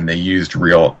feel, and they used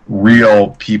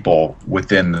real people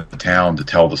within the town to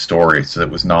tell the story, so it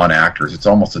was non-actors. It's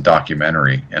almost a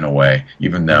documentary in a way,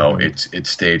 even though it's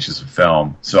staged as a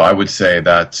film. So I would say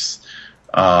that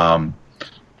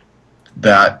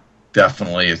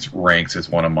definitely ranks as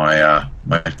one of my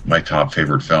top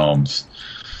favorite films.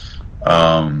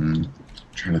 Trying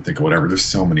to think of whatever. There's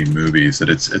so many movies that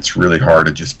it's really hard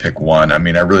to just pick one. I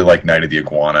mean, I really like Night of the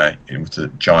Iguana. It was a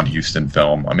John Huston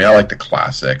film. I mean, I like the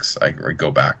classics. I go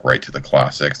back right to the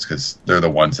classics because they're the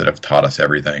ones that have taught us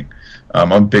everything.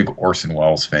 I'm a big Orson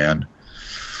Welles fan.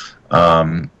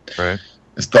 Right.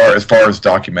 As far as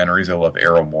documentaries, I love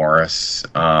Errol Morris.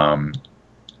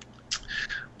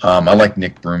 I like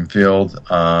Nick Broomfield.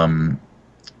 I'm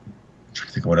trying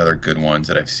to think of what other good ones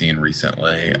that I've seen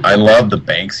recently. I love the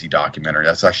Banksy documentary.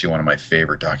 That's actually one of my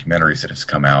favorite documentaries that has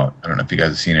come out. I don't know if you guys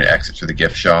have seen it, Exit Through the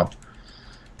Gift Shop.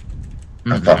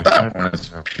 I thought that one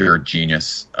was pure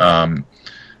genius.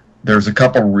 There's a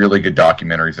couple really good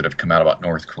documentaries that have come out about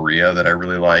North Korea that I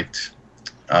really liked.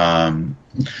 The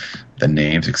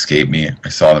names escape me. I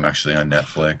saw them actually on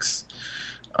Netflix.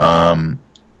 I'm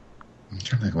trying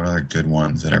to think of what other good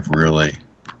ones that have really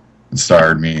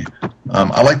inspired me.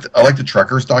 I like the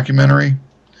Truckers documentary.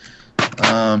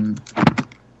 I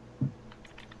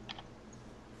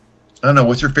don't know.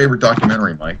 What's your favorite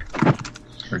documentary, Mike?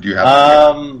 Or do you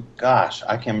have? Gosh,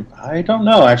 I don't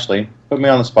know actually. Put me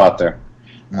on the spot there.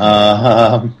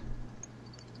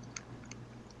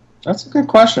 That's a good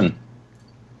question.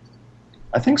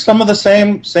 I think some of the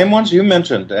same ones you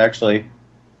mentioned actually.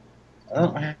 I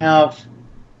don't have.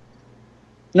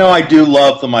 No, I do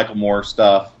love the Michael Moore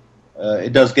stuff.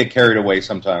 It does get carried away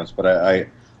sometimes, but I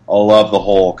love the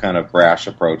whole kind of brash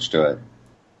approach to it.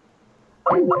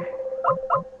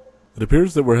 It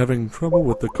appears that we're having trouble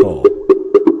with the call.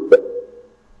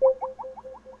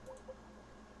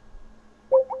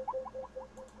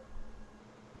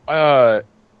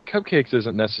 Cupcakes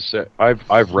isn't necessary.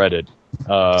 I've read it.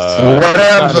 So what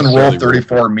happens when Rule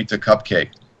 34 meets a cupcake?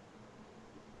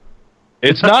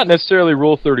 It's not necessarily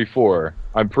Rule 34.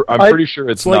 I'm pretty sure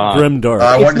it's like not. Grimdark.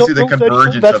 I It's want to not see the Rule 34,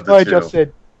 convergence that's of the why I two. just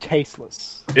said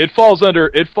tasteless. It falls under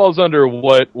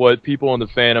what people in the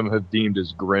fandom have deemed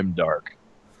as grimdark,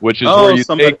 which is where you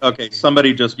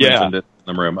somebody just mentioned it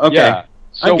in the room. Okay, yeah.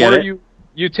 So I get where it.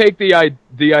 you take the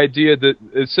idea that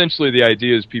essentially the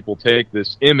idea is people take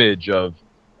this image of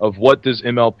what does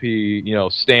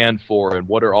MLP stand for and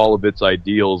what are all of its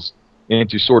ideals, and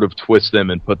to sort of twist them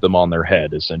and put them on their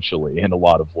head essentially in a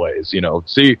lot of ways.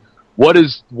 See, what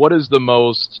is the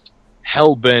most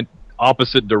hell-bent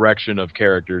opposite direction of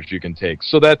characters you can take?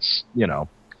 So that's,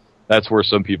 that's where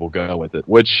some people go with it,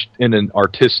 which in an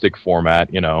artistic format,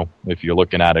 if you're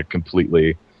looking at it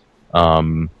completely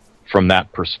from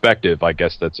that perspective, I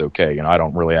guess that's okay. I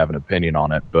don't really have an opinion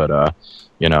on it, but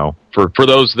for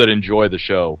those that enjoy the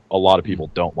show, a lot of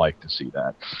people don't like to see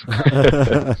that.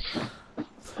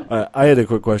 I had a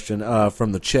quick question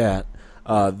from the chat.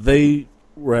 They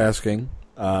were asking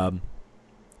how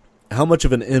much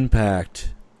of an impact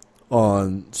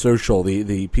on social,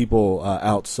 the people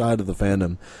outside of the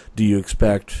fandom, do you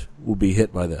expect will be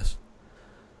hit by this?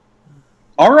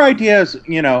 Our idea is,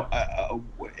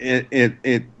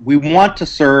 we want to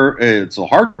serve. It's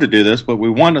hard to do this, but we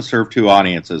want to serve two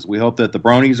audiences. We hope that the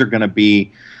Bronies are going to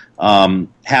be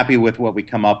happy with what we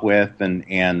come up with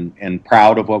and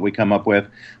proud of what we come up with.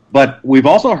 But we've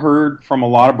also heard from a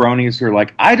lot of Bronies who are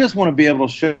like, I just want to be able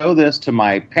to show this to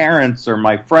my parents or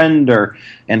my friend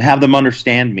and have them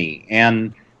understand me.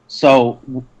 And so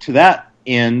to that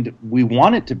end, we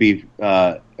want it to be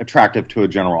attractive to a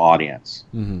general audience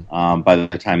by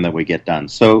the time that we get done.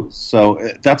 So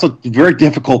that's a very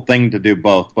difficult thing to do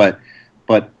both, but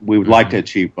we would like to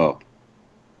achieve both.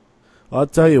 I'll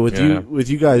tell you, with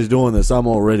you guys doing this, I'm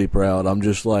already proud. I'm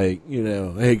just like,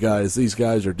 hey guys, these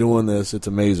guys are doing this. It's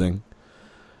amazing.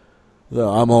 So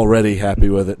I'm already happy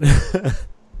with it.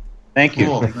 Thank you.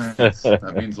 Cool.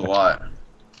 That means a lot.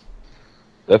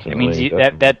 Definitely. It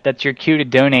means that's your cue to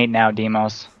donate now,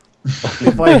 Deimos.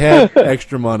 If I had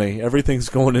extra money, everything's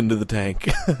going into the tank.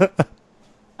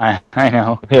 I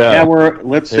know. Yeah, we're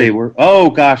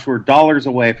dollars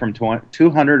away from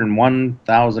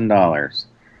 $201,000.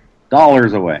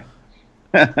 Dollars away.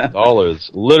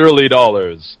 Dollars. Literally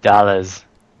dollars. Dollars.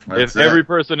 If every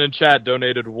person in chat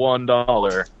donated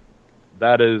 $1,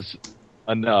 that is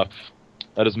enough.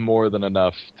 That is more than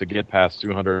enough to get past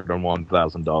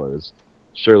 $201,000.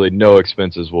 Surely no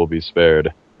expenses will be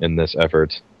spared in this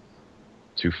effort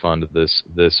to fund this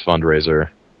fundraiser.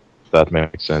 If that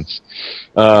makes sense.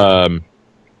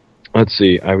 Let's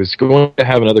see. I was going to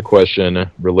have another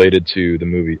question related to the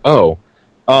movie.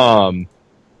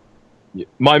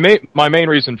 My main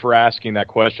reason for asking that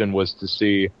question was to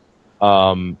see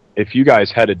if you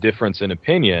guys had a difference in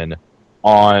opinion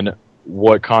on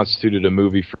what constituted a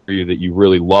movie for you that you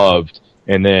really loved,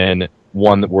 and then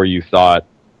one where you thought,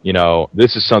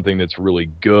 this is something that's really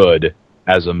good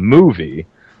as a movie.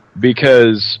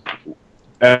 Because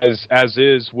as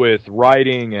is with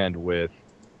writing and with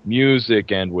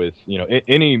music and with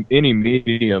any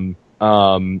medium,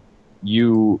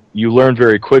 you learn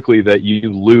very quickly that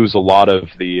you lose a lot of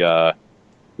the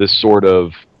sort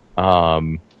of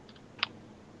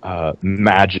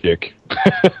magic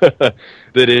that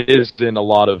it is in a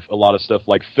lot of stuff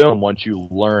like film once you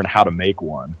learn how to make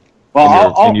one.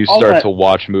 Well, and you start to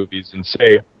watch movies and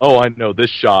say, oh, I know this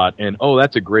shot, and oh,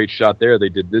 that's a great shot there. They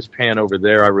did this pan over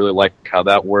there. I really like how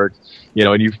that worked.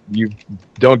 And you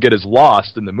don't get as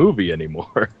lost in the movie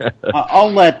anymore.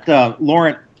 I'll let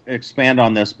Laurent expand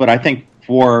on this, but I think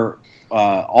for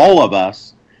all of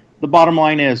us, the bottom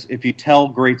line is if you tell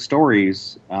great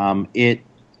stories, it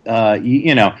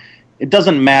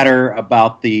doesn't matter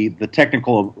about the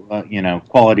technical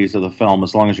qualities of the film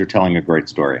as long as you're telling a great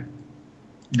story.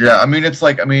 Yeah, it's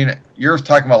like, you're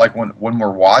talking about like when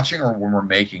we're watching or when we're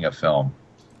making a film?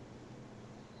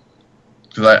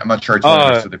 Because I'm not sure I totally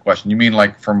understood the question. You mean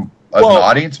like as an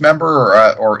audience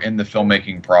member or in the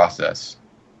filmmaking process?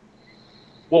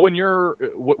 Well, when you're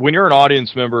an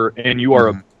audience member and you are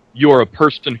a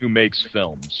person who makes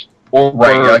films,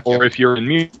 or if you're in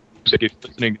music, if you're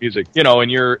listening to music,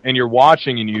 and you're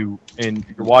watching and you're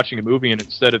watching a movie, and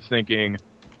instead of thinking,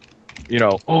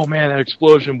 oh man, that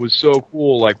explosion was so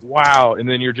cool, like wow, and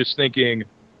then you're just thinking,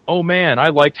 oh man, I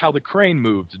liked how the crane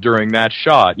moved during that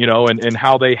shot, and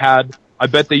how they had. I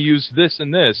bet they used this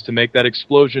and this to make that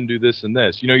explosion do this and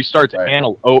this. You start to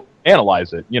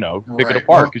analyze it, pick it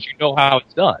apart because you know how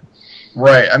it's done.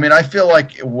 Right. I feel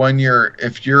like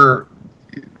if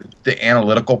the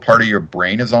analytical part of your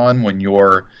brain is on when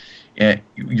you're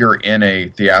in a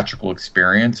theatrical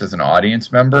experience as an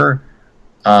audience member,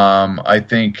 I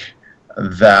think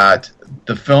that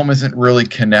the film isn't really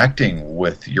connecting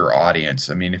with your audience.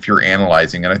 If you're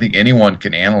analyzing, and I think anyone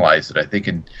can analyze it,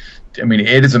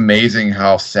 it is amazing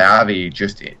how savvy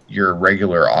just your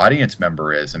regular audience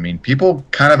member is. People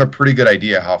kind of have a pretty good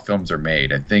idea how films are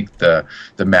made. I think the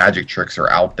magic tricks are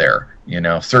out there.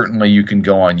 Certainly you can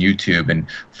go on YouTube and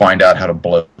find out how to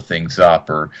blow things up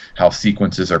or how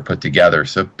sequences are put together.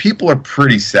 So people are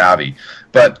pretty savvy.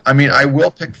 But, I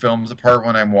will pick films apart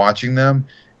when I'm watching them,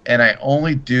 and I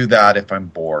only do that if I'm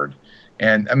bored.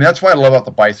 And I mean that's what I love about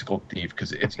The Bicycle Thief,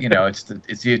 because it's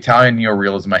it's the Italian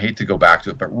neorealism. I hate to go back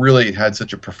to it, but really it had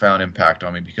such a profound impact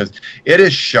on me because it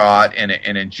is shot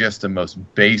in just the most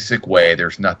basic way.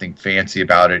 There's nothing fancy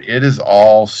about it. It is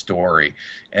all story,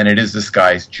 and it is this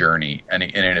guy's journey, and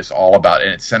it is all about,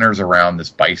 and it centers around this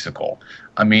bicycle.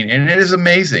 I mean, and it is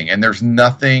amazing. And there's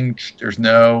nothing. There's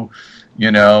no,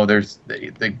 there's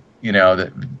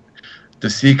De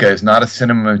Sica is not a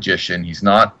cinema magician. He's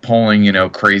not pulling,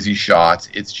 crazy shots.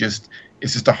 It's just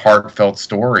a heartfelt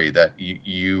story that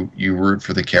you root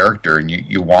for the character and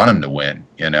you want him to win,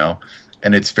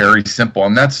 And it's very simple.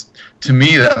 And to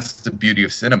me, that's the beauty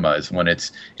of cinema, is when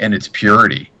it's in its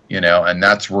purity, and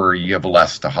that's where you have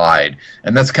less to hide.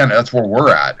 And that's where we're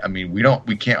at. I mean,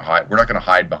 we can't hide. We're not going to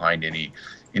hide behind any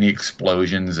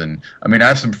explosions. And I mean, I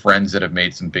have some friends that have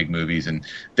made some big movies, and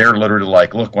they're literally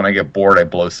like, look, when I get bored, I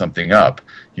blow something up,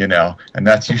 and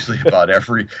that's usually about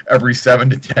every 7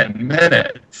 to 10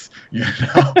 minutes,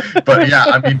 but yeah,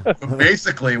 I mean,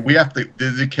 basically we have to,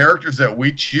 the characters that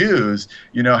we choose,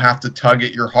 have to tug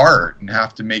at your heart and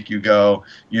have to make you go,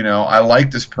 I like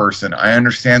this person. I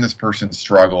understand this person's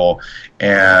struggle,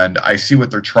 and I see what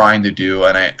they're trying to do,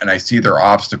 and I see their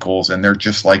obstacles, and they're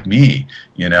just like me,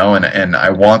 and I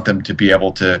want them to be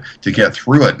able to get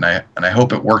through it, and I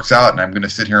hope it works out, and I'm going to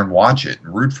sit here and watch it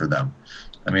and root for them.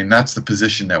 I mean, that's the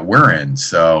position that we're in.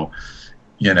 So,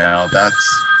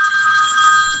 that's.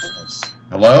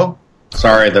 Hello?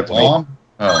 Sorry, that's Mom.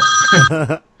 Oh.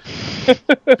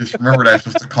 Just remembered I was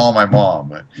supposed to call my mom.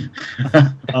 But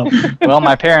well,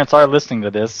 my parents are listening to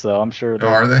this, so I'm sure.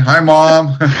 Are they? Hi,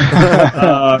 Mom.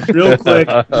 Real quick,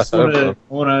 I just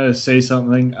want to say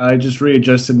something. I just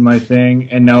readjusted my thing,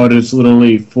 and now it is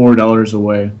literally $4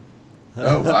 away.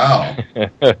 Oh, wow.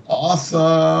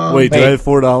 Awesome. Wait, did I have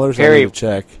 $4? I need to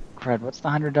check. Crud, what's the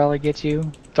 $100 get you?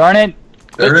 Darn it.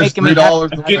 There is $3.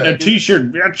 I'm getting a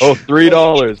t-shirt, bitch. Oh,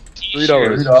 $3.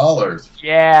 $3.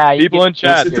 Yeah. People in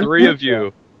chat, three of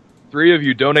you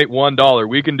donate $1.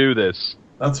 We can do this.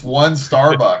 That's one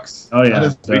Starbucks. Oh,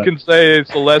 yeah. We can say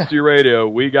Celestia Radio.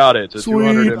 We got it. To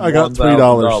Sweet. I got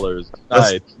 $3.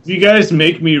 Nice. If you guys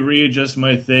make me readjust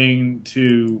my thing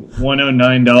to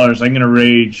 $109, I'm going to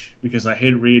rage because I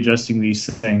hate readjusting these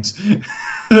things.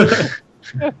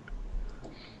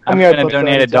 I'm going to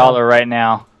donate $1 right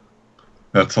now.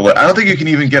 That's hilarious. I don't think you can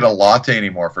even get a latte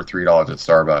anymore for $3 at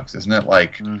Starbucks. Isn't it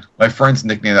like my friends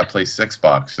nicknamed that place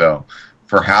 $6? So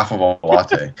for half of a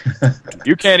latte.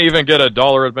 You can't even get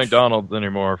 $1 at McDonald's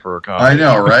anymore for a coffee. I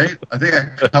know, right? I think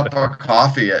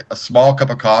a small cup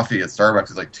of coffee at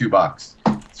Starbucks is like $2.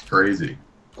 It's crazy.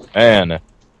 Man,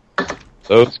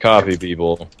 those coffee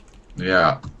people.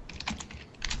 Yeah.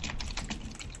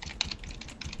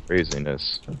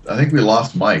 Craziness. I think we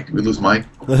lost Mike. Did we lose Mike?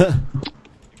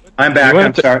 I'm back.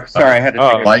 I'm sorry. Sorry, I had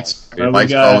to take Mike's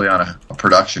probably on a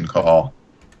production call.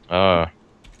 We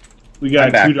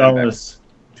got $2. $2.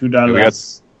 We got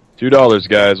 $2,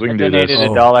 guys. We can do this.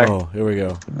 Donated $1. Oh, here we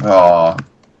go. Oh.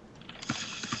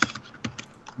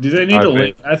 Do they need a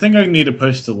link? I think I need to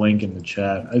post a link in the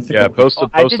chat. I think post a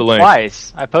link.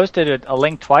 Twice. I posted a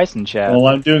link twice in chat. Well,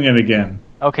 I'm doing it again.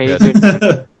 Okay.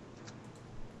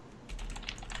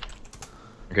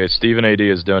 Okay, Stephen AD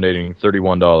is donating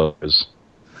 $31.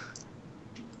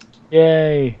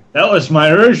 Yay. That was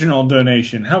my original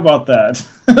donation. How about that?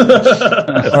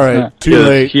 All right, too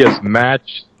late. He has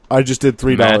matched. I just did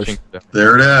 $3. Matching.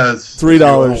 There it is.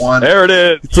 $3. There it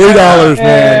is. $3,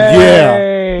 man. Yeah.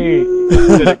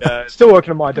 Did it, guys. Still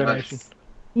working on my donation.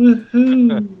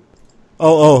 Woohoo.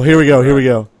 Oh, here we go. Here we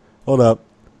go. Hold up.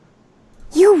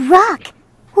 You rock.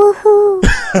 Woohoo.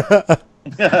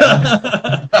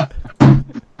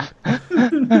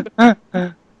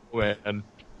 When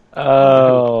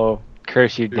Oh,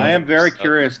 curse you, I am very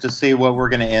curious to see what we're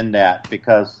going to end at,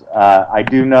 because I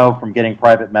do know from getting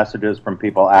private messages from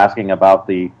people asking about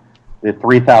the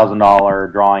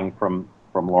 $3,000 drawing from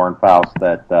Lauren Faust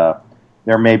that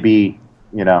there may be,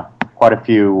 quite a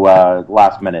few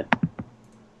last minute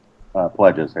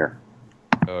pledges here.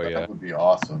 Oh yeah, That would be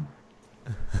awesome.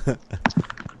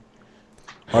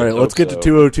 All right, let's get to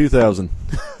 202,000.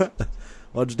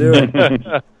 Let's do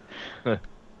it.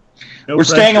 No We're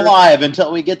pressure. staying alive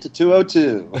until we get to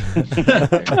 202.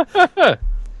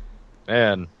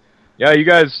 Man, yeah, you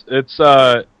guys, it's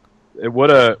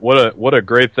what a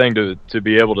great thing to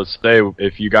be able to say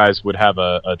if you guys would have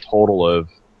a total of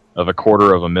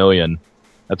 $250,000.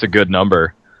 That's a good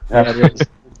number. It's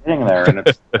getting there, and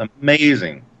it's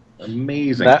amazing.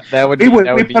 That would we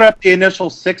be put up the initial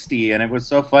 60, and it was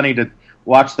so funny to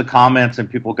watch the comments and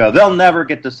people go, "They'll never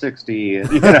get to 60."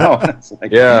 It's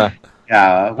like, Yeah.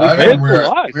 Yeah, I mean, It's a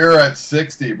lot. we were at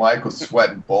 60. Mike was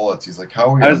sweating bullets. He's like, "How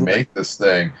are we going to make this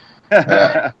thing?"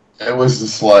 It was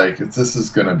just like, this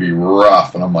is going to be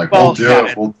rough. And I'm like, Well, we'll do yeah,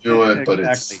 it. We'll do it. But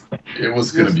exactly. it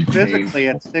was going to be physically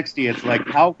painful. at 60. It's like,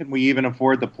 how can we even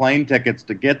afford the plane tickets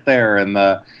to get there and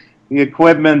the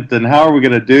equipment, and how are we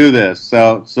going to do this?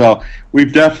 So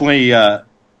we've definitely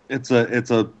it's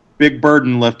a big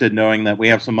burden lifted knowing that we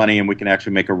have some money and we can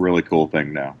actually make a really cool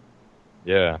thing now.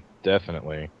 Yeah,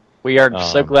 definitely. We are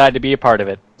so glad to be a part of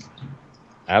it.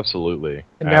 Absolutely.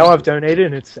 And now I've donated,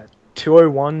 and it's at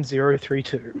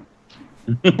 201032.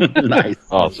 Nice.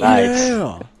 Awesome. Nice.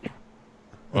 Yeah.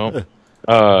 Well,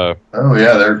 Oh,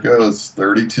 yeah, there it goes.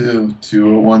 32,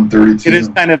 201, 32. It is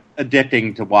kind of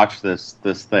addicting to watch this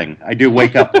thing. I do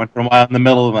wake up once in a while in the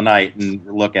middle of the night and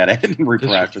look at it and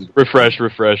refresh.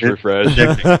 refresh.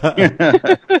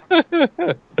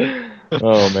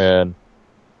 Oh, man.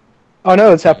 I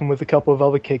know it's happened with a couple of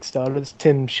other Kickstarters.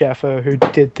 Tim Schaffer, who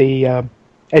did the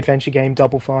adventure game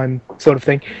Double Fine sort of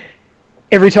thing.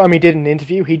 Every time he did an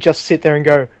interview, he'd just sit there and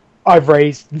go, "I've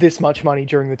raised this much money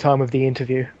during the time of the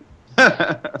interview."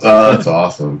 Oh, that's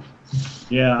awesome.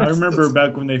 Yeah, I remember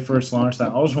back when they first launched that.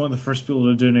 I was one of the first people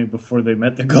to donate before they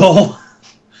met the goal.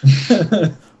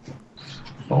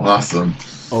 Awesome.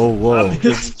 Oh, whoa.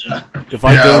 If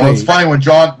I Yeah, well, donate, it's funny when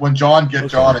John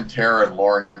and Tara and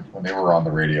Lauren, when they were on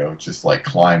the radio, it just like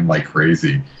climbed like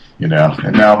crazy, you know.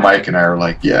 And now Mike and I are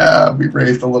like, yeah, we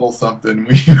raised a little something.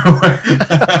 It's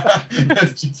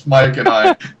just Mike and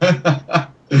I.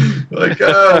 Like,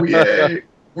 oh, yay,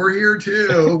 we're here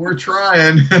too. We're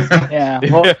trying. Yeah.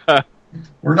 Well,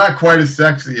 We're not quite as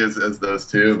sexy as those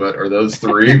two, or those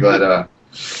three, but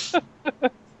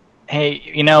hey,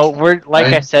 you know, we're like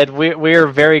I said, we're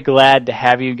very glad to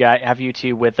have you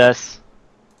two with us,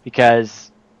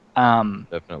 because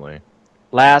Definitely.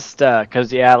 last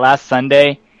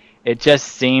Sunday, it just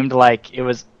seemed like it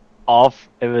was off.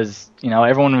 It was, you know,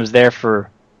 everyone was there for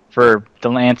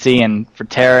Delancey and for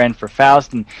Tara and for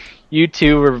Faust, and you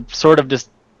two were sort of just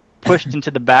pushed into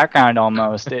the background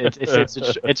almost.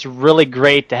 It's really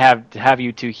great to have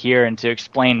you two here and to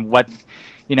explain what,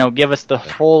 you know, give us the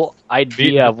whole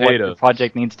idea of what the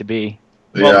project needs to be.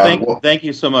 Well, thank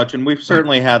you so much, and we've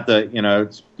certainly had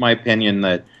it's my opinion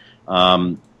that,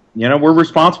 we're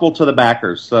responsible to the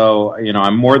backers. So,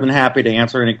 I'm more than happy to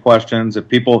answer any questions. If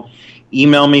people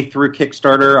email me through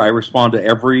Kickstarter, I respond to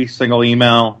every single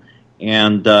email,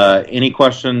 and any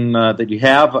question that you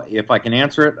have, if I can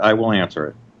answer it, I will answer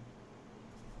it.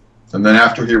 and then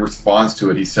after he responds to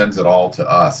it, he sends it all to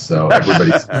us, so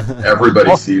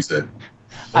everybody sees it.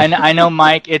 I know,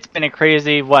 Mike, it's been a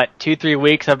crazy, 2-3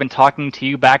 weeks I've been talking to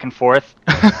you back and forth,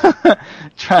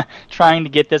 trying to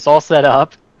get this all set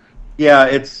up. Yeah,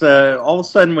 it's all of a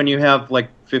sudden when you have like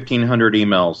 1,500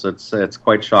 emails, it's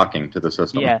quite shocking to the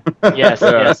system. Yeah, yes,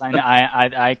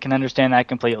 I can understand that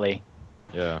completely.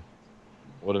 Yeah.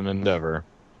 What an endeavor.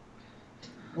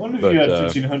 What if you had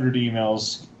 1,500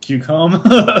 emails, Qcom?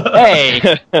 Hey,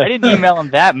 I didn't email him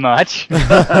that much.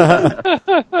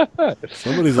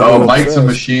 somebody's Mike's a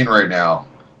machine right now.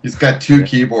 He's got 2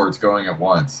 keyboards going at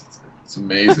once. It's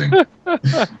amazing.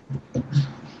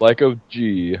 Like a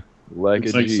G.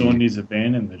 It's like someone needs a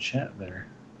ban in the chat there.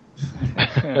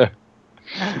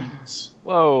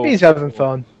 Whoa. He's having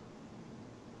fun.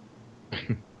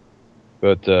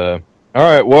 But, all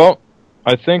right, well,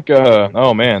 I think,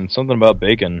 oh man, something about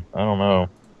bacon. I don't know.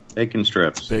 Bacon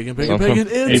strips. Bacon. Something-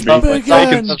 It's Bacon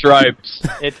bacon. stripes.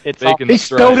 It's Bacon He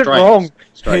spelled it wrong.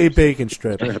 Hey, bacon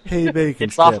strip. Hey, bacon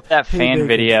It's strip. off of that Hey, fan bacon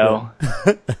video.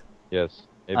 Yes.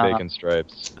 Hey, bacon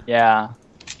stripes. Yeah.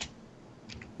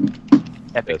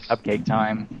 Epic Yes. cupcake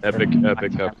time. Epic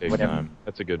cupcake Whatever. time.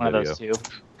 That's a good One video. of those two.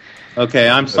 Okay,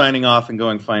 I'm signing off and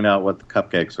going find out what the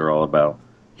cupcakes are all about.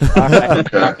 Okay.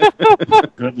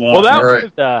 Good luck. Well, that All right.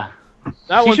 was, that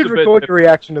You one's should a bit record your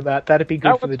reaction to that. That'd be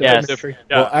good That for the one's yes. documentary.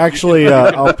 Yeah, Well, actually,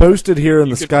 I'll post it here in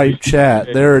the Skype chat.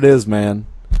 There it is, man.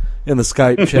 In the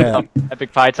Skype chat.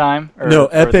 Epic pie time? No, or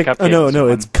the epic. cupcakes No,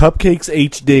 one? it's Cupcakes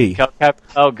HD.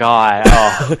 Oh God!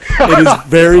 Oh. It is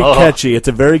very Oh. catchy. It's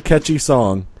a very catchy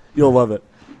song. You'll love it.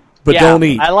 But Yeah, don't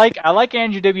eat. I like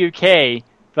Andrew WK,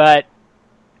 but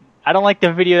I don't like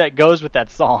the video that goes with that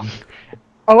song.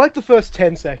 I like the first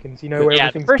 10 seconds, where Yeah, the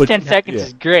everything's... first But- 10 seconds yeah.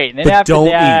 is great, and then But after don't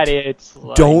that, eat. it's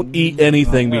like, Don't eat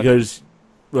anything because,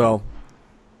 well,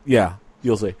 yeah,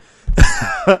 you'll see.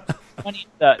 Funny,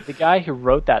 the guy who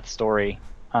wrote that story,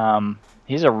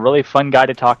 he's a really fun guy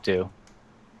to talk to.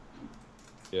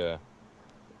 Yeah.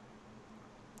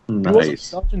 Was it Nice.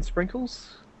 Sergeant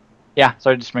Sprinkles? Yeah,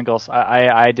 Sergeant Sprinkles.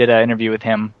 I did an interview with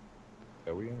him.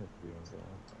 Are we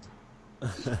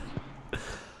interviewing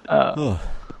that?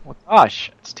 Well,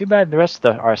 gosh, it's too bad the rest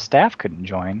of our staff couldn't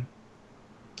join.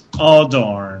 Oh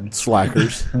darn!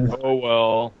 Slackers. Oh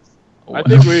well.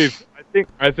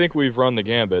 I think we've run the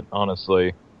gambit,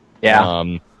 honestly.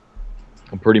 Yeah.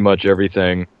 Pretty much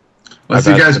everything. Unless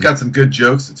you guys got some good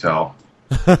jokes to tell.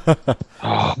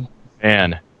 Oh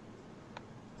man,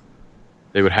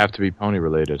 they would have to be pony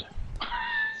related.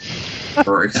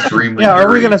 Or extremely. Yeah, are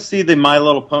we dirty. going to see the My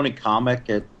Little Pony comic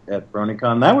at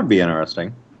Bronycon? That would be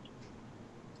interesting.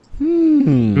 I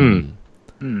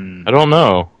don't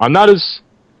know. I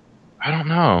don't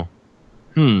know.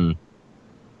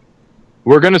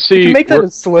 We're gonna see. You can make that a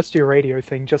Celestia radio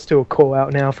thing. Just do a call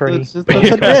out now for any. It's a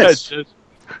niche.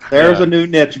 There's a new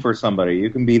niche for somebody.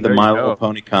 You can be the There My you Little go.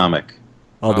 Pony comic.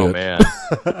 I'll do it. Man,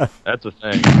 that's a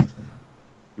thing.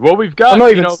 Well, we've got. I'm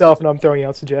not even self, and I'm throwing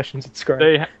out suggestions. It's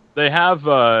great. They have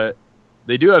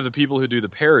they do have the people who do the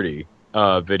parody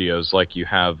videos. Like you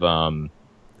have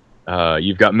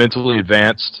you've got Mentally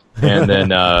Advanced, and then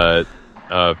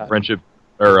Friendship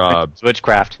or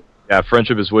Witchcraft. Yeah,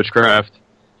 Friendship is Witchcraft.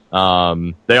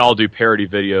 They all do parody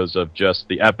videos of just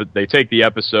they take the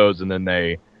episodes and then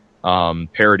they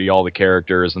parody all the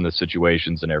characters and the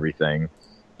situations and everything.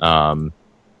 So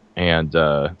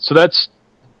that's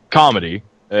comedy.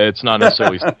 It's not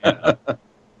necessarily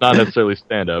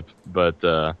stand up, but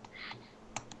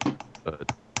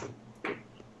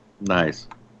Nice.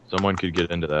 someone could get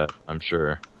into that, I'm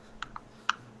sure.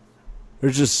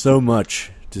 There's just so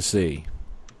much to see.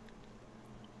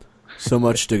 So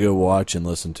much to go watch and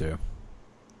listen to.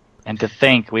 And to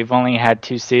think, we've only had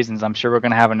 2 seasons. I'm sure we're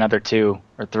going to have another 2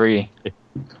 or 3.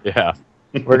 Yeah.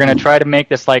 We're going to try to make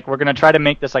this like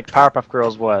Powerpuff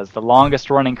Girls was, the longest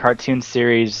running cartoon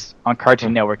series on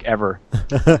Cartoon Network ever.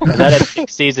 That had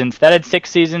 6 seasons. That had 6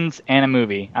 seasons and a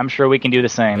movie. I'm sure we can do the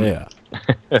same. Yeah.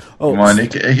 Come on,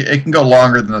 it can go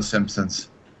longer than The Simpsons.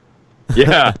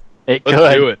 Yeah. It Let's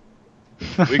could. do it.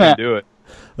 We can do it.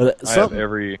 But I have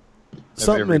every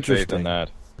something faith interesting. in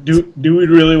that. Do we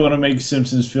really want to make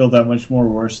Simpsons feel that much more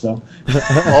worse though?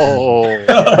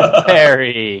 Oh,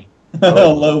 Harry.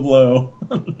 Low blow.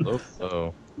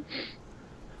 Oh.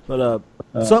 But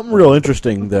something real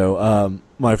interesting, though.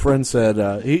 My friend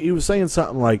said he was saying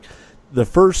something like the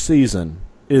first season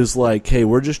is like, hey,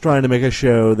 we're just trying to make a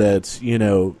show that's,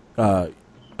 unisex.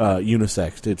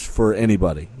 It's for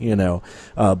anybody,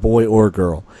 boy or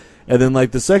girl. And then,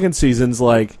 like, the second season's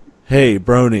like, hey,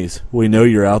 bronies, we know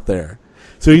you're out there.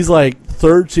 So he's like,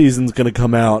 third season's going to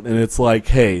come out, and it's like,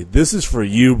 hey, this is for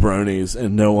you, bronies,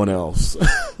 and no one else.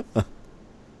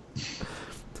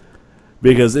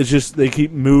 Because it's just, they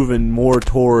keep moving more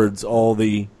towards all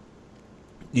the,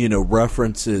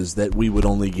 references that we would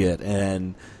only get,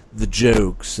 and the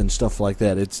jokes and stuff like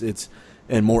that. It's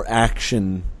and more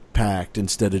action-packed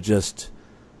instead of just,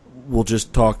 we'll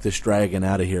just talk this dragon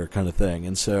out of here kind of thing.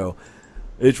 And so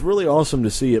it's really awesome to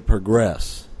see it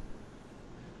progress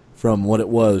from what it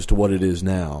was to what it is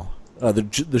now.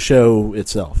 The show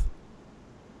itself.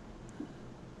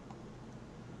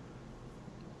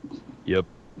 Yep.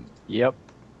 Yep.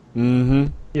 Mm-hmm.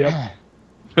 Yep.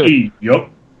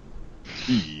 Yup.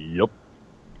 Yep.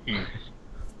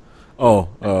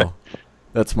 Oh.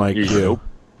 That's my cue.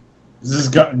 This has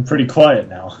gotten pretty quiet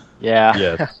now. Yeah.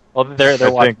 Yes. Well, they're I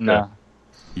watching think the.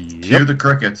 Cue the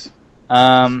crickets.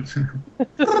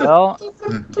 Well,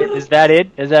 is that it?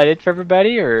 Is that it for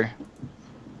everybody, or?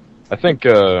 I think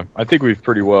we've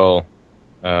pretty well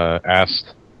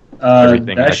asked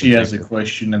everything. Ashley has a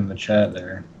question in the chat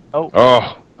there.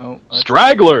 Oh,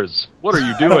 stragglers! What are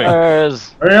you doing?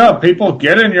 Hurry up, people!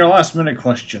 Get in your last-minute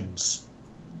questions.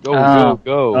 Go!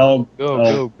 Go!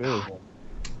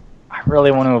 I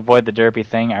really want to avoid the derpy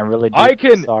thing. I really do. I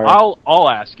can. Sorry. I'll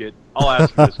ask it. I'll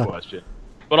ask this question,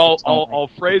 but I'll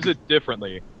phrase it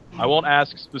differently. I won't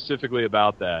ask specifically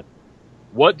about that.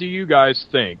 What do you guys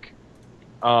think?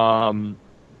 At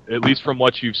least from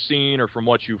what you've seen or from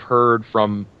what you've heard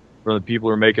from the people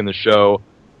who are making the show,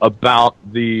 about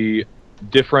the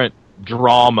different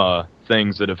drama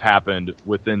things that have happened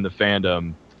within the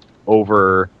fandom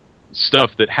over stuff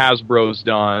that Hasbro's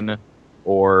done,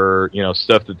 or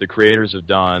stuff that the creators have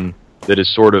done that has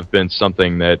sort of been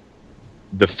something that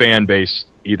the fan base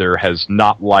either has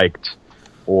not liked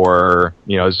or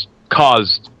has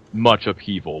caused much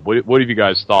upheaval. What have you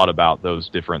guys thought about those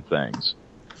different things?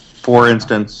 For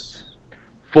instance,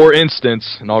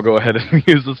 and I'll go ahead and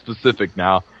use the specific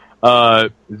now.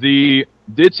 The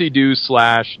Ditsy Doo /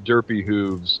 Derpy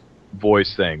Hooves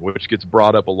voice thing, which gets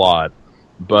brought up a lot,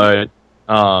 but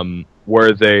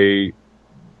where they,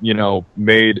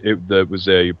 made it that was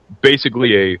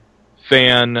basically a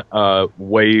fan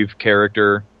wave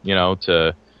character,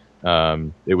 to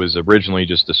It was originally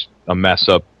just a mess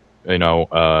up, in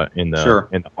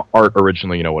the art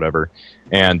originally, whatever,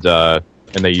 and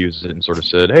they used it and sort of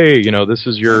said, hey, this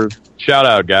is your shout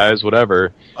out, guys,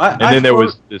 whatever. Then there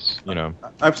was this,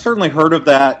 I've certainly heard of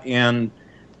that, and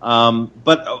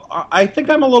but I think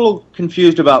I'm a little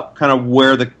confused about kind of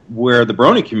where the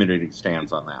Brony community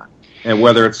stands on that, and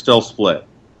whether it's still split.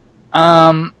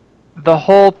 The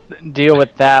whole deal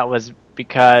with that was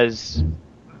because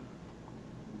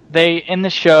in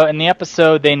the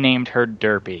episode, they named her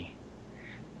Derpy.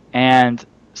 And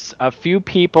a few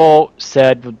people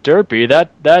said, well, Derpy,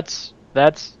 that's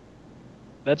racist.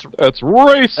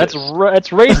 That's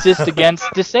racist against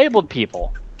disabled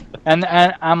people. And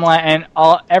I'm like, and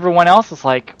everyone else is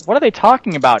like, what are they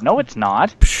talking about? No, it's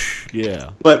not. Yeah.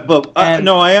 But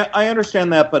no, I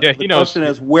understand that. But the question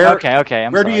is, where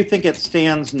do you think it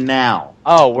stands now?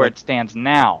 Oh, where it stands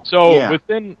now. So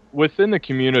within the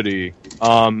community,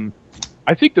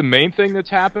 I think the main thing that's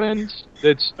happened,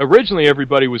 that's originally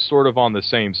everybody was sort of on the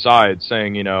same side,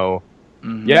 saying,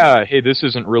 yeah, hey, this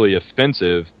isn't really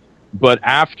offensive. But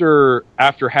after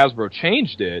Hasbro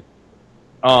changed it,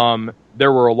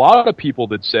 there were a lot of people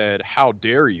that said, how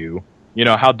dare you?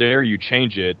 How dare you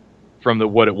change it from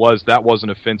what it was? That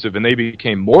wasn't offensive, and they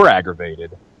became more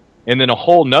aggravated. And then a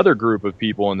whole nother group of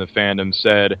people in the fandom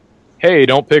said, hey,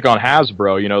 don't pick on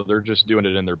Hasbro, they're just doing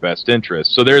it in their best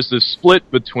interest. So there's this split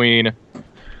between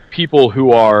people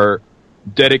who are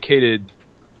dedicated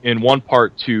in one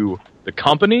part to the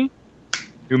company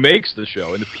who makes the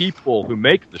show and the people who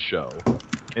make the show,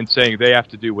 and saying they have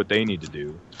to do what they need to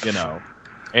do,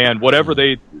 and whatever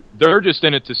they're just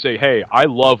in it to say, hey, I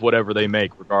love whatever they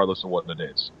make regardless of what it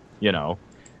is,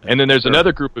 And then there's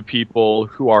another group of people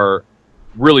who are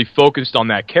really focused on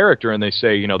that character, and they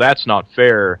say, that's not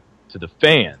fair to the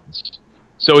fans.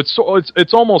 So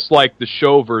it's almost like the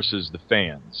show versus the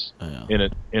fans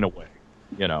in a way,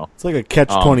 It's like a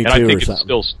catch-22 and I think or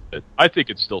something. I think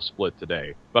it's still split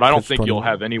today, but I don't think you'll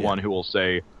have anyone who will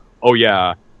say, "Oh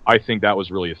yeah, I think that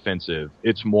was really offensive."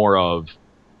 It's more of,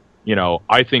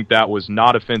 I think that was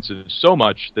not offensive so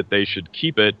much that they should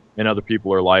keep it, and other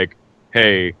people are like,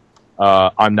 "Hey,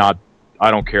 I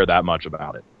don't care that much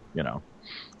about it."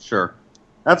 Sure,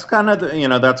 that's kind of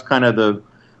the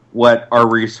what our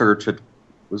research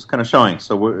was kind of showing.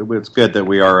 So it's good that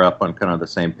we are up on kind of the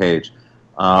same page.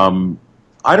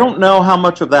 I don't know how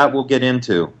much of that we'll get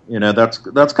into. That's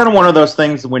kind of one of those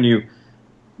things when you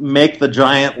make the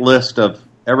giant list of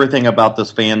everything about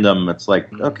this fandom. It's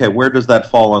like, okay, where does that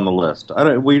fall on the list?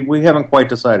 We haven't quite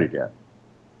decided yet.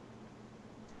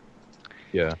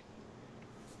 Yeah.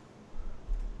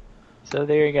 So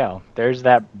there you go. There's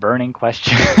that burning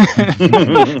question.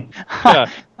 Yeah. Get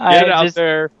it out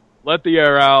there. Let the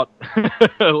air out. Let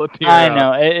the air out. I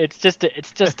know. It's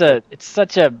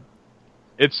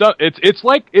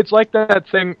like that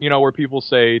thing, where people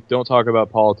say, don't talk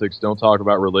about politics, don't talk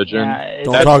about religion. Yeah,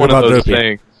 don't talk about those Derpy.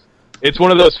 things. It's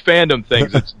one of those fandom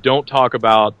things. It's don't talk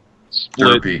about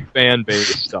split Derpy. fan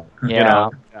base stuff. Yeah.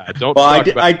 Don't Well, talk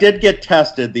about I did get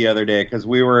tested the other day because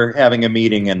we were having a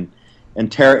meeting, and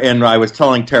I was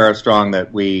telling Tara Strong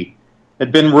that we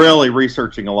had been really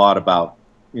researching a lot about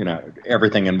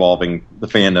everything involving the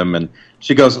fandom, and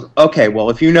she goes, "Okay, well,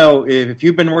 if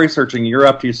you've been researching, you're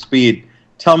up to speed.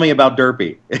 Tell me about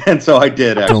Derpy." And so I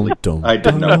did actually. I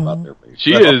did know about Derpy.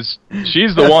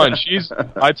 She's the one.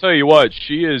 I tell you what,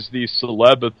 she is the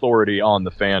celeb authority on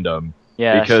the fandom.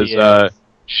 Yeah, because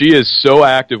she is so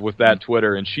active with that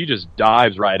Twitter, and she just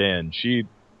dives right in. She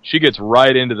gets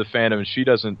right into the fandom, and she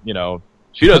doesn't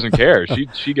care.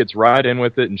 She gets right in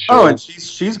with it, and and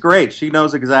she's great. She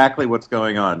knows exactly what's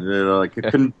going on.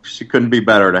 She couldn't be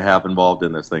better to have involved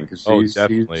in this thing because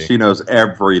she knows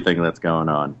everything that's going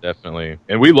on. Definitely,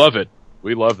 and we love it.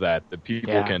 We love that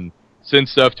people can send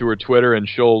stuff to her Twitter, and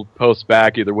she'll post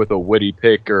back either with a witty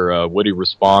pic or a witty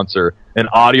response or an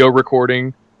audio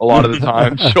recording. A lot of the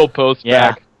time, she'll post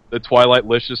back the Twilight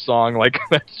Licious song. Like,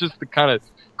 that's just the kind of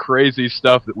crazy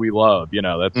stuff that we love.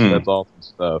 That's awesome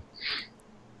stuff.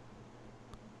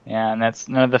 Yeah, and that's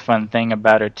another fun thing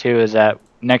about her too, is that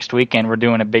next weekend we're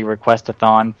doing a big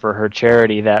request-a-thon for her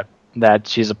charity that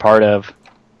she's a part of.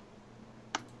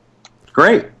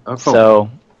 Great. Oh, cool.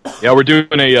 So yeah, we're doing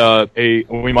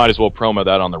we might as well promo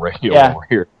that on the radio while we're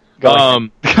here.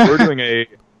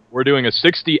 We're doing a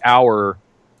 60-hour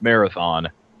marathon.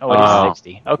 Oh, it is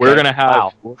 60. Okay. We're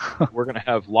gonna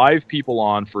have live people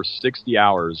on for 60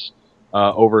 hours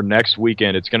over next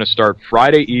weekend. It's gonna start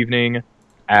Friday evening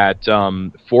at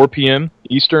 4 p.m.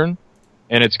 Eastern,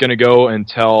 and it's gonna go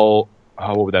until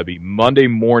what would that be? Monday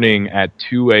morning at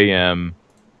 2 a.m.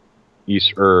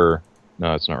 Eastern.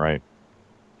 No, that's not right.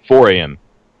 4 a.m.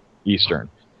 Eastern.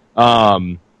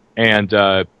 And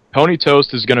Pony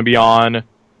Toast is going to be on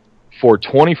for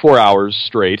 24 hours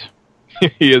straight.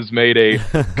 He has made a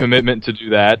commitment to do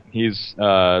that. He's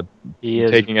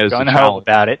taking it as a challenge.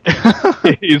 About it.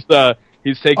 He's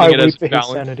taking it as a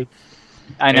challenge. Sanity.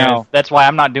 I know. That's why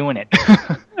I'm not doing it.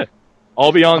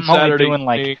 I'll be on I'm Saturday only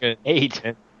doing evening like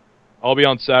 8. I'll be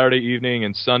on Saturday evening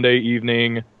and Sunday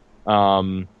evening,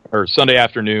 or Sunday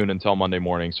afternoon until Monday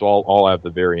morning. So I'll have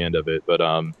the very end of it. But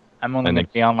I'm only going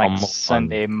to be on like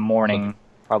Sunday morning,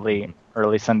 probably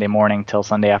early Sunday morning till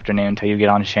Sunday afternoon until you get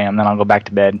on Sham. Then I'll go back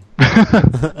to bed.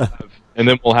 And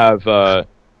then we'll have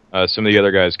some of the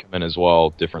other guys come in as well,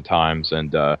 different times.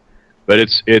 And but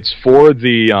it's for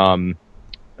the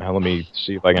let me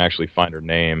see if I can actually find her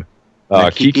name.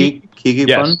 Kiki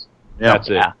yes, Fund? Yeah. That's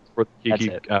it. Yeah. For the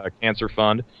Kiki Cancer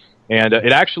Fund. And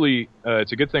it actually,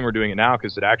 it's a good thing we're doing it now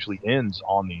because it actually ends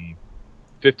on the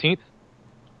 15th,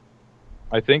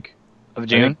 I think. Of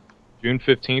June? June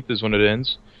 15th is when it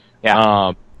ends.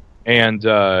 Yeah.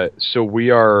 So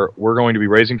we're going to be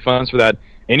raising funds for that.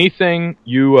 Anything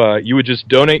you would just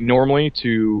donate normally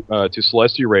to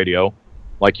Celestia Radio,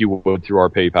 like you would through our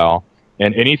PayPal,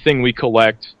 and anything we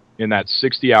collect in that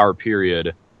 60-hour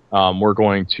period, we're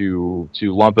going to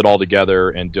lump it all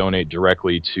together and donate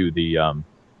directly to the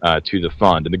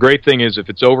fund. And the great thing is, if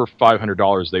it's over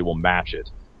 $500, they will match it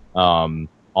on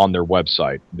their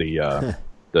website, the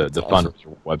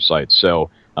fundraiser website. So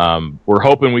we're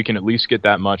hoping we can at least get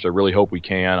that much. I really hope we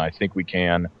can. I think we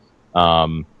can,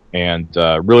 and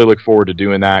really look forward to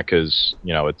doing that because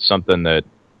it's something that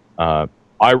I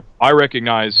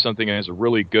recognize something as a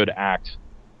really good act.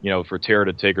 For Tara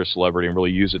to take her celebrity and really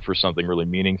use it for something really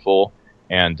meaningful,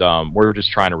 and we're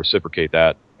just trying to reciprocate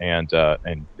that and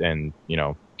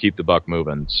keep the buck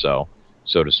moving, so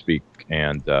to speak,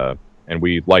 and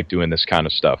we like doing this kind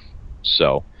of stuff.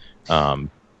 So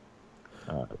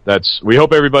we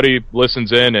hope everybody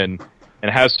listens in and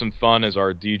has some fun as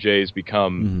our DJs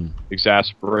become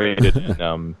exasperated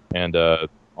and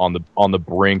on the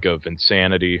brink of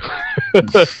insanity,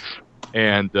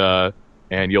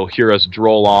 and you'll hear us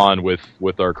droll on with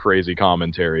our crazy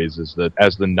commentaries as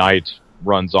the night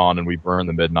runs on and we burn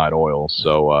the midnight oil.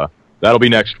 So that'll be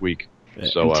next week.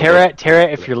 So Tara,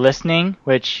 if you're listening,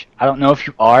 which I don't know if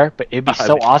you are, but it'd be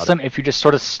so awesome if you just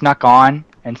sort of snuck on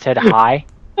and said hi.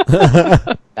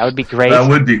 That would be great. That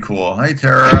would be cool. Hi,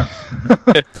 Tara.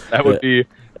 that would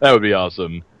be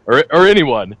awesome. Or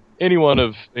anyone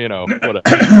of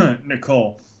whatever.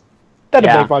 Nicole. That'd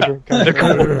make my drink.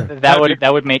 That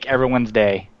would make everyone's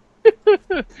day.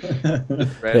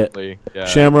 Yeah.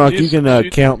 Shamrock, you can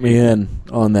count me in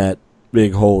on that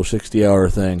big whole 60-hour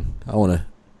thing. I want to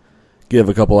give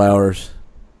a couple hours.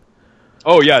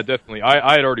 Oh yeah, definitely.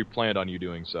 I had already planned on you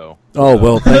doing so. Oh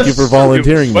well, thank you for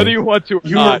volunteering. Whether you want to or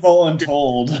you not. were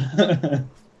voluntold.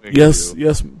 Yes.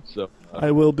 So,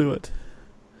 I will do it.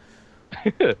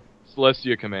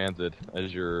 Celestia commands it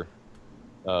as your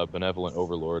benevolent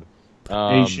overlord.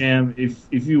 Hey Sham, if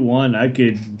you want, I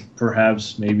could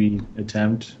perhaps maybe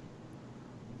attempt.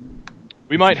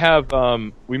 We may have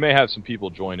some people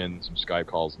join in some Skype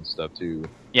calls and stuff too.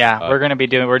 Yeah, we're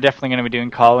definitely gonna be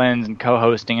doing call-ins and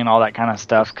co-hosting and all that kind of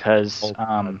stuff because it's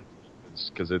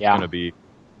gonna be,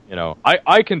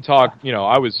 I can talk.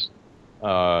 I was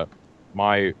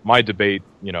my debate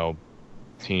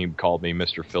team called me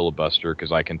Mr. Filibuster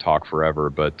because I can talk forever,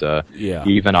 but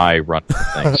even I run out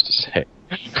of things to say.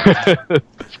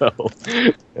 So,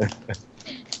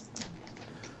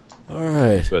 all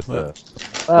right.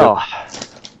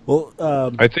 But,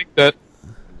 I think that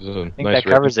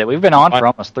covers it. We've been on for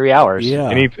almost 3 hours. Yeah.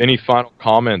 Any final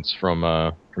comments from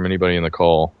anybody in the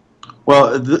call?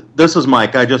 Well, this is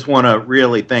Mike. I just want to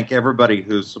really thank everybody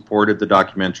who supported the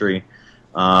documentary.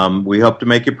 We hope to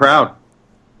make you proud.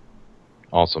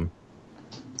 Awesome.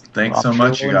 Thanks so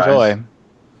much, you guys. Enjoy.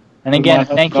 And again,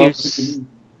 thank you.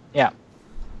 Yeah.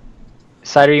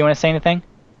 Cider, you want to say anything?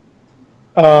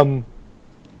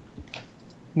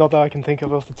 Not that I can think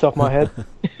of off the top of my head.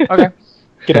 Okay.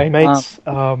 G'day, mates.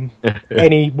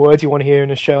 Any words you want to hear in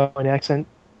a Australian accent?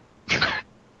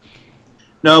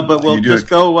 No, but we'll just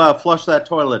go flush that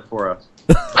toilet for us.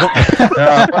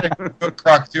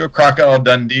 Do a Crocodile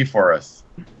Dundee for us.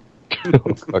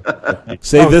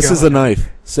 Say this is a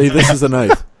knife. Say this is a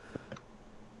knife.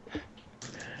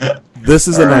 This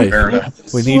is a knife.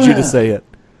 We need you to say it.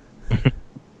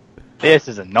 This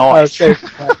is a knife. It's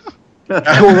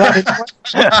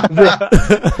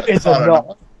a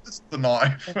knife. This is a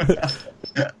knife.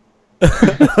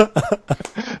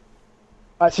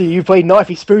 Actually, you played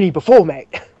Knifey Spoony before, mate.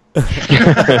 That's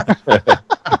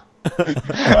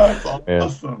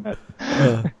awesome.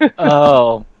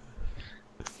 Oh.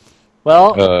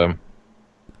 Well,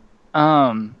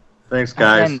 Thanks,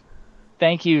 guys. and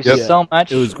thank you Yep. so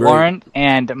much, It was great. Lauren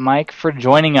and Mike, for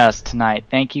joining us tonight.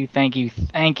 Thank you, thank you,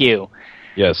 thank you.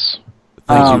 Yes.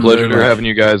 Thank It's a you pleasure very much. having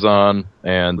you guys on,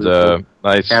 and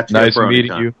nice Catch you at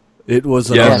meeting Bronycon. you. It was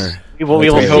an Yes. honor. We will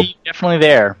That's see great. you definitely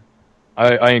there.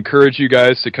 I encourage you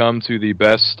guys to come to the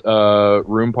best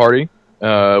room party,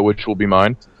 which will be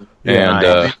mine.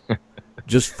 Yeah. And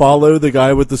Just follow the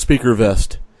guy with the speaker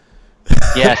vest.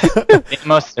 Yes.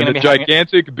 Deimos is and going the to be having-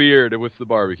 gigantic beard with the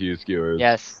barbecue skewers.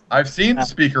 Yes. I've seen the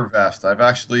speaker vest. I've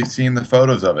actually seen the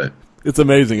photos of it. It's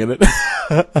amazing, isn't it?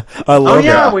 I Oh love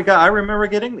yeah, it. I remember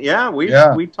getting. Yeah.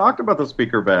 We talked about the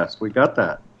speaker vest. We got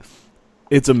that.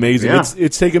 It's amazing. Yeah.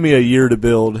 It's taken me a year to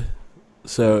build,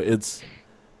 so it's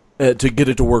to get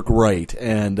it to work right,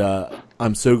 and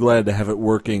I'm so glad to have it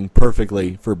working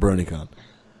perfectly for Bronycon.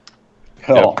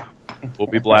 Cool. We'll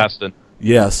be blasting.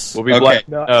 Yes. We'll be Okay.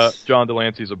 blasting. Nice. John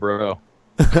Delancey's a bro.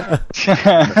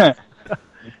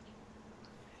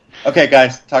 Okay,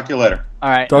 guys. Talk to you later. All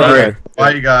right. Talk All to you right. later.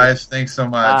 Bye, you guys. Thanks so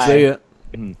much. Bye. See ya.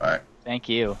 Bye. Thank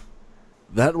you.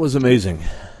 That was amazing.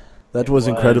 That was was.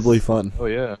 incredibly fun. Oh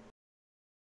yeah.